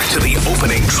 You're back to the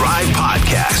Opening Drive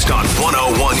podcast on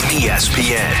 101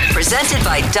 ESPN. Presented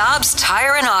by Dobbs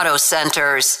Tire and Auto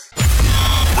Centers.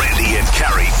 Randy and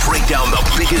Carrie break down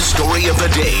the biggest story of the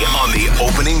day on the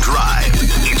Opening Drive.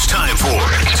 It's time for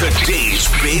today's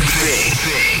big thing.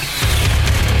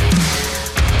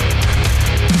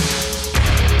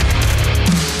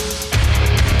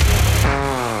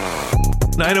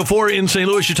 9:04 in St.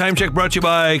 Louis. Your time check brought to you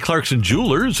by Clarkson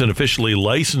Jewelers, an officially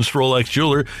licensed Rolex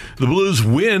jeweler. The Blues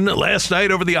win last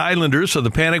night over the Islanders, so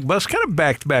the panic bus kind of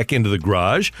backed back into the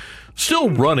garage. Still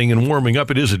running and warming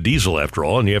up. It is a diesel after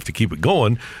all, and you have to keep it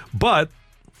going. But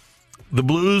the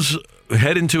Blues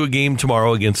head into a game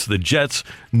tomorrow against the Jets,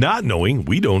 not knowing,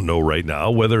 we don't know right now,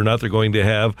 whether or not they're going to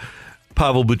have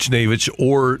Pavel Buchnevich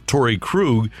or Torrey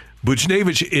Krug.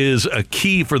 Buchnevich is a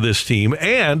key for this team,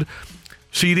 and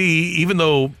CD, even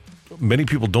though many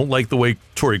people don't like the way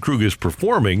Torrey Krug is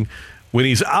performing, when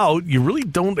he's out, you really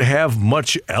don't have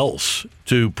much else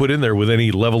to put in there with any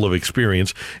level of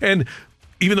experience. And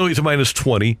even though he's a minus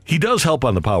 20, he does help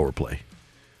on the power play.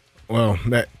 Well,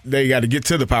 they got to get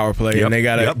to the power play, and they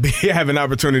got to have an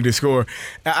opportunity to score.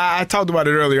 I talked about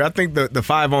it earlier. I think the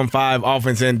 5-on-5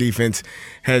 offense and defense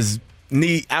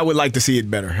I would like to see it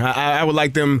better. I would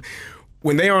like them.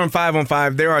 When they are on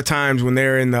 5-on-5, there are times when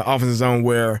they're in the offensive zone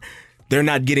where they're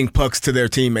not getting pucks to their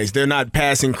teammates. They're not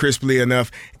passing crisply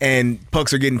enough, and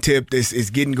pucks are getting tipped.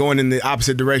 It's going in the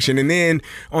opposite direction. And then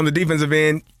on the defensive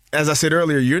end, as I said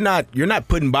earlier, you're not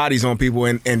putting bodies on people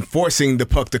and forcing the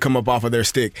puck to come up off of their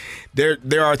stick.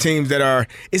 There are teams that are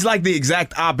 – it's like the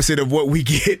exact opposite of what we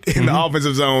get in the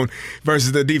offensive zone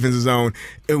versus the defensive zone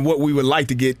and what we would like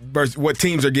to get versus what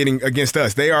teams are getting against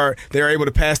us. They are able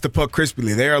to pass the puck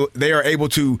crisply. They are able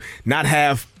to not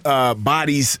have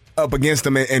bodies up against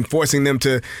them and forcing them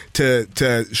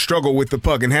to struggle with the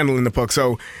puck and handling the puck.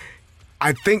 So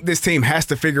I think this team has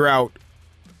to figure out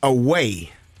a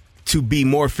way to be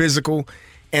more physical,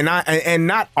 and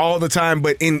not all the time,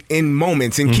 but in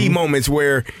moments, in key moments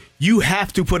where you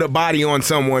have to put a body on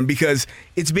someone because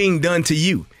it's being done to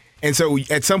you. And so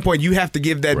at some point you have to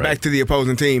give that back to the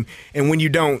opposing team. And when you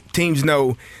don't, teams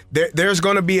know there's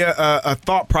going to be a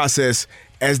thought process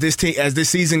as this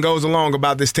season goes along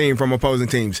about this team from opposing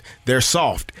teams. They're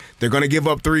soft. They're going to give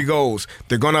up 3 goals.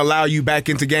 They're going to allow you back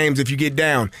into games if you get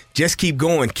down. Just keep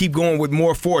going. Keep going with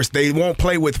more force. They won't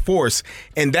play with force.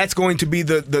 And that's going to be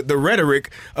the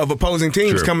rhetoric of opposing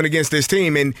teams coming against this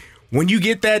team. And when you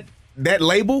get that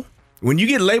label, when you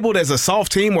get labeled as a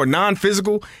soft team or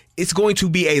non-physical, it's going to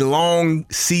be a long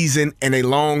season and a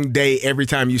long day every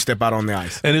time you step out on the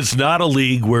ice. And it's not a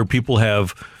league where people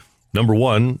have, number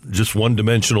one, just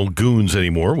one-dimensional goons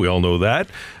anymore. We all know that.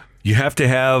 You have to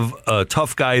have a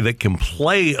tough guy that can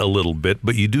play a little bit,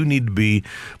 but you do need to be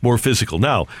more physical.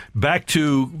 Now, back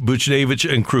to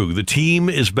Buchnevich and Krug. The team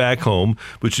is back home.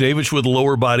 Buchnevich with a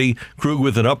lower body, Krug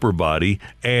with an upper body,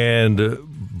 and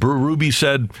Berube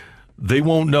said they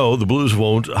won't know, the Blues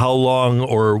won't, how long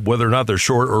or whether or not they're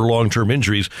short or long-term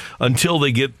injuries until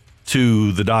they get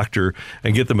to the doctor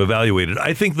and get them evaluated.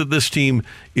 I think that this team,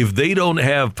 if they don't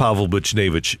have Pavel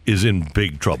Buchnevich, is in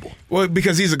big trouble. Well,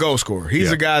 because he's a goal scorer.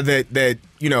 He's a guy that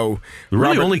you know, the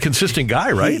really only consistent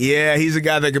guy, right? He's a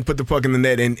guy that can put the puck in the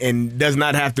net and does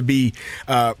not have to be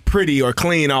pretty or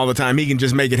clean all the time. He can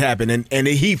just make it happen, and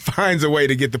he finds a way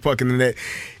to get the puck in the net.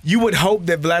 You would hope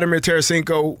that Vladimir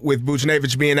Tarasenko, with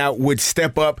Buchnevich being out, would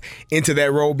step up into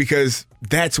that role because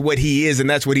that's what he is, and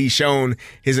that's what he's shown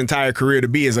his entire career to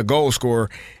be, as a goal scorer.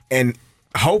 And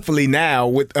hopefully now,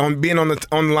 with being on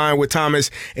the line with Thomas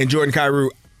and Jordan Kyrou,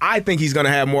 I think he's going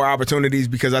to have more opportunities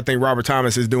because I think Robert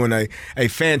Thomas is doing a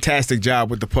fantastic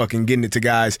job with the puck and getting it to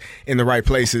guys in the right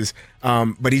places.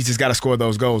 But he's just got to score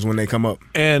those goals when they come up.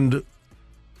 And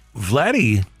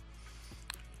Vladdy,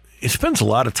 he spends a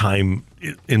lot of time,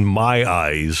 in my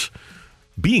eyes,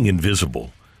 being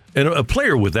invisible. And a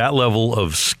player with that level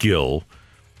of skill,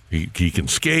 he can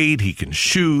skate, he can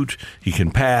shoot, he can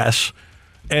pass.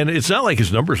 And it's not like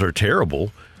his numbers are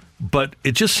terrible, but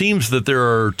it just seems that there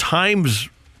are times,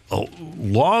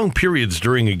 long periods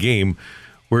during a game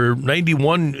where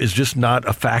 91 is just not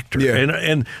a factor. Yeah.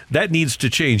 And that needs to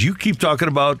change. You keep talking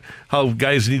about how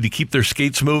guys need to keep their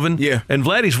skates moving. Yeah. And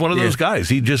Vladdy's one of those guys.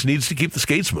 He just needs to keep the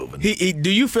skates moving.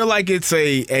 Do you feel like it's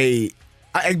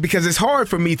because it's hard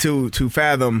for me to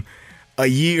fathom a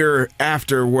year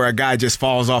after where a guy just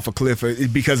falls off a cliff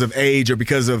because of age or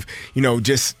because of, you know,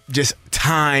 just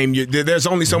time. There's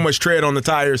only so much tread on the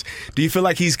tires. Do you feel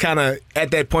like he's kind of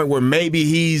at that point where maybe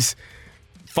he's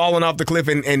falling off the cliff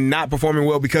and not performing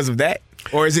well because of that?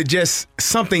 Or is it just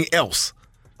something else?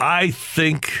 I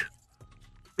think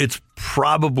it's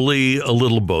probably a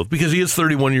little both because he is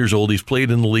 31 years old. He's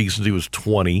played in the league since he was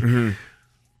 20. Mm-hmm.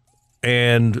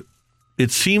 And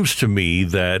it seems to me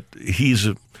that he's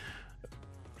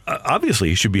obviously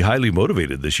he should be highly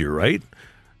motivated this year, right?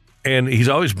 And he's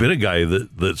always been a guy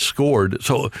that scored.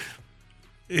 So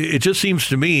it just seems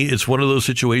to me it's one of those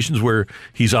situations where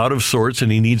he's out of sorts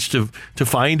and he needs to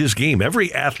find his game.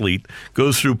 Every athlete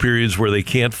goes through periods where they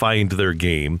can't find their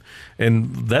game.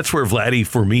 And that's where Vladdy,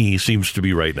 for me, seems to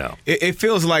be right now. It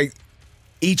feels like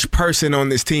each person on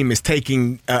this team is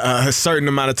taking a certain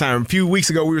amount of time. A few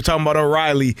weeks ago, we were talking about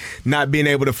O'Reilly not being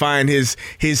able to find his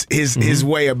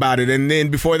way about it. And then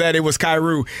before that, it was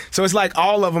Kyrou. So it's like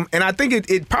all of them. And I think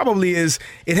it probably is,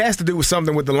 it has to do with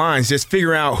something with the lines, just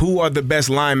figuring out who are the best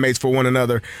line mates for one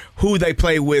another, who they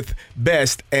play with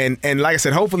best. And like I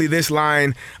said, hopefully this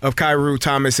line of Kyrou,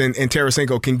 Thomas, and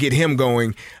Tarasenko can get him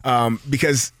going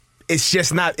because it's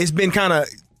just not, it's been kind of,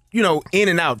 you know, in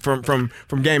and out from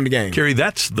game to game. Kerry,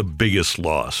 that's the biggest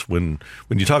loss. When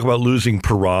you talk about losing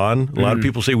Perron, a lot of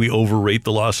people say we overrate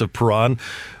the loss of Perron.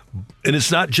 And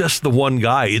it's not just the one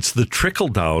guy. It's the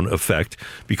trickle-down effect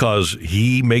because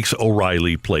he makes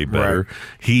O'Reilly play better. Right.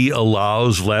 He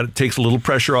takes a little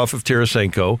pressure off of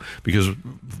Tarasenko because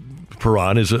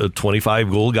Perron is a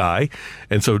 25-goal guy.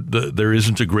 And so there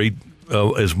isn't a great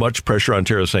as much pressure on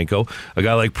Tarasenko. A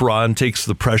guy like Perron takes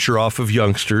the pressure off of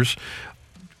youngsters.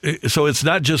 So it's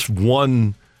not just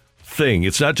one thing.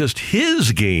 It's not just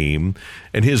his game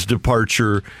and his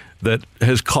departure that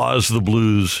has caused the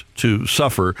Blues to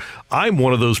suffer. I'm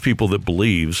one of those people that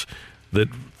believes that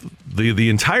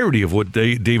the entirety of what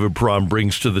David Perron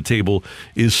brings to the table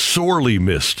is sorely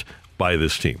missed by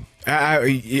this team.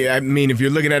 I mean, if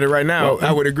you're looking at it right now,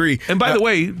 I would agree. And by the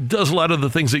way, does a lot of the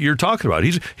things that you're talking about.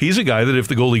 He's a guy that if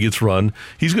the goalie gets run,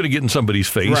 he's going to get in somebody's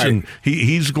face, right. And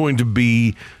he's going to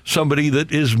be somebody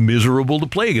that is miserable to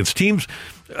play against. Teams,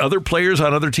 other players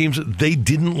on other teams, they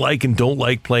didn't like and don't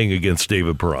like playing against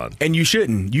David Perron. And you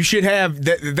shouldn't. You should have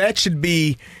that should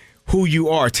be who you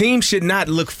are. Teams should not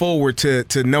look forward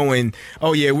to knowing,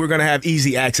 oh yeah, we're going to have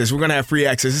easy access. We're going to have free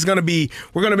access. We're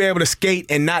going to be able to skate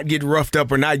and not get roughed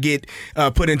up or not get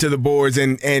put into the boards.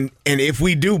 And if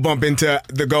we do bump into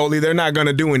the goalie, they're not going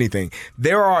to do anything.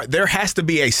 There has to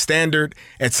be a standard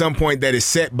at some point that is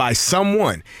set by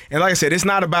someone. And like I said, it's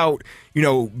not about, you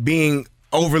know, being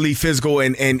overly physical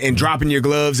and dropping your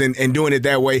gloves and doing it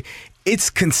that way.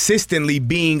 it's consistently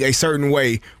being a certain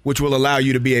way, which will allow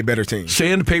you to be a better team.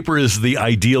 Sandpaper is the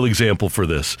ideal example for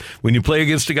this. When you play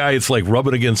against a guy, it's like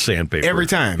rubbing against sandpaper. Every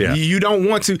time. Yeah. You don't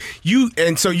want to.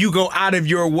 And so you go out of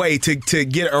your way to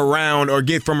get around or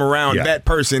get from around that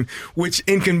person, which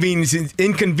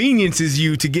inconveniences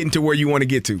you to get into where you want to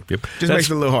get to. Yep. Just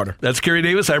makes it a little harder. That's Kerry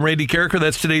Davis. I'm Randy Carricker.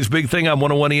 That's today's big thing on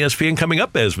 101 ESPN. Coming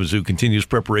up as Mizzou continues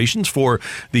preparations for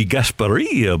the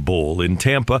Gasparilla Bowl in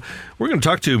Tampa. We're going to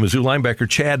talk to Mizzou linebacker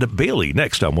Chad Bailey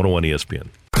next on 101 ESPN.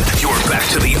 You're back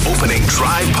to the Opening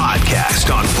Drive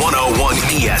podcast on 101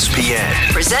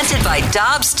 ESPN. Presented by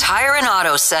Dobbs Tire and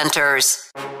Auto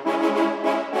Centers.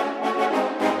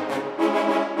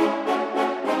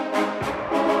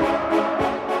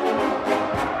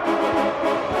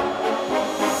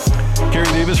 Kerry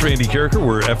Davis, Randy Carricker.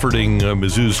 We're efforting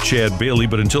Mizzou's Chad Bailey,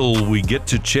 but until we get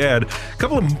to Chad, a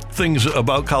couple of things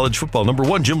about college football. Number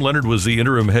one, Jim Leonhard was the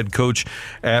interim head coach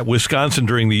at Wisconsin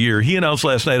during the year. He announced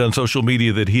last night on social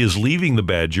media that he is leaving the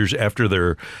Badgers after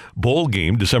their bowl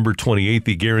game, December 28th,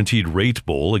 the Guaranteed Rate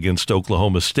Bowl against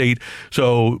Oklahoma State.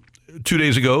 So 2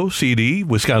 days ago, CD,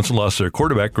 Wisconsin lost their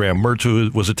quarterback, Graham Mertz, who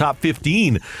was a top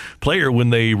 15 player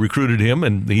when they recruited him,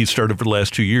 and he started for the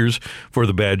last 2 years for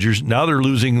the Badgers. Now they're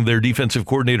losing their defensive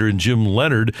coordinator in Jim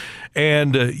Leonhard.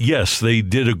 And yes, they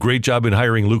did a great job in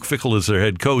hiring Luke Fickell as their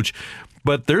head coach.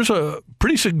 But there's a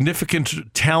pretty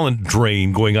significant talent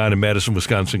drain going on in Madison,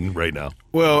 Wisconsin right now.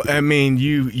 Well, I mean,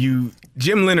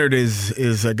 Jim Leonhard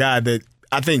is a guy that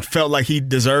I think felt like he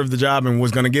deserved the job and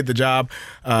was going to get the job.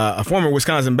 A former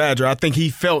Wisconsin Badger, I think he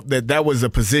felt that was a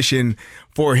position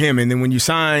for him. And then when you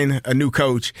sign a new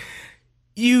coach,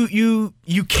 you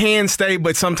can stay,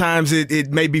 but sometimes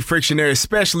it may be friction there,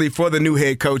 especially for the new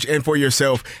head coach and for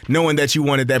yourself, knowing that you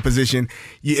wanted that position.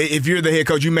 If you're the head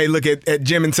coach, you may look at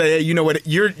Jim and say, hey, you know what,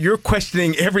 you're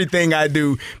questioning everything I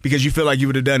do because you feel like you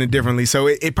would have done it differently. So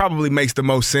it probably makes the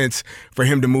most sense for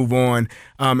him to move on.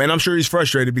 And I'm sure he's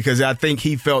frustrated because I think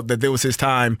he felt that there was his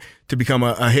time to become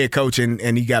a head coach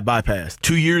and he got bypassed.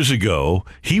 2 years ago,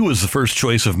 he was the first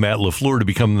choice of Matt LaFleur to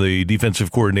become the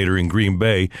defensive coordinator in Green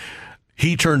Bay.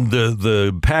 He turned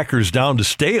the Packers down to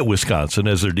stay at Wisconsin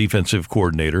as their defensive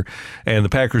coordinator, and the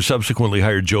Packers subsequently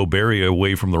hired Joe Barry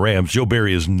away from the Rams. Joe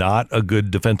Barry is not a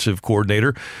good defensive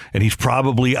coordinator, and he's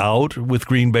probably out with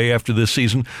Green Bay after this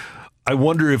season. I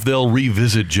wonder if they'll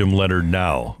revisit Jim Leonhard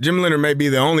now. Jim Leonhard may be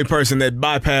the only person that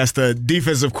bypassed a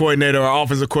defensive coordinator or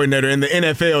offensive coordinator in the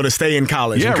NFL to stay in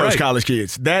college and coach college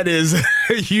kids. That is,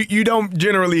 you don't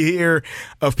generally hear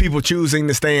of people choosing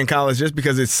to stay in college just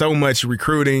because it's so much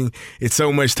recruiting, it's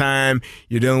so much time.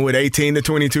 You're dealing with 18 to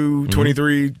 22,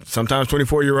 23, sometimes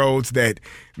 24-year-olds that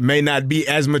may not be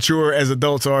as mature as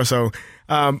adults are. So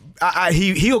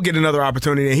he'll get another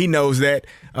opportunity, and he knows that.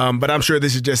 But I'm sure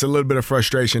this is just a little bit of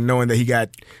frustration knowing that he got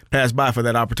passed by for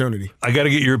that opportunity. I got to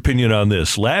get your opinion on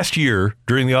this. Last year,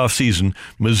 during the offseason,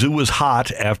 Mizzou was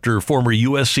hot after former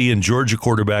USC and Georgia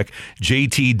quarterback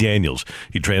JT Daniels.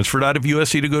 He transferred out of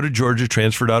USC to go to Georgia,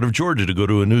 transferred out of Georgia to go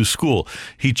to a new school.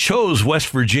 He chose West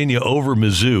Virginia over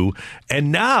Mizzou,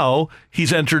 and now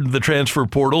he's entered the transfer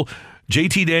portal.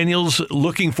 JT Daniels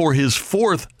looking for his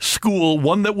fourth school,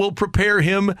 one that will prepare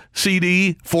him,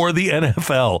 CD, for the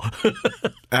NFL.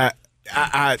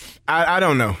 I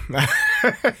don't know. I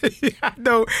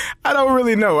don't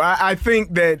really know. I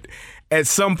think that at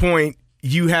some point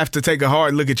you have to take a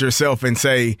hard look at yourself and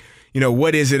say, you know,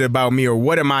 what is it about me or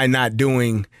what am I not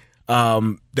doing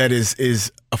that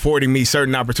is affording me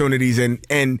certain opportunities?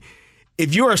 And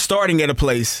if you are starting at a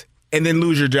place and then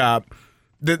lose your job,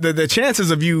 the chances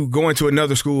of you going to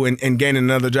another school and gaining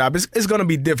another job is going to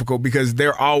be difficult because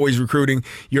they're always recruiting.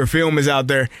 Your film is out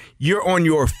there. You're on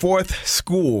your fourth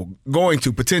school, going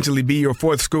to potentially be your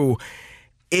fourth school.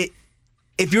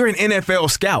 If you're an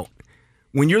NFL scout,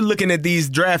 when you're looking at these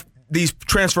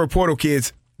transfer portal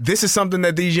kids, this is something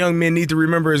that these young men need to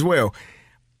remember as well.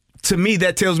 To me,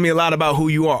 that tells me a lot about who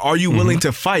you are. Are you willing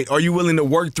to fight? Are you willing to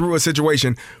work through a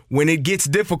situation? When it gets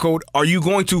difficult, are you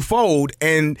going to fold?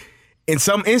 And in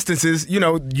some instances, you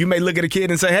know, you may look at a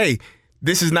kid and say, hey,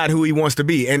 this is not who he wants to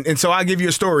be. And so I'll give you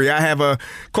a story. I have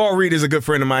Carl Reed is a good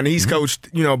friend of mine. He's coached,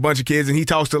 you know, a bunch of kids, and he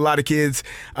talks to a lot of kids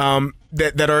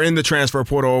that are in the transfer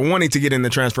portal or wanting to get in the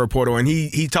transfer portal. And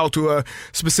he talked to a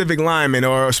specific lineman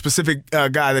or a specific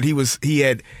guy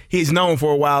that he's known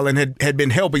for a while and had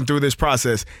been helping through this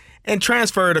process and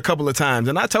transferred a couple of times.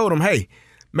 And I told him, hey,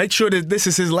 make sure that this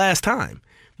is his last time.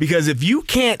 Because if you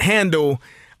can't handle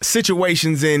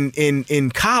situations in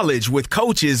college with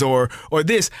coaches or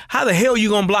this, how the hell are you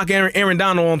going to block Aaron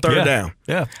Donald on third down?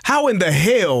 Yeah. How in the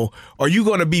hell are you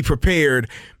going to be prepared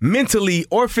mentally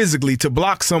or physically to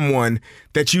block someone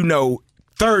that you know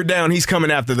third down, he's coming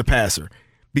after the passer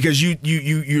because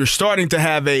you're starting to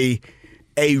have a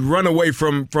runaway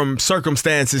from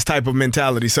circumstances type of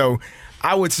mentality. So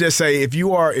I would just say if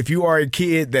you are a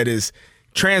kid that is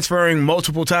transferring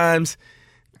multiple times,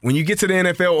 when you get to the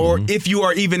NFL, or if you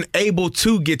are even able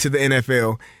to get to the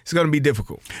NFL, it's going to be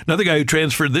difficult. Another guy who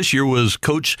transferred this year was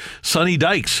Coach Sonny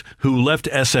Dykes, who left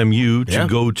SMU to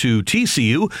go to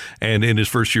TCU, and in his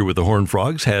first year with the Horned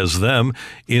Frogs, has them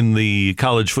in the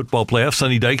college football playoff.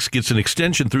 Sonny Dykes gets an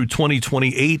extension through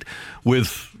 2028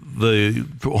 with the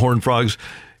Horned Frogs.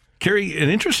 Kerry, an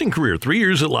interesting career. 3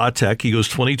 years at La Tech. He goes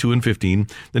 22-15.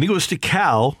 Then he goes to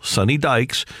Cal, Sonny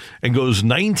Dykes, and goes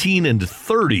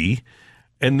 19-30.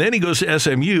 And then he goes to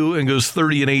SMU and goes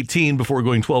 30-18 before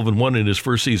going 12-1 in his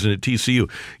first season at TCU.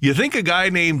 You think a guy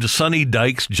named Sonny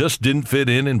Dykes just didn't fit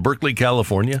in Berkeley,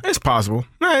 California? It's possible.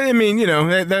 I mean, you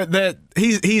know, that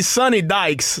he's Sonny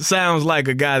Dykes sounds like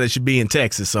a guy that should be in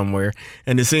Texas somewhere,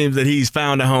 and it seems that he's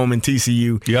found a home in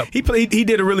TCU. Yep. He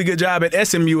did a really good job at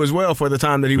SMU as well for the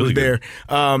time that he was there.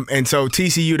 And so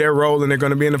TCU, they're rolling. They're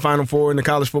going to be in the Final Four in the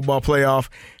college football playoff,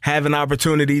 have an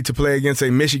opportunity to play against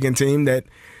a Michigan team that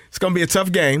it's going to be a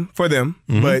tough game for them,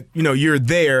 but, you know, you're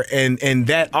there, and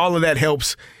that all of that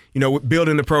helps, you know,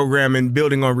 building the program and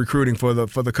building on recruiting for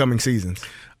the coming seasons.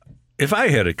 If I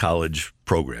had a college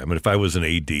program and if I was an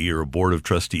AD or a board of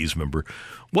trustees member,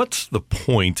 what's the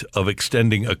point of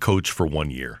extending a coach for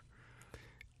 1 year?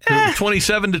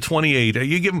 27 to 28.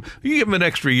 You give him an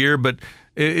extra year, but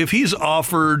if he's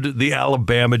offered the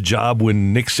Alabama job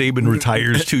when Nick Saban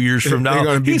retires 2 years from now, they're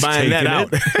going to be he's buying that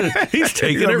out. He's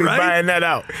taking it, right? Buying that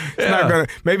out. It's not gonna,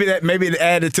 maybe it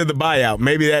added to the buyout.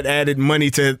 Maybe that added money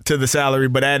to the salary,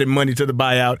 but added money to the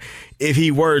buyout if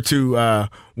he were to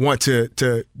want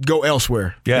to go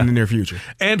elsewhere in the near future.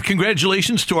 And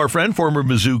congratulations to our friend, former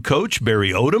Mizzou coach Barry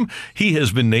Odom. He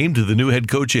has been named the new head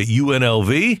coach at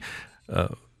UNLV.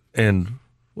 And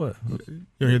what?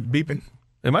 You're beeping.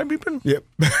 Am I beeping? Yep.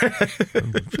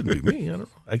 It shouldn't be me. I don't know.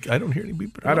 I don't hear any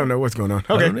beeping. I don't know what's going on.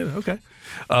 I Okay. don't either. Okay.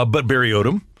 But Barry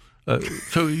Odom.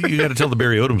 So you got to tell the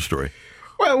Barry Odom story.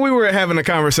 Well, we were having a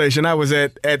conversation. I was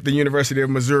at the University of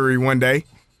Missouri one day,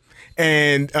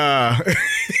 and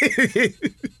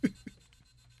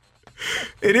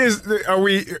it is. Are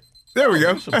we? There we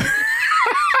go. Let's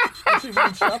see if we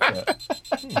can stop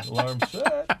that. Alarm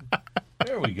set.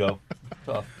 There we go.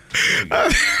 Tough. You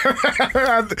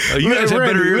guys have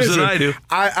better ears than I do.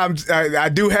 I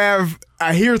do have.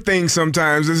 I hear things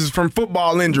sometimes. This is from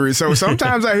football injuries, so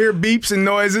sometimes I hear beeps and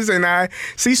noises, and I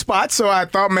see spots. So I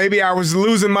thought maybe I was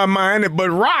losing my mind, but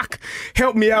Rock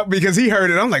helped me out because he heard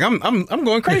it. I'm like, I'm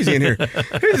going crazy in here.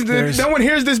 No one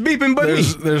hears this beeping but me.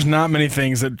 There's not many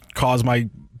things that cause my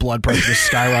blood pressure to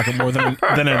skyrocket more than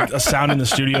a sound in the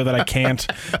studio that I can't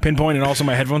pinpoint. And also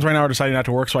my headphones right now are deciding not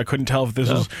to work, so I couldn't tell if this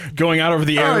was going out over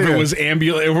the air, if it was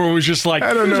ambient, if it was just like,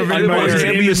 I don't know if anybody was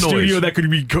in the noise. studio that could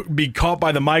be caught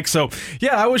by the mic. So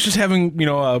yeah, I was just having, you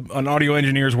know, an audio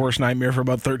engineer's worst nightmare for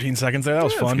about 13 seconds there. That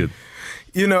was fun. Good.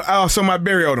 You know, so my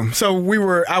Barry Odom. So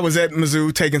I was at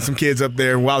Mizzou taking some kids up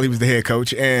there while he was the head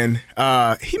coach, and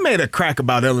he made a crack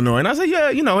about Illinois. And I said,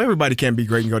 yeah, you know, everybody can't be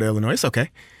great and go to Illinois. It's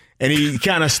okay. And he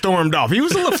kind of stormed off. He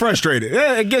was a little frustrated.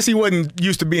 I guess he wasn't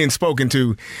used to being spoken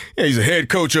to. Yeah, he's a head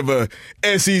coach of a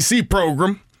SEC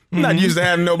program. Not used to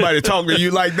having nobody talk to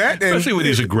you like that. And, especially when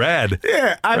he's a grad.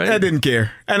 Yeah, I didn't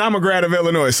care. And I'm a grad of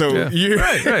Illinois, so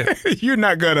you're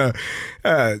not going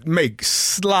to make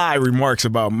sly remarks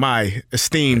about my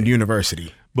esteemed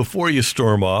university. Before you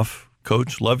storm off,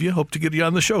 Coach, love you. Hope to get you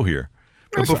on the show here.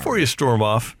 But before you storm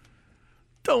off,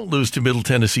 don't lose to Middle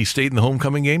Tennessee State in the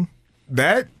homecoming game.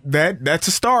 That's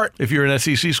a start. If you're an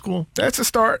SEC school, that's a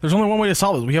start. There's only one way to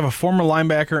solve it. We have a former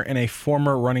linebacker and a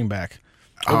former running back.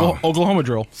 Oklahoma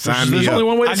drill. There's only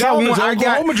one way to solve it.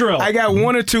 Oklahoma drill. I got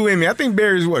one or two in me. I think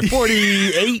Barry's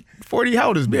 48, 40. How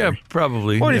old is Barry? Yeah,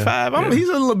 probably 45. Yeah. He's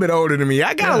a little bit older than me.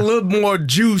 I got a little more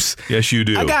juice. Yes, you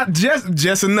do. I got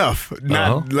just enough.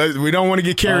 We don't want to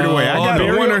get carried away. I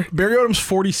got Barry Odom's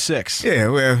 46. Yeah,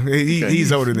 well,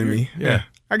 he's older than me. Yeah,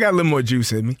 I got a little more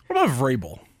juice in me. What about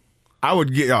Vrabel? I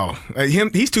would get him.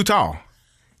 He's too tall.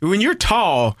 When you're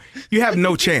tall, you have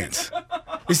no chance.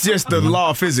 It's just the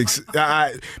law of physics.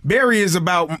 Barry is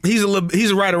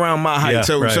he's right around my height.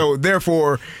 So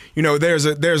therefore, you know, there's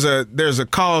a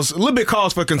cause, a little bit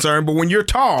cause for concern. But when you're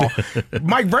tall,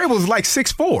 Mike Vrabel's like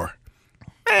 6'4".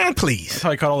 Man, please. That's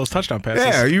how he caught all those touchdown passes.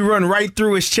 Yeah, you run right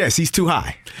through his chest. He's too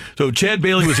high. So Chad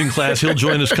Bailey was in class. He'll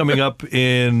join us coming up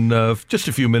in just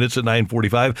a few minutes at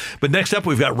 9:45. But next up,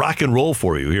 we've got rock and roll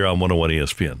for you here on 101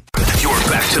 ESPN. Your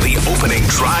back to the Opening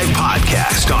Drive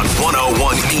podcast on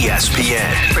 101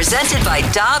 ESPN. Presented by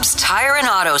Dobbs Tire and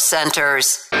Auto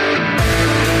Centers.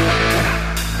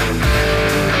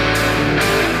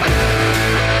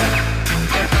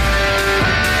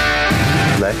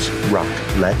 Let's rock.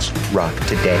 Let's rock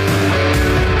today.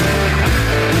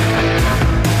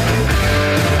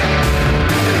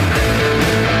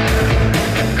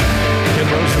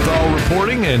 Rosenthal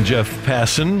reporting and Jeff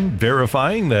Passan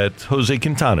verifying that Jose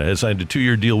Quintana has signed a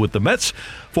 2-year deal with the Mets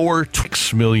for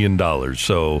 $6 million.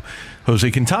 So Jose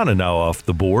Quintana now off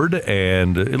the board,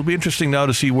 and it'll be interesting now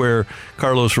to see where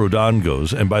Carlos Rodon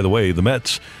goes. And by the way, the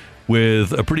Mets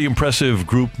with a pretty impressive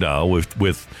group now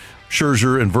with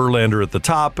Scherzer and Verlander at the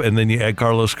top, and then you add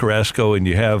Carlos Carrasco, and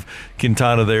you have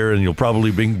Quintana there, and you'll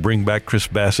probably bring back Chris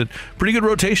Bassett. Pretty good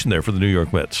rotation there for the New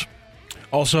York Mets.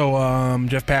 Also,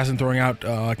 Jeff Passan throwing out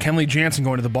Kenley Jansen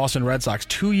going to the Boston Red Sox.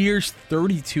 2 years,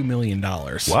 $32 million.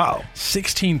 Wow.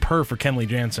 16 per for Kenley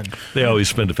Jansen. They always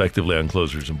spend effectively on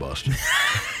closers in Boston.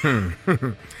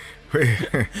 But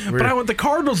I want the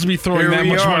Cardinals to be throwing that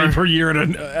much money per year at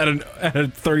a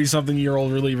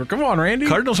 30-something-year-old reliever. Come on, Randy.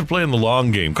 Cardinals are playing the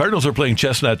long game. Cardinals are playing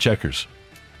chestnut checkers.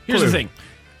 Here's the thing.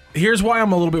 Here's why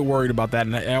I'm a little bit worried about that,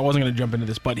 and I wasn't going to jump into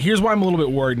this, but here's why I'm a little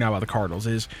bit worried now about the Cardinals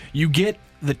is you get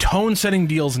the tone-setting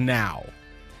deals now.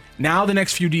 Now the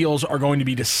next few deals are going to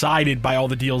be decided by all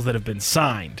the deals that have been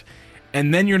signed.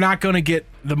 And then you're not going to get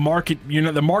the market,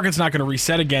 the market's not going to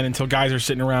reset again until guys are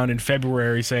sitting around in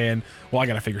February saying, well, I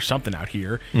got to figure something out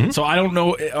here. Mm-hmm. So I don't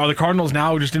know, are the Cardinals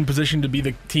now just in position to be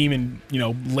the team in,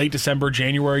 late December,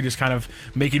 January, just kind of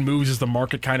making moves as the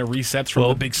market kind of resets from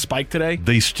the big spike today?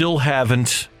 They still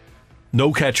haven't,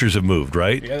 no catchers have moved,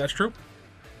 right? Yeah, that's true.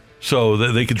 So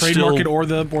they could trade still, market or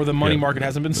the money market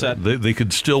hasn't been set. They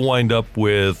could still wind up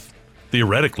with,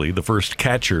 theoretically, the first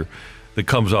catcher that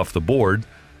comes off the board.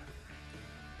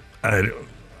 I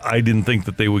didn't think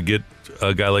that they would get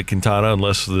a guy like Quintana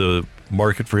unless the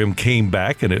market for him came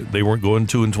back, and they weren't going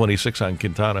 2-26 on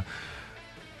Quintana.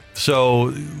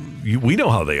 So we know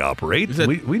how they operate.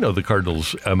 We know the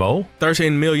Cardinals' MO.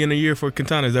 $13 million a year for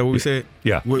Quintana. Is that what we said?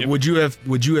 Yeah. Would you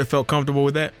have felt comfortable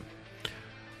with that?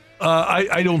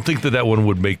 I don't think that one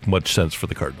would make much sense for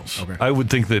the Cardinals. Okay. I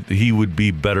would think that he would be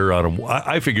better on him.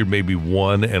 I figured maybe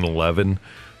 1-11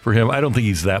 for him. I don't think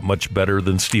he's that much better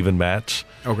than Steven Matz.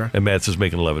 Okay. And Matz is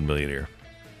making $11 million a year.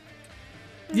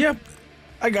 Yeah,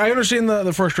 I understand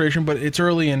the frustration, but it's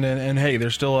early, and hey,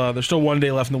 there's still 1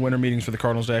 day left in the winter meetings for the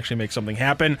Cardinals to actually make something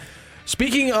happen.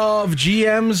 Speaking of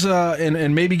GMs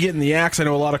and maybe getting the axe, I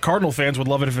know a lot of Cardinal fans would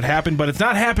love it if it happened, but it's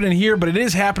not happening here, but it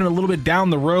is happening a little bit down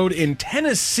the road in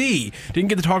Tennessee. Didn't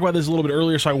get to talk about this a little bit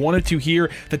earlier, so I wanted to hear.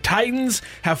 The Titans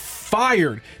have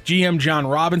fired GM John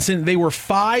Robinson. They were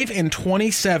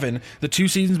 5-27 the 2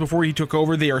 seasons before he took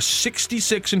over. They are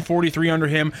 66-43 under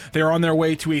him. They are on their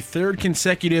way to a third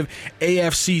consecutive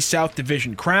AFC South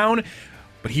Division crown.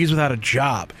 But he's without a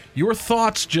job. Your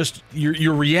thoughts, just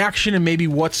your reaction, and maybe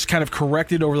what's kind of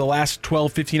corrected over the last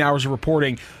 12, 15 hours of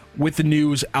reporting with the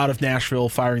news out of Nashville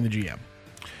firing the GM.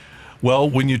 Well,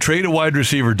 when you trade a wide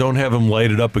receiver, don't have him light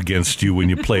it up against you when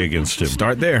you play against him.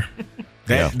 Start there.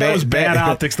 That was bad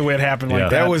optics the way it happened like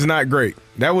that. That was not great.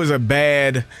 That was a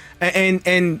bad –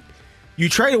 and you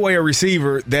trade away a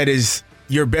receiver that is –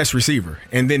 your best receiver,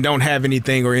 and then don't have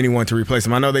anything or anyone to replace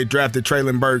him. I know they drafted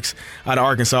Treylon Burks out of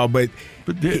Arkansas, but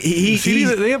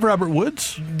they have Robert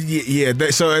Woods. Yeah,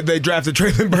 so they drafted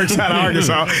Treylon Burks out of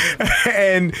Arkansas,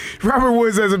 and Robert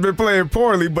Woods hasn't been playing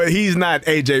poorly, but he's not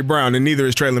A.J. Brown, and neither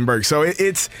is Treylon Burks. So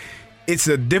it's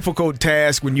a difficult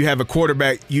task when you have a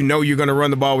quarterback. You know you're going to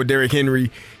run the ball with Derrick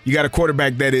Henry. You got a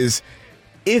quarterback that is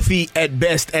iffy at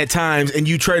best at times, and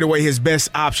you trade away his best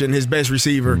option, his best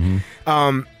receiver.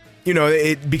 Mm-hmm.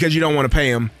 Because you don't want to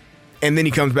pay him, and then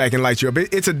he comes back and lights you up.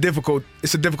 It's a difficult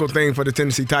thing for the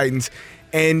Tennessee Titans,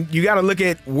 and you got to look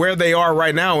at where they are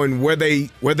right now and where they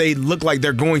look like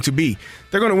they're going to be.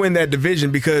 They're going to win that division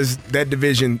because that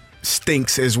division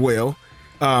stinks as well.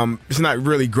 It's not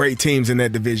really great teams in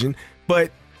that division, but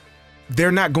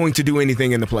they're not going to do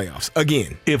anything in the playoffs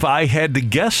again. If I had to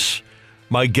guess,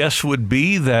 my guess would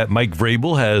be that Mike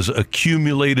Vrabel has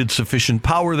accumulated sufficient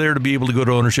power there to be able to go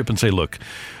to ownership and say, look,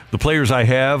 the players I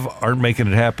have aren't making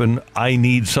it happen. I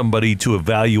need somebody to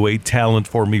evaluate talent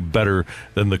for me better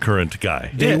than the current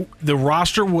guy. The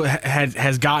roster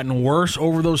has gotten worse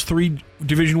over those 3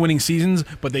 division-winning seasons,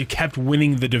 but they kept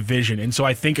winning the division. And so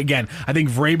I think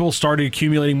Vrabel started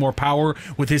accumulating more power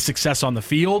with his success on the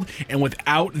field, and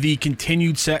without the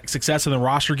continued success of the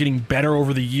roster getting better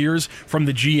over the years from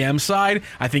the GM side,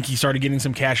 I think he started getting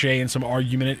some cachet and some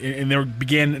argument, and there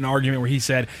began an argument where he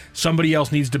said somebody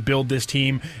else needs to build this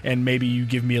team. and maybe you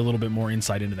give me a little bit more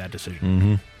insight into that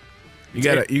decision.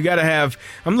 Mm-hmm. You gotta have.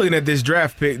 I'm looking at these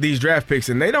draft picks,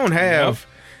 and they don't have.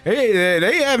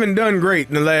 They haven't done great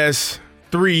in the last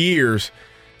 3 years.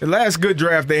 The last good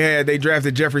draft they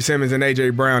drafted Jeffrey Simmons and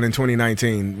A.J. Brown in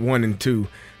 2019, 1 and 2,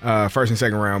 first and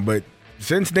second round. But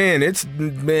since then, it's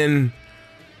been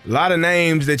a lot of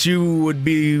names that you would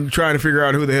be trying to figure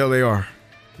out who the hell they are,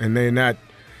 and they're not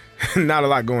a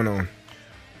lot going on.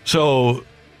 So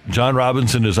John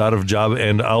Robinson is out of job,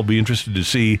 and I'll be interested to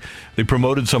see. They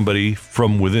promoted somebody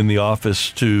from within the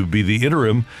office to be the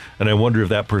interim, and I wonder if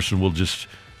that person will just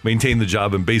maintain the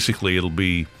job, and basically it'll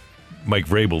be Mike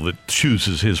Vrabel that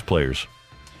chooses his players.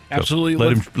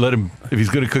 Absolutely. So let him if he's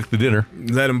going to cook the dinner,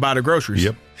 let him buy the groceries.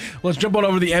 Yep. Let's jump on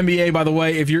over to the NBA. By the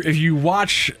way, if you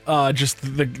watch just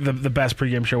the best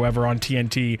pregame show ever on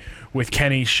TNT with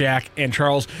Kenny, Shaq, and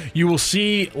Charles, you will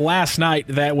see last night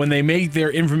that when they made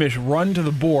their infamous run to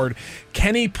the board,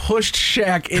 Kenny pushed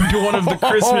Shaq into one of the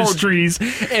Christmas trees,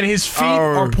 and his feet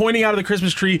are pointing out of the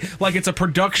Christmas tree like it's a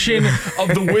production of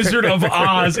The Wizard of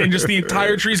Oz, and just the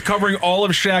entire tree's covering all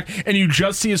of Shaq, and you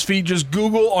just see his feet. Just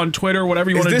Google on Twitter, whatever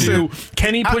you want to do.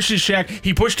 Kenny pushes Shaq.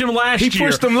 He pushed him last year. He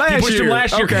pushed him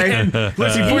last year. Okay. And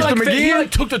listen, he pushed him again. He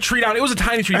took the tree down. It was a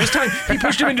tiny tree. This time he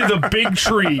pushed him into the big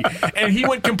tree, and he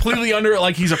went completely under it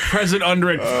like he's a present under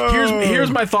it.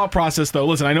 Here's my thought process, though.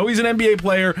 Listen, I know he's an NBA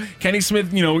player. Kenny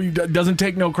Smith, he doesn't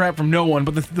take no crap from no one.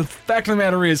 But the fact of the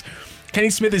matter is, Kenny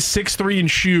Smith is 6'3" in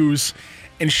shoes,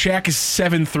 and Shaq is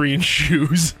 7'3" in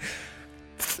shoes.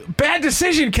 Bad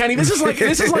decision, Kenny. This is like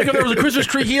if there was a Christmas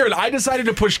tree here and I decided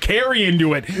to push Carrie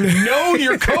into it. Know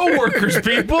your coworkers,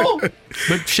 people.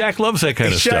 But Shaq loves that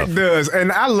kind of stuff. Shaq does,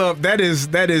 and I love that is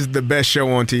the best show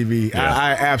on TV. Yeah.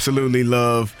 I absolutely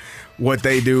love what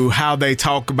they do, how they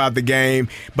talk about the game,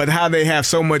 but how they have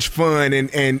so much fun,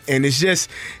 and it's just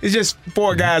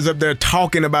four guys up there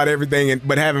talking about everything,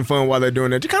 but having fun while they're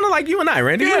doing it. Kind of like you and I,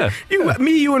 Randy. Yeah.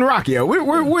 You and Rocky.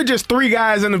 We're just three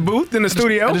guys in the booth in the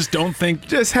studio. I just don't think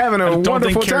having a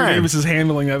wonderful time. Carrie Davis is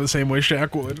handling that the same way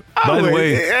Shaq would. By the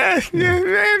way,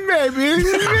 maybe.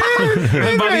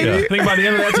 Think by the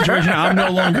end of that situation, I'm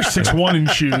no longer 6'1" in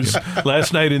shoes.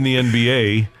 Last night in the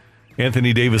NBA,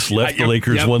 Anthony Davis left the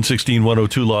Lakers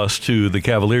 116-102 loss to the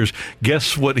Cavaliers.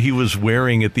 Guess what he was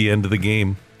wearing at the end of the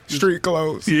game? Street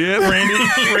clothes. Yeah,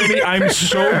 Randy, I'm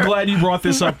so glad you brought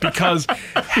this up, because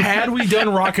had we done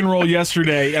rock and roll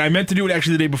yesterday, and I meant to do it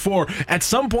actually the day before, at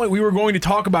some point we were going to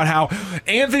talk about how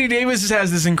Anthony Davis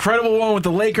has this incredible one with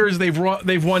the Lakers. They've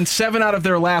won 7 out of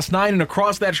their last 9, and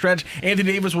across that stretch,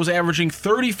 Anthony Davis was averaging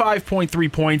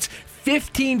 35.3 points,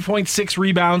 15.6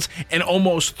 rebounds, and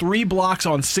almost 3 blocks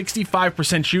on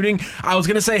 65% shooting. I was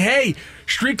going to say, hey,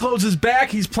 Street Clothes is back.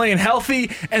 He's playing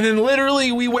healthy. And then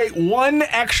literally we wait one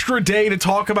extra day to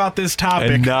talk about this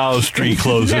topic. And now Street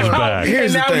Clothes is back.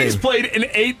 And now he's played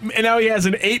and now he has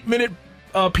an 8-minute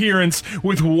appearance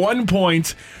with 1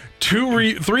 point,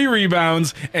 3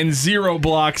 rebounds, and 0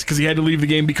 blocks because he had to leave the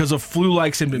game because of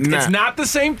flu-like symptoms. It's not the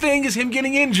same thing as him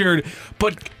getting injured,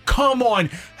 but come on.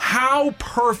 How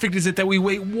perfect is it that we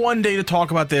wait one day to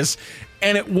talk about this,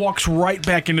 and it walks right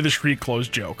back into the Street Clothes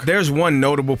joke? There's one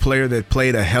notable player that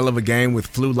played a hell of a game with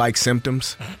flu-like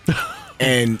symptoms.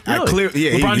 And really?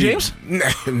 LeBron James? No.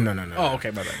 Oh,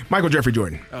 okay, my bad. Michael Jeffrey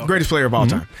Jordan, greatest player of all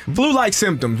time. Flu-like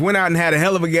symptoms, went out and had a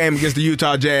hell of a game against the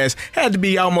Utah Jazz. Had to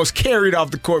be almost carried off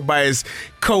the court by his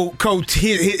co-host,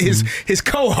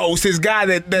 his guy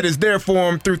that is there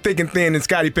for him through thick and thin, and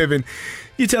Scottie Pippen.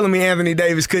 You telling me Anthony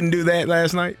Davis couldn't do that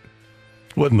last night?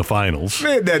 Wasn't the finals.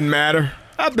 It doesn't matter.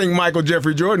 I think Michael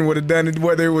Jeffrey Jordan would have done it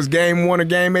whether it was game 1 or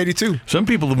game 82. Some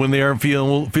people, when they aren't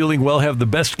feeling well, have the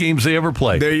best games they ever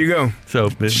play. There you go. So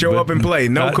show up and play.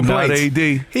 No complaints. Not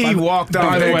AD. He walked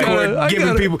off that court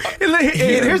giving people.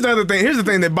 Here's the other thing. Here's the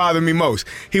thing that bothered me most.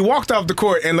 He walked off the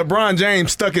court and LeBron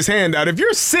James stuck his hand out. If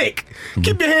you're sick,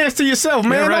 keep your hands to yourself,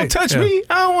 man. Don't touch me.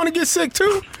 I don't want to get sick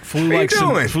too. Flu-like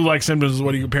symptoms is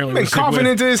what he apparently was sick with. Been coughing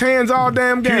into his hands all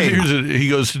damn game. He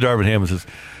goes to Darvin Ham and says,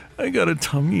 I got a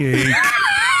tummy ache.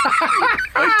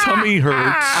 My tummy hurts.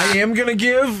 I am going to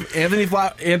give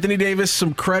Anthony Davis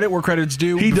some credit where credit's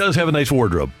due. He does have a nice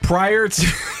wardrobe. Prior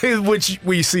to which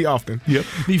we see often. Yep.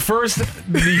 The first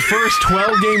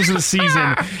 12 games of the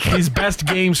season, his best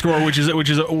game score, which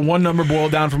is one number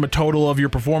boiled down from a total of your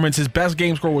performance, his best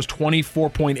game score was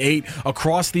 24.8.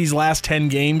 Across these last 10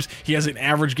 games, he has an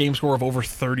average game score of over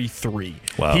 33.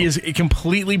 Wow. He has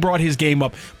completely brought his game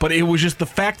up, but it was just the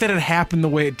fact that it happened the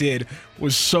way it did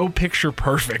was so picture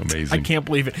perfect. Amazing. I can't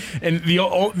believe it. And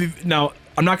now,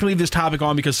 I'm not going to leave this topic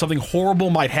on because something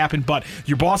horrible might happen, but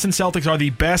your Boston Celtics are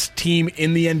the best team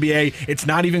in the NBA. It's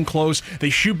not even close. They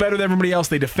shoot better than everybody else.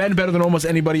 They defend better than almost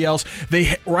anybody else.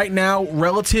 They right now,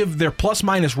 their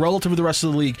plus-minus relative to the rest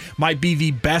of the league might be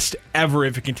the best ever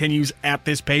if it continues at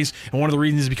this pace. And one of the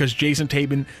reasons is because Jason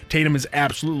Tatum is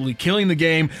absolutely killing the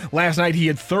game. Last night he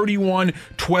had 31,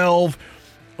 12,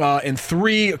 and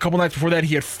 3. A couple nights before that,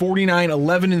 he had 49,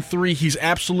 11, and 3. He's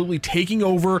absolutely taking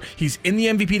over. He's in the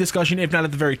MVP discussion, if not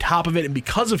at the very top of it. And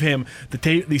because of him, the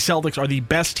Celtics are the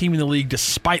best team in the league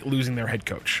despite losing their head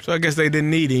coach. So I guess they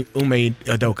didn't need Ime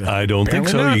Udoka. I don't think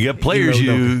so. Not. You get players.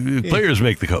 Players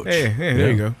make the coach. Yeah, there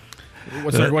you go.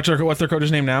 What's their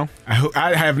coach's name now?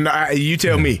 I have no. You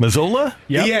tell me. Mazzola?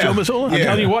 Yep. Yeah, Joe Mazzola. I'm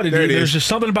telling you what, there's is. just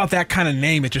something about that kind of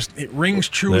name. It rings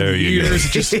true in the ears. It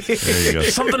just there you go.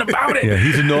 something about it. Yeah,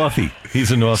 he's a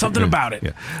Northie. Something about it.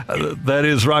 Yeah. That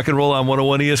is Rock and Roll on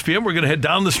 101 ESPN. We're going to head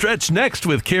down the stretch next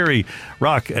with Carrie,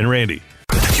 Rock, and Randy.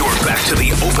 You're back to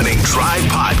the Opening Drive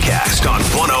podcast on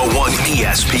 101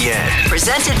 ESPN.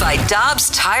 Presented by Dobbs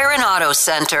Tire and Auto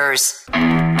Centers.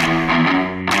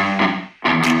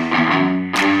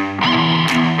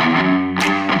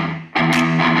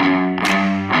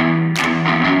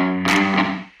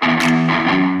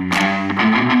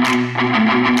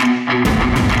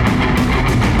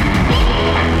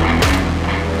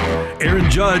 Aaron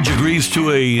Judge agrees to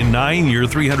a 9-year,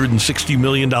 $360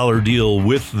 million deal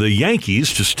with the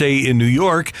Yankees to stay in New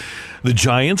York. The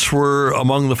Giants were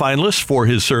among the finalists for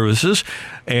his services,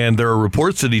 and there are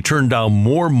reports that he turned down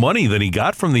more money than he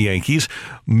got from the Yankees,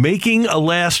 making a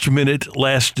last-minute,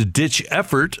 last-ditch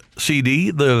effort,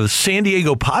 CD, the San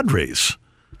Diego Padres.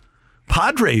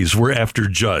 Padres were after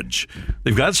Judge.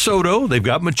 They've got Soto, they've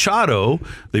got Machado,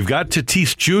 they've got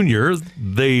Tatis Jr.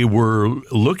 They were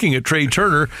looking at Trey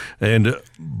Turner, and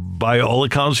by all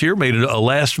accounts here, made a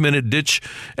last-minute ditch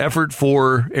effort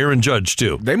for Aaron Judge,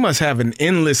 too. They must have an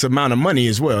endless amount of money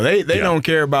as well. They don't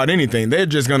care about anything. They're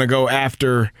just going to go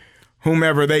after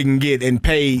whomever they can get and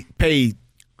pay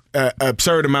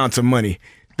absurd amounts of money.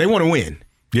 They want to win.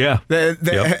 Yeah.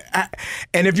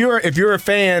 And if you're a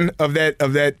fan of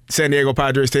that San Diego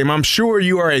Padres team, I'm sure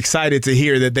you are excited to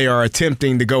hear that they are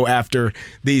attempting to go after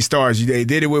these stars. They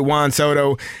did it with Juan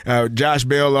Soto, Josh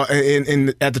Bell at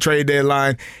the trade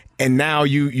deadline, and now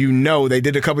you know they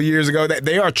did a couple years ago that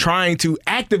they are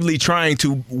actively trying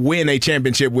to win a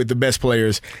championship with the best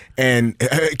players. And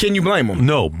can you blame them?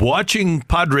 No. Watching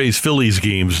Padres-Phillies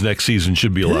games next season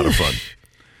should be a lot of fun.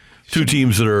 Two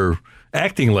teams that are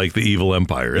acting like the evil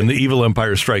empire, and the evil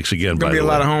empire strikes again. Going to be a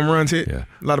lot of home runs hit, a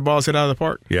lot of balls hit out of the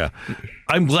park. Yeah.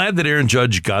 I'm glad that Aaron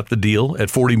Judge got the deal at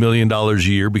 $40 million a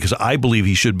year because I believe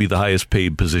he should be the highest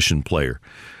paid position player.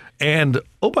 And,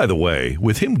 oh, by the way,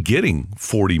 with him getting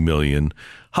 $40 million,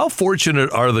 how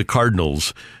fortunate are the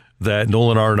Cardinals that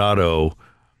Nolan Arenado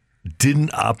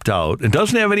didn't opt out and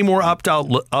doesn't have any more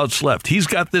opt-outs left. He's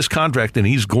got this contract, and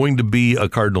he's going to be a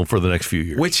Cardinal for the next few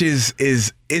years. Which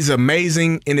is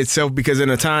amazing in itself, because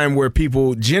in a time where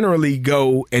people generally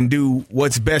go and do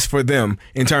what's best for them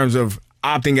in terms of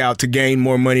opting out to gain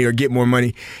more money or get more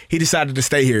money, he decided to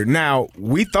stay here. Now,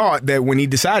 we thought that when he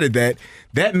decided that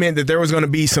meant that there was going to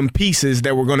be some pieces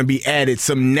that were going to be added,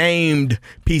 some named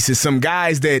pieces, some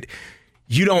guys that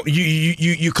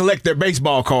you collect their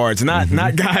baseball cards, not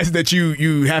guys that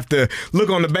you have to look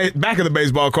on the back of the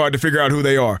baseball card to figure out who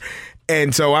they are.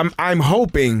 And so I'm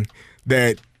hoping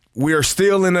that we're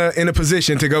still in a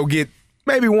position to go get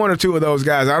maybe one or two of those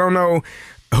guys. I don't know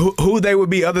who they would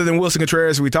be other than Wilson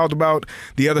Contreras. We talked about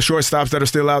the other shortstops that are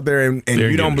still out there, and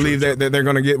you don't believe that they're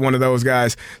going to get one of those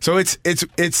guys. So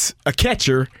it's a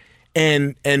catcher,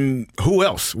 and who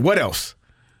else? What else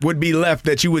would be left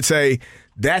that you would say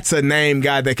that's a name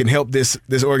guy that can help this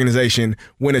organization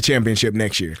win a championship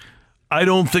next year? I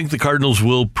don't think the Cardinals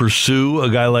will pursue a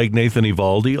guy like Nathan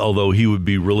Eovaldi, although he would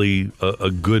be really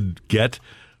a good get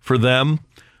for them.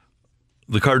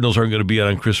 The Cardinals aren't going to be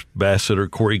on Chris Bassett or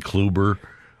Corey Kluber.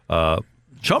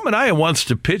 Sean Manaea wants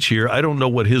to pitch here. I don't know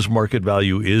what his market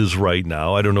value is right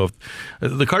now. I don't know if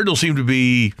the Cardinals seem to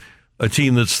be a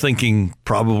team that's thinking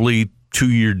probably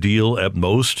 2-year deal at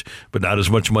most, but not as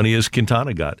much money as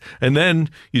Quintana got. And then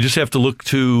you just have to look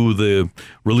to the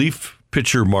relief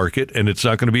pitcher market, and it's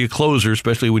not going to be a closer,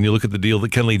 especially when you look at the deal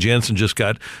that Kenley Jansen just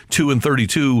got, 2 and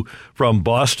 32 from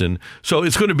Boston. So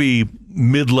it's going to be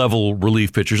mid-level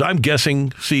relief pitchers. I'm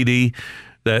guessing, CD,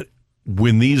 that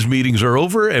when these meetings are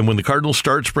over and when the Cardinals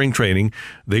start spring training,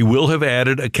 they will have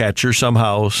added a catcher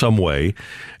somehow, some way,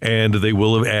 and they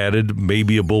will have added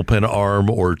maybe a bullpen arm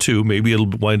or two. Maybe it'll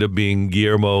wind up being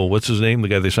Guillermo, what's his name, the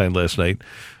guy they signed last night,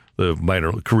 the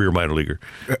career minor leaguer.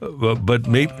 But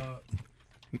maybe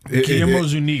Guillermo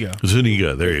Zuniga.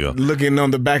 Zuniga, there you go. Looking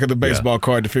on the back of the baseball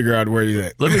card to figure out where he's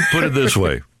at. Let me put it this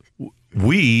way.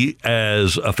 We,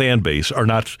 as a fan base, are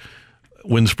not,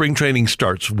 when spring training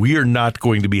starts, we are not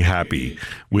going to be happy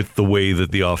with the way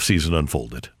that the offseason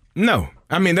unfolded. No.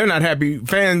 I mean, they're not happy.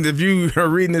 Fans, if you are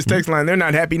reading this text line, they're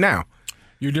not happy now.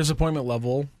 Your disappointment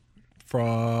level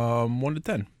from 1 to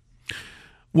 10?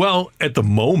 Well, at the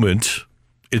moment,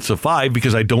 it's a 5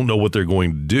 because I don't know what they're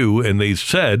going to do. And they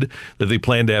said that they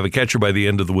plan to have a catcher by the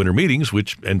end of the winter meetings,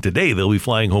 and today they'll be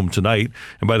flying home tonight.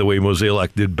 And by the way,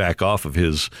 Mozeliak did back off of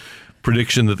his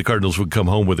prediction that the Cardinals would come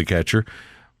home with a catcher.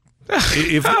 But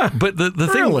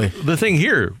the thing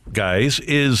here, guys,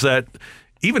 is that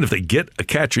even if they get a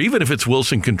catcher, even if it's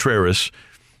Wilson Contreras,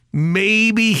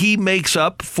 maybe he makes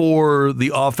up for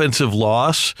the offensive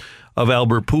loss of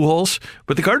Albert Pujols.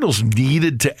 But the Cardinals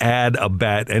needed to add a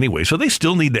bat anyway, so they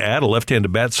still need to add a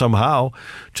left-handed bat somehow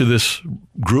to this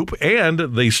group, and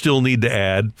they still need to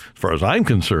add, as far as I'm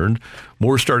concerned,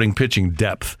 more starting pitching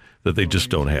depth that they just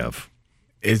don't have.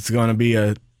 It's going to be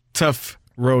a tough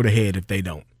road ahead if they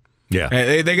don't. Yeah,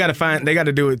 they got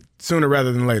to do it sooner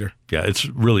rather than later. Yeah, it's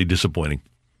really disappointing.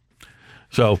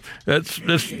 So that's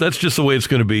just the way it's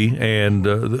going to be. And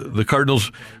the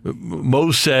Cardinals,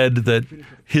 Mo said that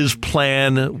his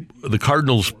plan, the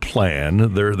Cardinals'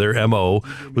 plan, their MO,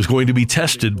 was going to be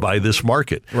tested by this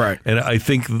market. Right. And I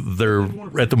think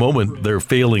at the moment they're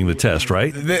failing the test,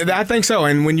 right? I think so.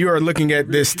 And when you are looking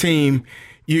at this team,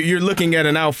 you're looking at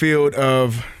an outfield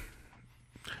of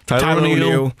Tyler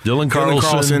O'Neill, Dylan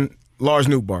Carlson, Lars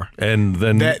Nootbaar, and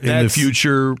then in the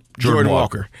future, Jordan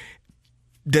Walker.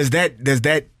 Does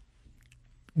that,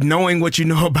 knowing what you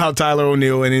know about Tyler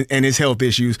O'Neill and his health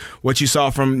issues, what you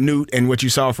saw from Newt and what you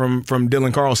saw from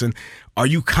Dylan Carlson, are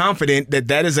you confident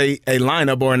that is a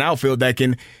lineup or an outfield that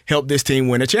can help this team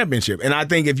win a championship? And I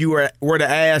think if you were to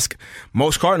ask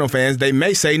most Cardinal fans, they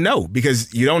may say no,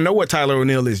 because you don't know what Tyler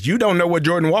O'Neill is. You don't know what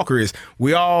Jordan Walker is.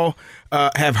 We all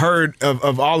have heard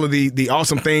of all of the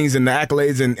awesome things and the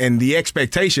accolades and the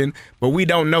expectation, but we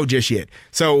don't know just yet.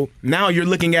 So now you're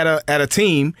looking at a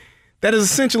team that is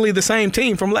essentially the same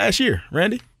team from last year,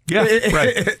 Randy. Yeah,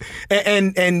 right.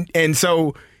 and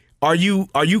so are you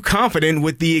confident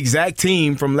with the exact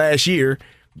team from last year,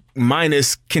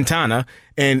 minus Quintana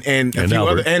and a few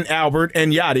Albert. other, and Albert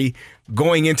and Yachty,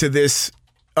 going into this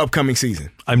upcoming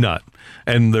season? I'm not,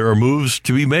 and there are moves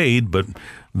to be made, but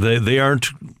they aren't.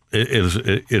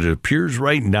 It appears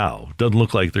right now, doesn't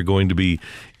look like they're going to be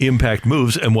impact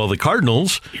moves. And while the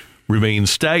Cardinals remain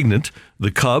stagnant,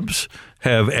 the Cubs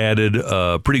have added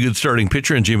a pretty good starting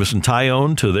pitcher in Jameson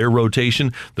Taillon to their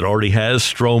rotation that already has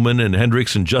Stroman and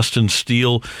Hendricks and Justin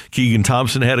Steele. Keegan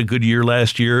Thompson had a good year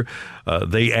last year.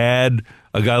 They add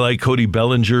a guy like Cody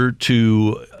Bellinger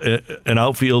to an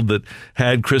outfield that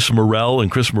had Chris Morel, and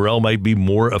Chris Morel might be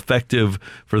more effective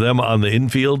for them on the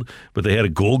infield, but they had a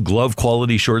Gold Glove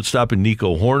quality shortstop in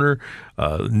Nico Horner.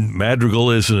 Madrigal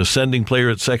is an ascending player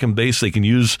at second base. They can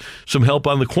use some help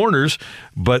on the corners,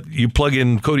 but you plug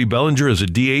in Cody Bellinger as a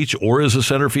DH or as a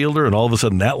center fielder, and all of a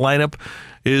sudden that lineup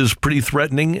is pretty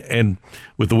threatening. And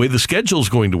with the way the schedule is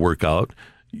going to work out,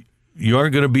 you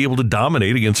aren't going to be able to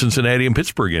dominate against Cincinnati and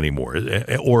Pittsburgh anymore,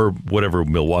 or whatever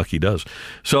Milwaukee does.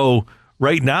 So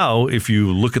right now, if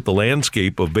you look at the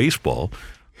landscape of baseball,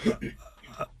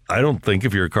 I don't think,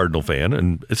 if you're a Cardinal fan,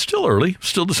 and it's still early,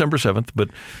 still December 7th, but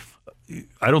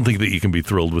I don't think that you can be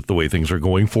thrilled with the way things are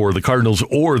going for the Cardinals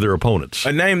or their opponents.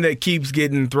 A name that keeps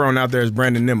getting thrown out there is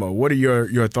Brandon Nimmo. What are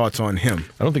your thoughts on him?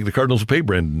 I don't think the Cardinals will pay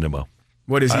Brandon Nimmo.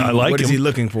 What is he? What is he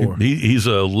looking for? He's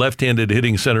a left-handed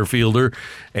hitting center fielder,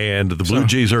 and the Blue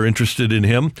Jays are interested in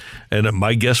him. And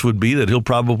my guess would be that he'll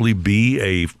probably be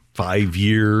a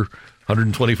 5-year,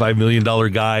 $125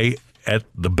 million guy at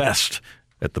the best.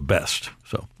 At the best.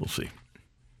 So we'll see.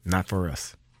 Not for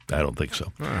us. I don't think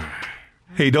so.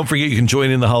 Hey, don't forget you can join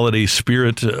in the holiday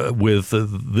spirit with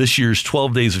this year's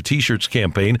 12 Days of T-Shirts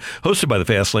campaign, hosted by the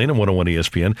Fast Lane and 101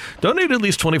 ESPN. Donate at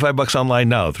least $25 online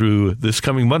now through this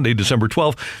coming Monday, December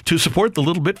 12th, to support the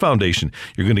Little Bit Foundation.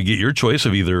 You're going to get your choice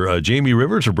of either Jamie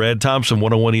Rivers or Brad Thompson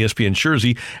 101 ESPN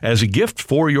jersey as a gift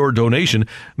for your donation.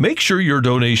 Make sure your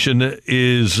donation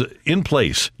is in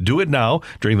place. Do it now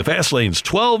during the Fast Lane's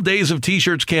 12 Days of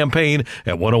T-Shirts campaign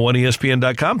at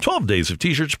 101ESPN.com. 12 Days of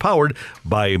T-Shirts powered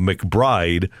by McBride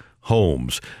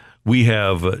Homes. We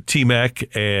have T-Mac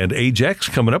and Ajax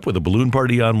coming up with a balloon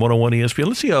party on 101 ESPN.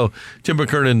 Let's see how Tim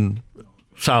McKernan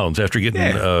sounds after getting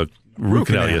root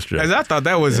canal yesterday. As I thought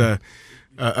that was a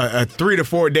 3 to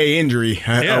 4 day injury,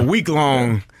 a week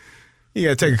long. You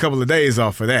got to take a couple of days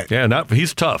off for that. Yeah,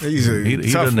 he's tough. He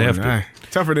doesn't have to.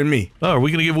 Tougher than me. Oh, are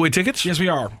we going to give away tickets? Yes, we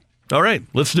are. All right,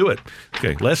 let's do it.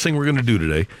 Okay, last thing we're going to do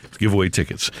today is give away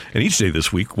tickets. And each day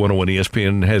this week, 101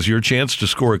 ESPN has your chance to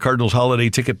score a Cardinals holiday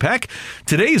ticket pack.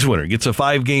 Today's winner gets a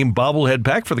 5-game bobblehead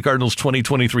pack for the Cardinals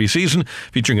 2023 season,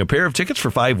 featuring a pair of tickets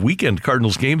for 5 weekend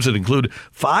Cardinals games that include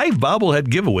 5 bobblehead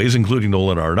giveaways, including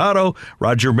Nolan Arenado,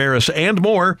 Roger Maris, and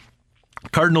more.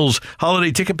 Cardinals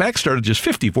holiday ticket pack start at just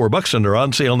 $54 and are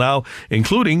on sale now,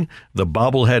 including the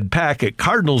bobblehead pack at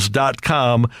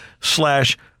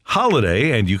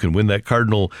cardinals.com/holiday, and you can win that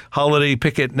Cardinal holiday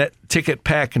ticket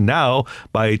pack now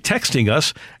by texting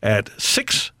us at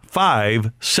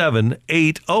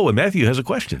 65780. And Matthew has a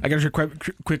question. I got a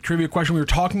quick trivia question. We were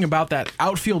talking about that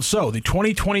outfield. So the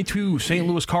 2022 St.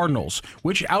 Louis Cardinals,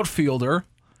 which outfielder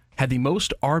had the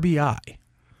most RBI?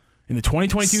 In the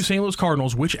 2022 St. Louis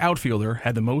Cardinals, which outfielder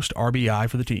had the most RBI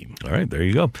for the team? All right, there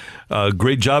you go.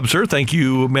 Great job, sir. Thank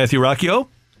you, Matthew Rocchio.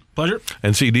 Pleasure.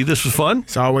 And CD, this was fun.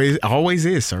 It's always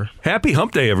is, sir. Happy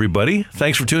Hump Day, everybody.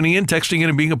 Thanks for tuning in, texting in,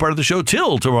 and being a part of the show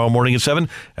till tomorrow morning at 7.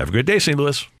 Have a great day, St.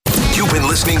 Louis. You've been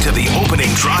listening to the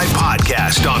Opening Drive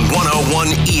podcast on 101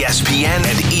 ESPN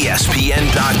and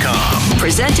ESPN.com.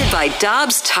 Presented by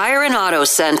Dobbs Tire and Auto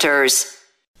Centers.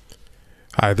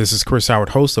 Hi, this is Chris Howard,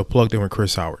 host of Plugged In with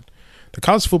Chris Howard. The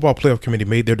College Football Playoff Committee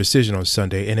made their decision on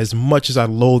Sunday, and as much as I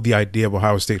loathe the idea of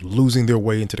Ohio State losing their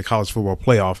way into the College Football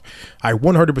Playoff, I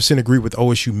 100% agree with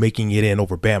OSU making it in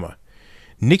over Bama.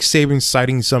 Nick Saban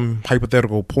citing some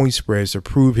hypothetical point spreads to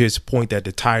prove his point that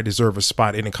the Tide deserve a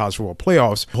spot in the College Football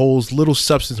Playoffs holds little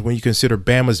substance when you consider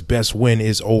Bama's best win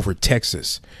is over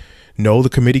Texas. No, the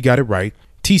committee got it right.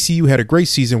 TCU had a great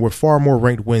season with far more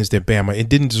ranked wins than Bama and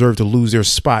didn't deserve to lose their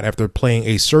spot after playing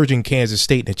a surging Kansas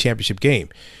State in a championship game.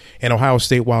 And Ohio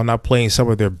State, while not playing some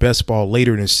of their best ball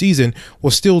later in the season,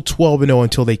 was still 12-0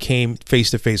 until they came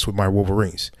face-to-face with my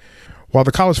Wolverines. While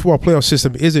the college football playoff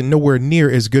system isn't nowhere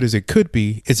near as good as it could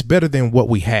be, it's better than what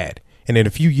we had. And in a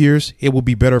few years, it will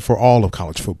be better for all of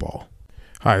college football.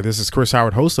 Hi, this is Chris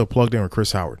Howard, host of Plugged In with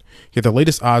Chris Howard. Get the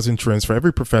latest odds and trends for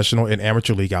every professional and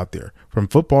amateur league out there. From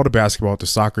football to basketball to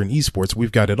soccer and esports,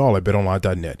 we've got it all at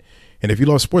betonline.net. And if you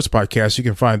love sports podcasts, you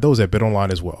can find those at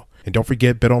BetOnline as well. And don't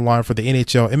forget BetOnline for the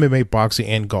NHL, MMA, boxing,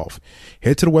 and golf.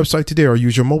 Head to the website today or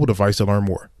use your mobile device to learn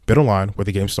more. BetOnline, where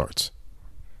the game starts.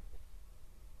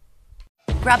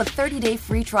 Grab a 30-day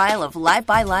free trial of Live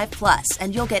by Live Plus,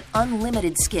 and you'll get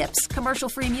unlimited skips,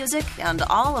 commercial-free music, and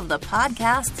all of the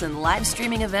podcasts and live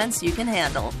streaming events you can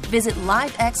handle. Visit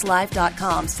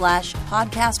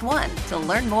livexlive.com/podcast1 to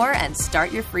learn more and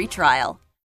start your free trial.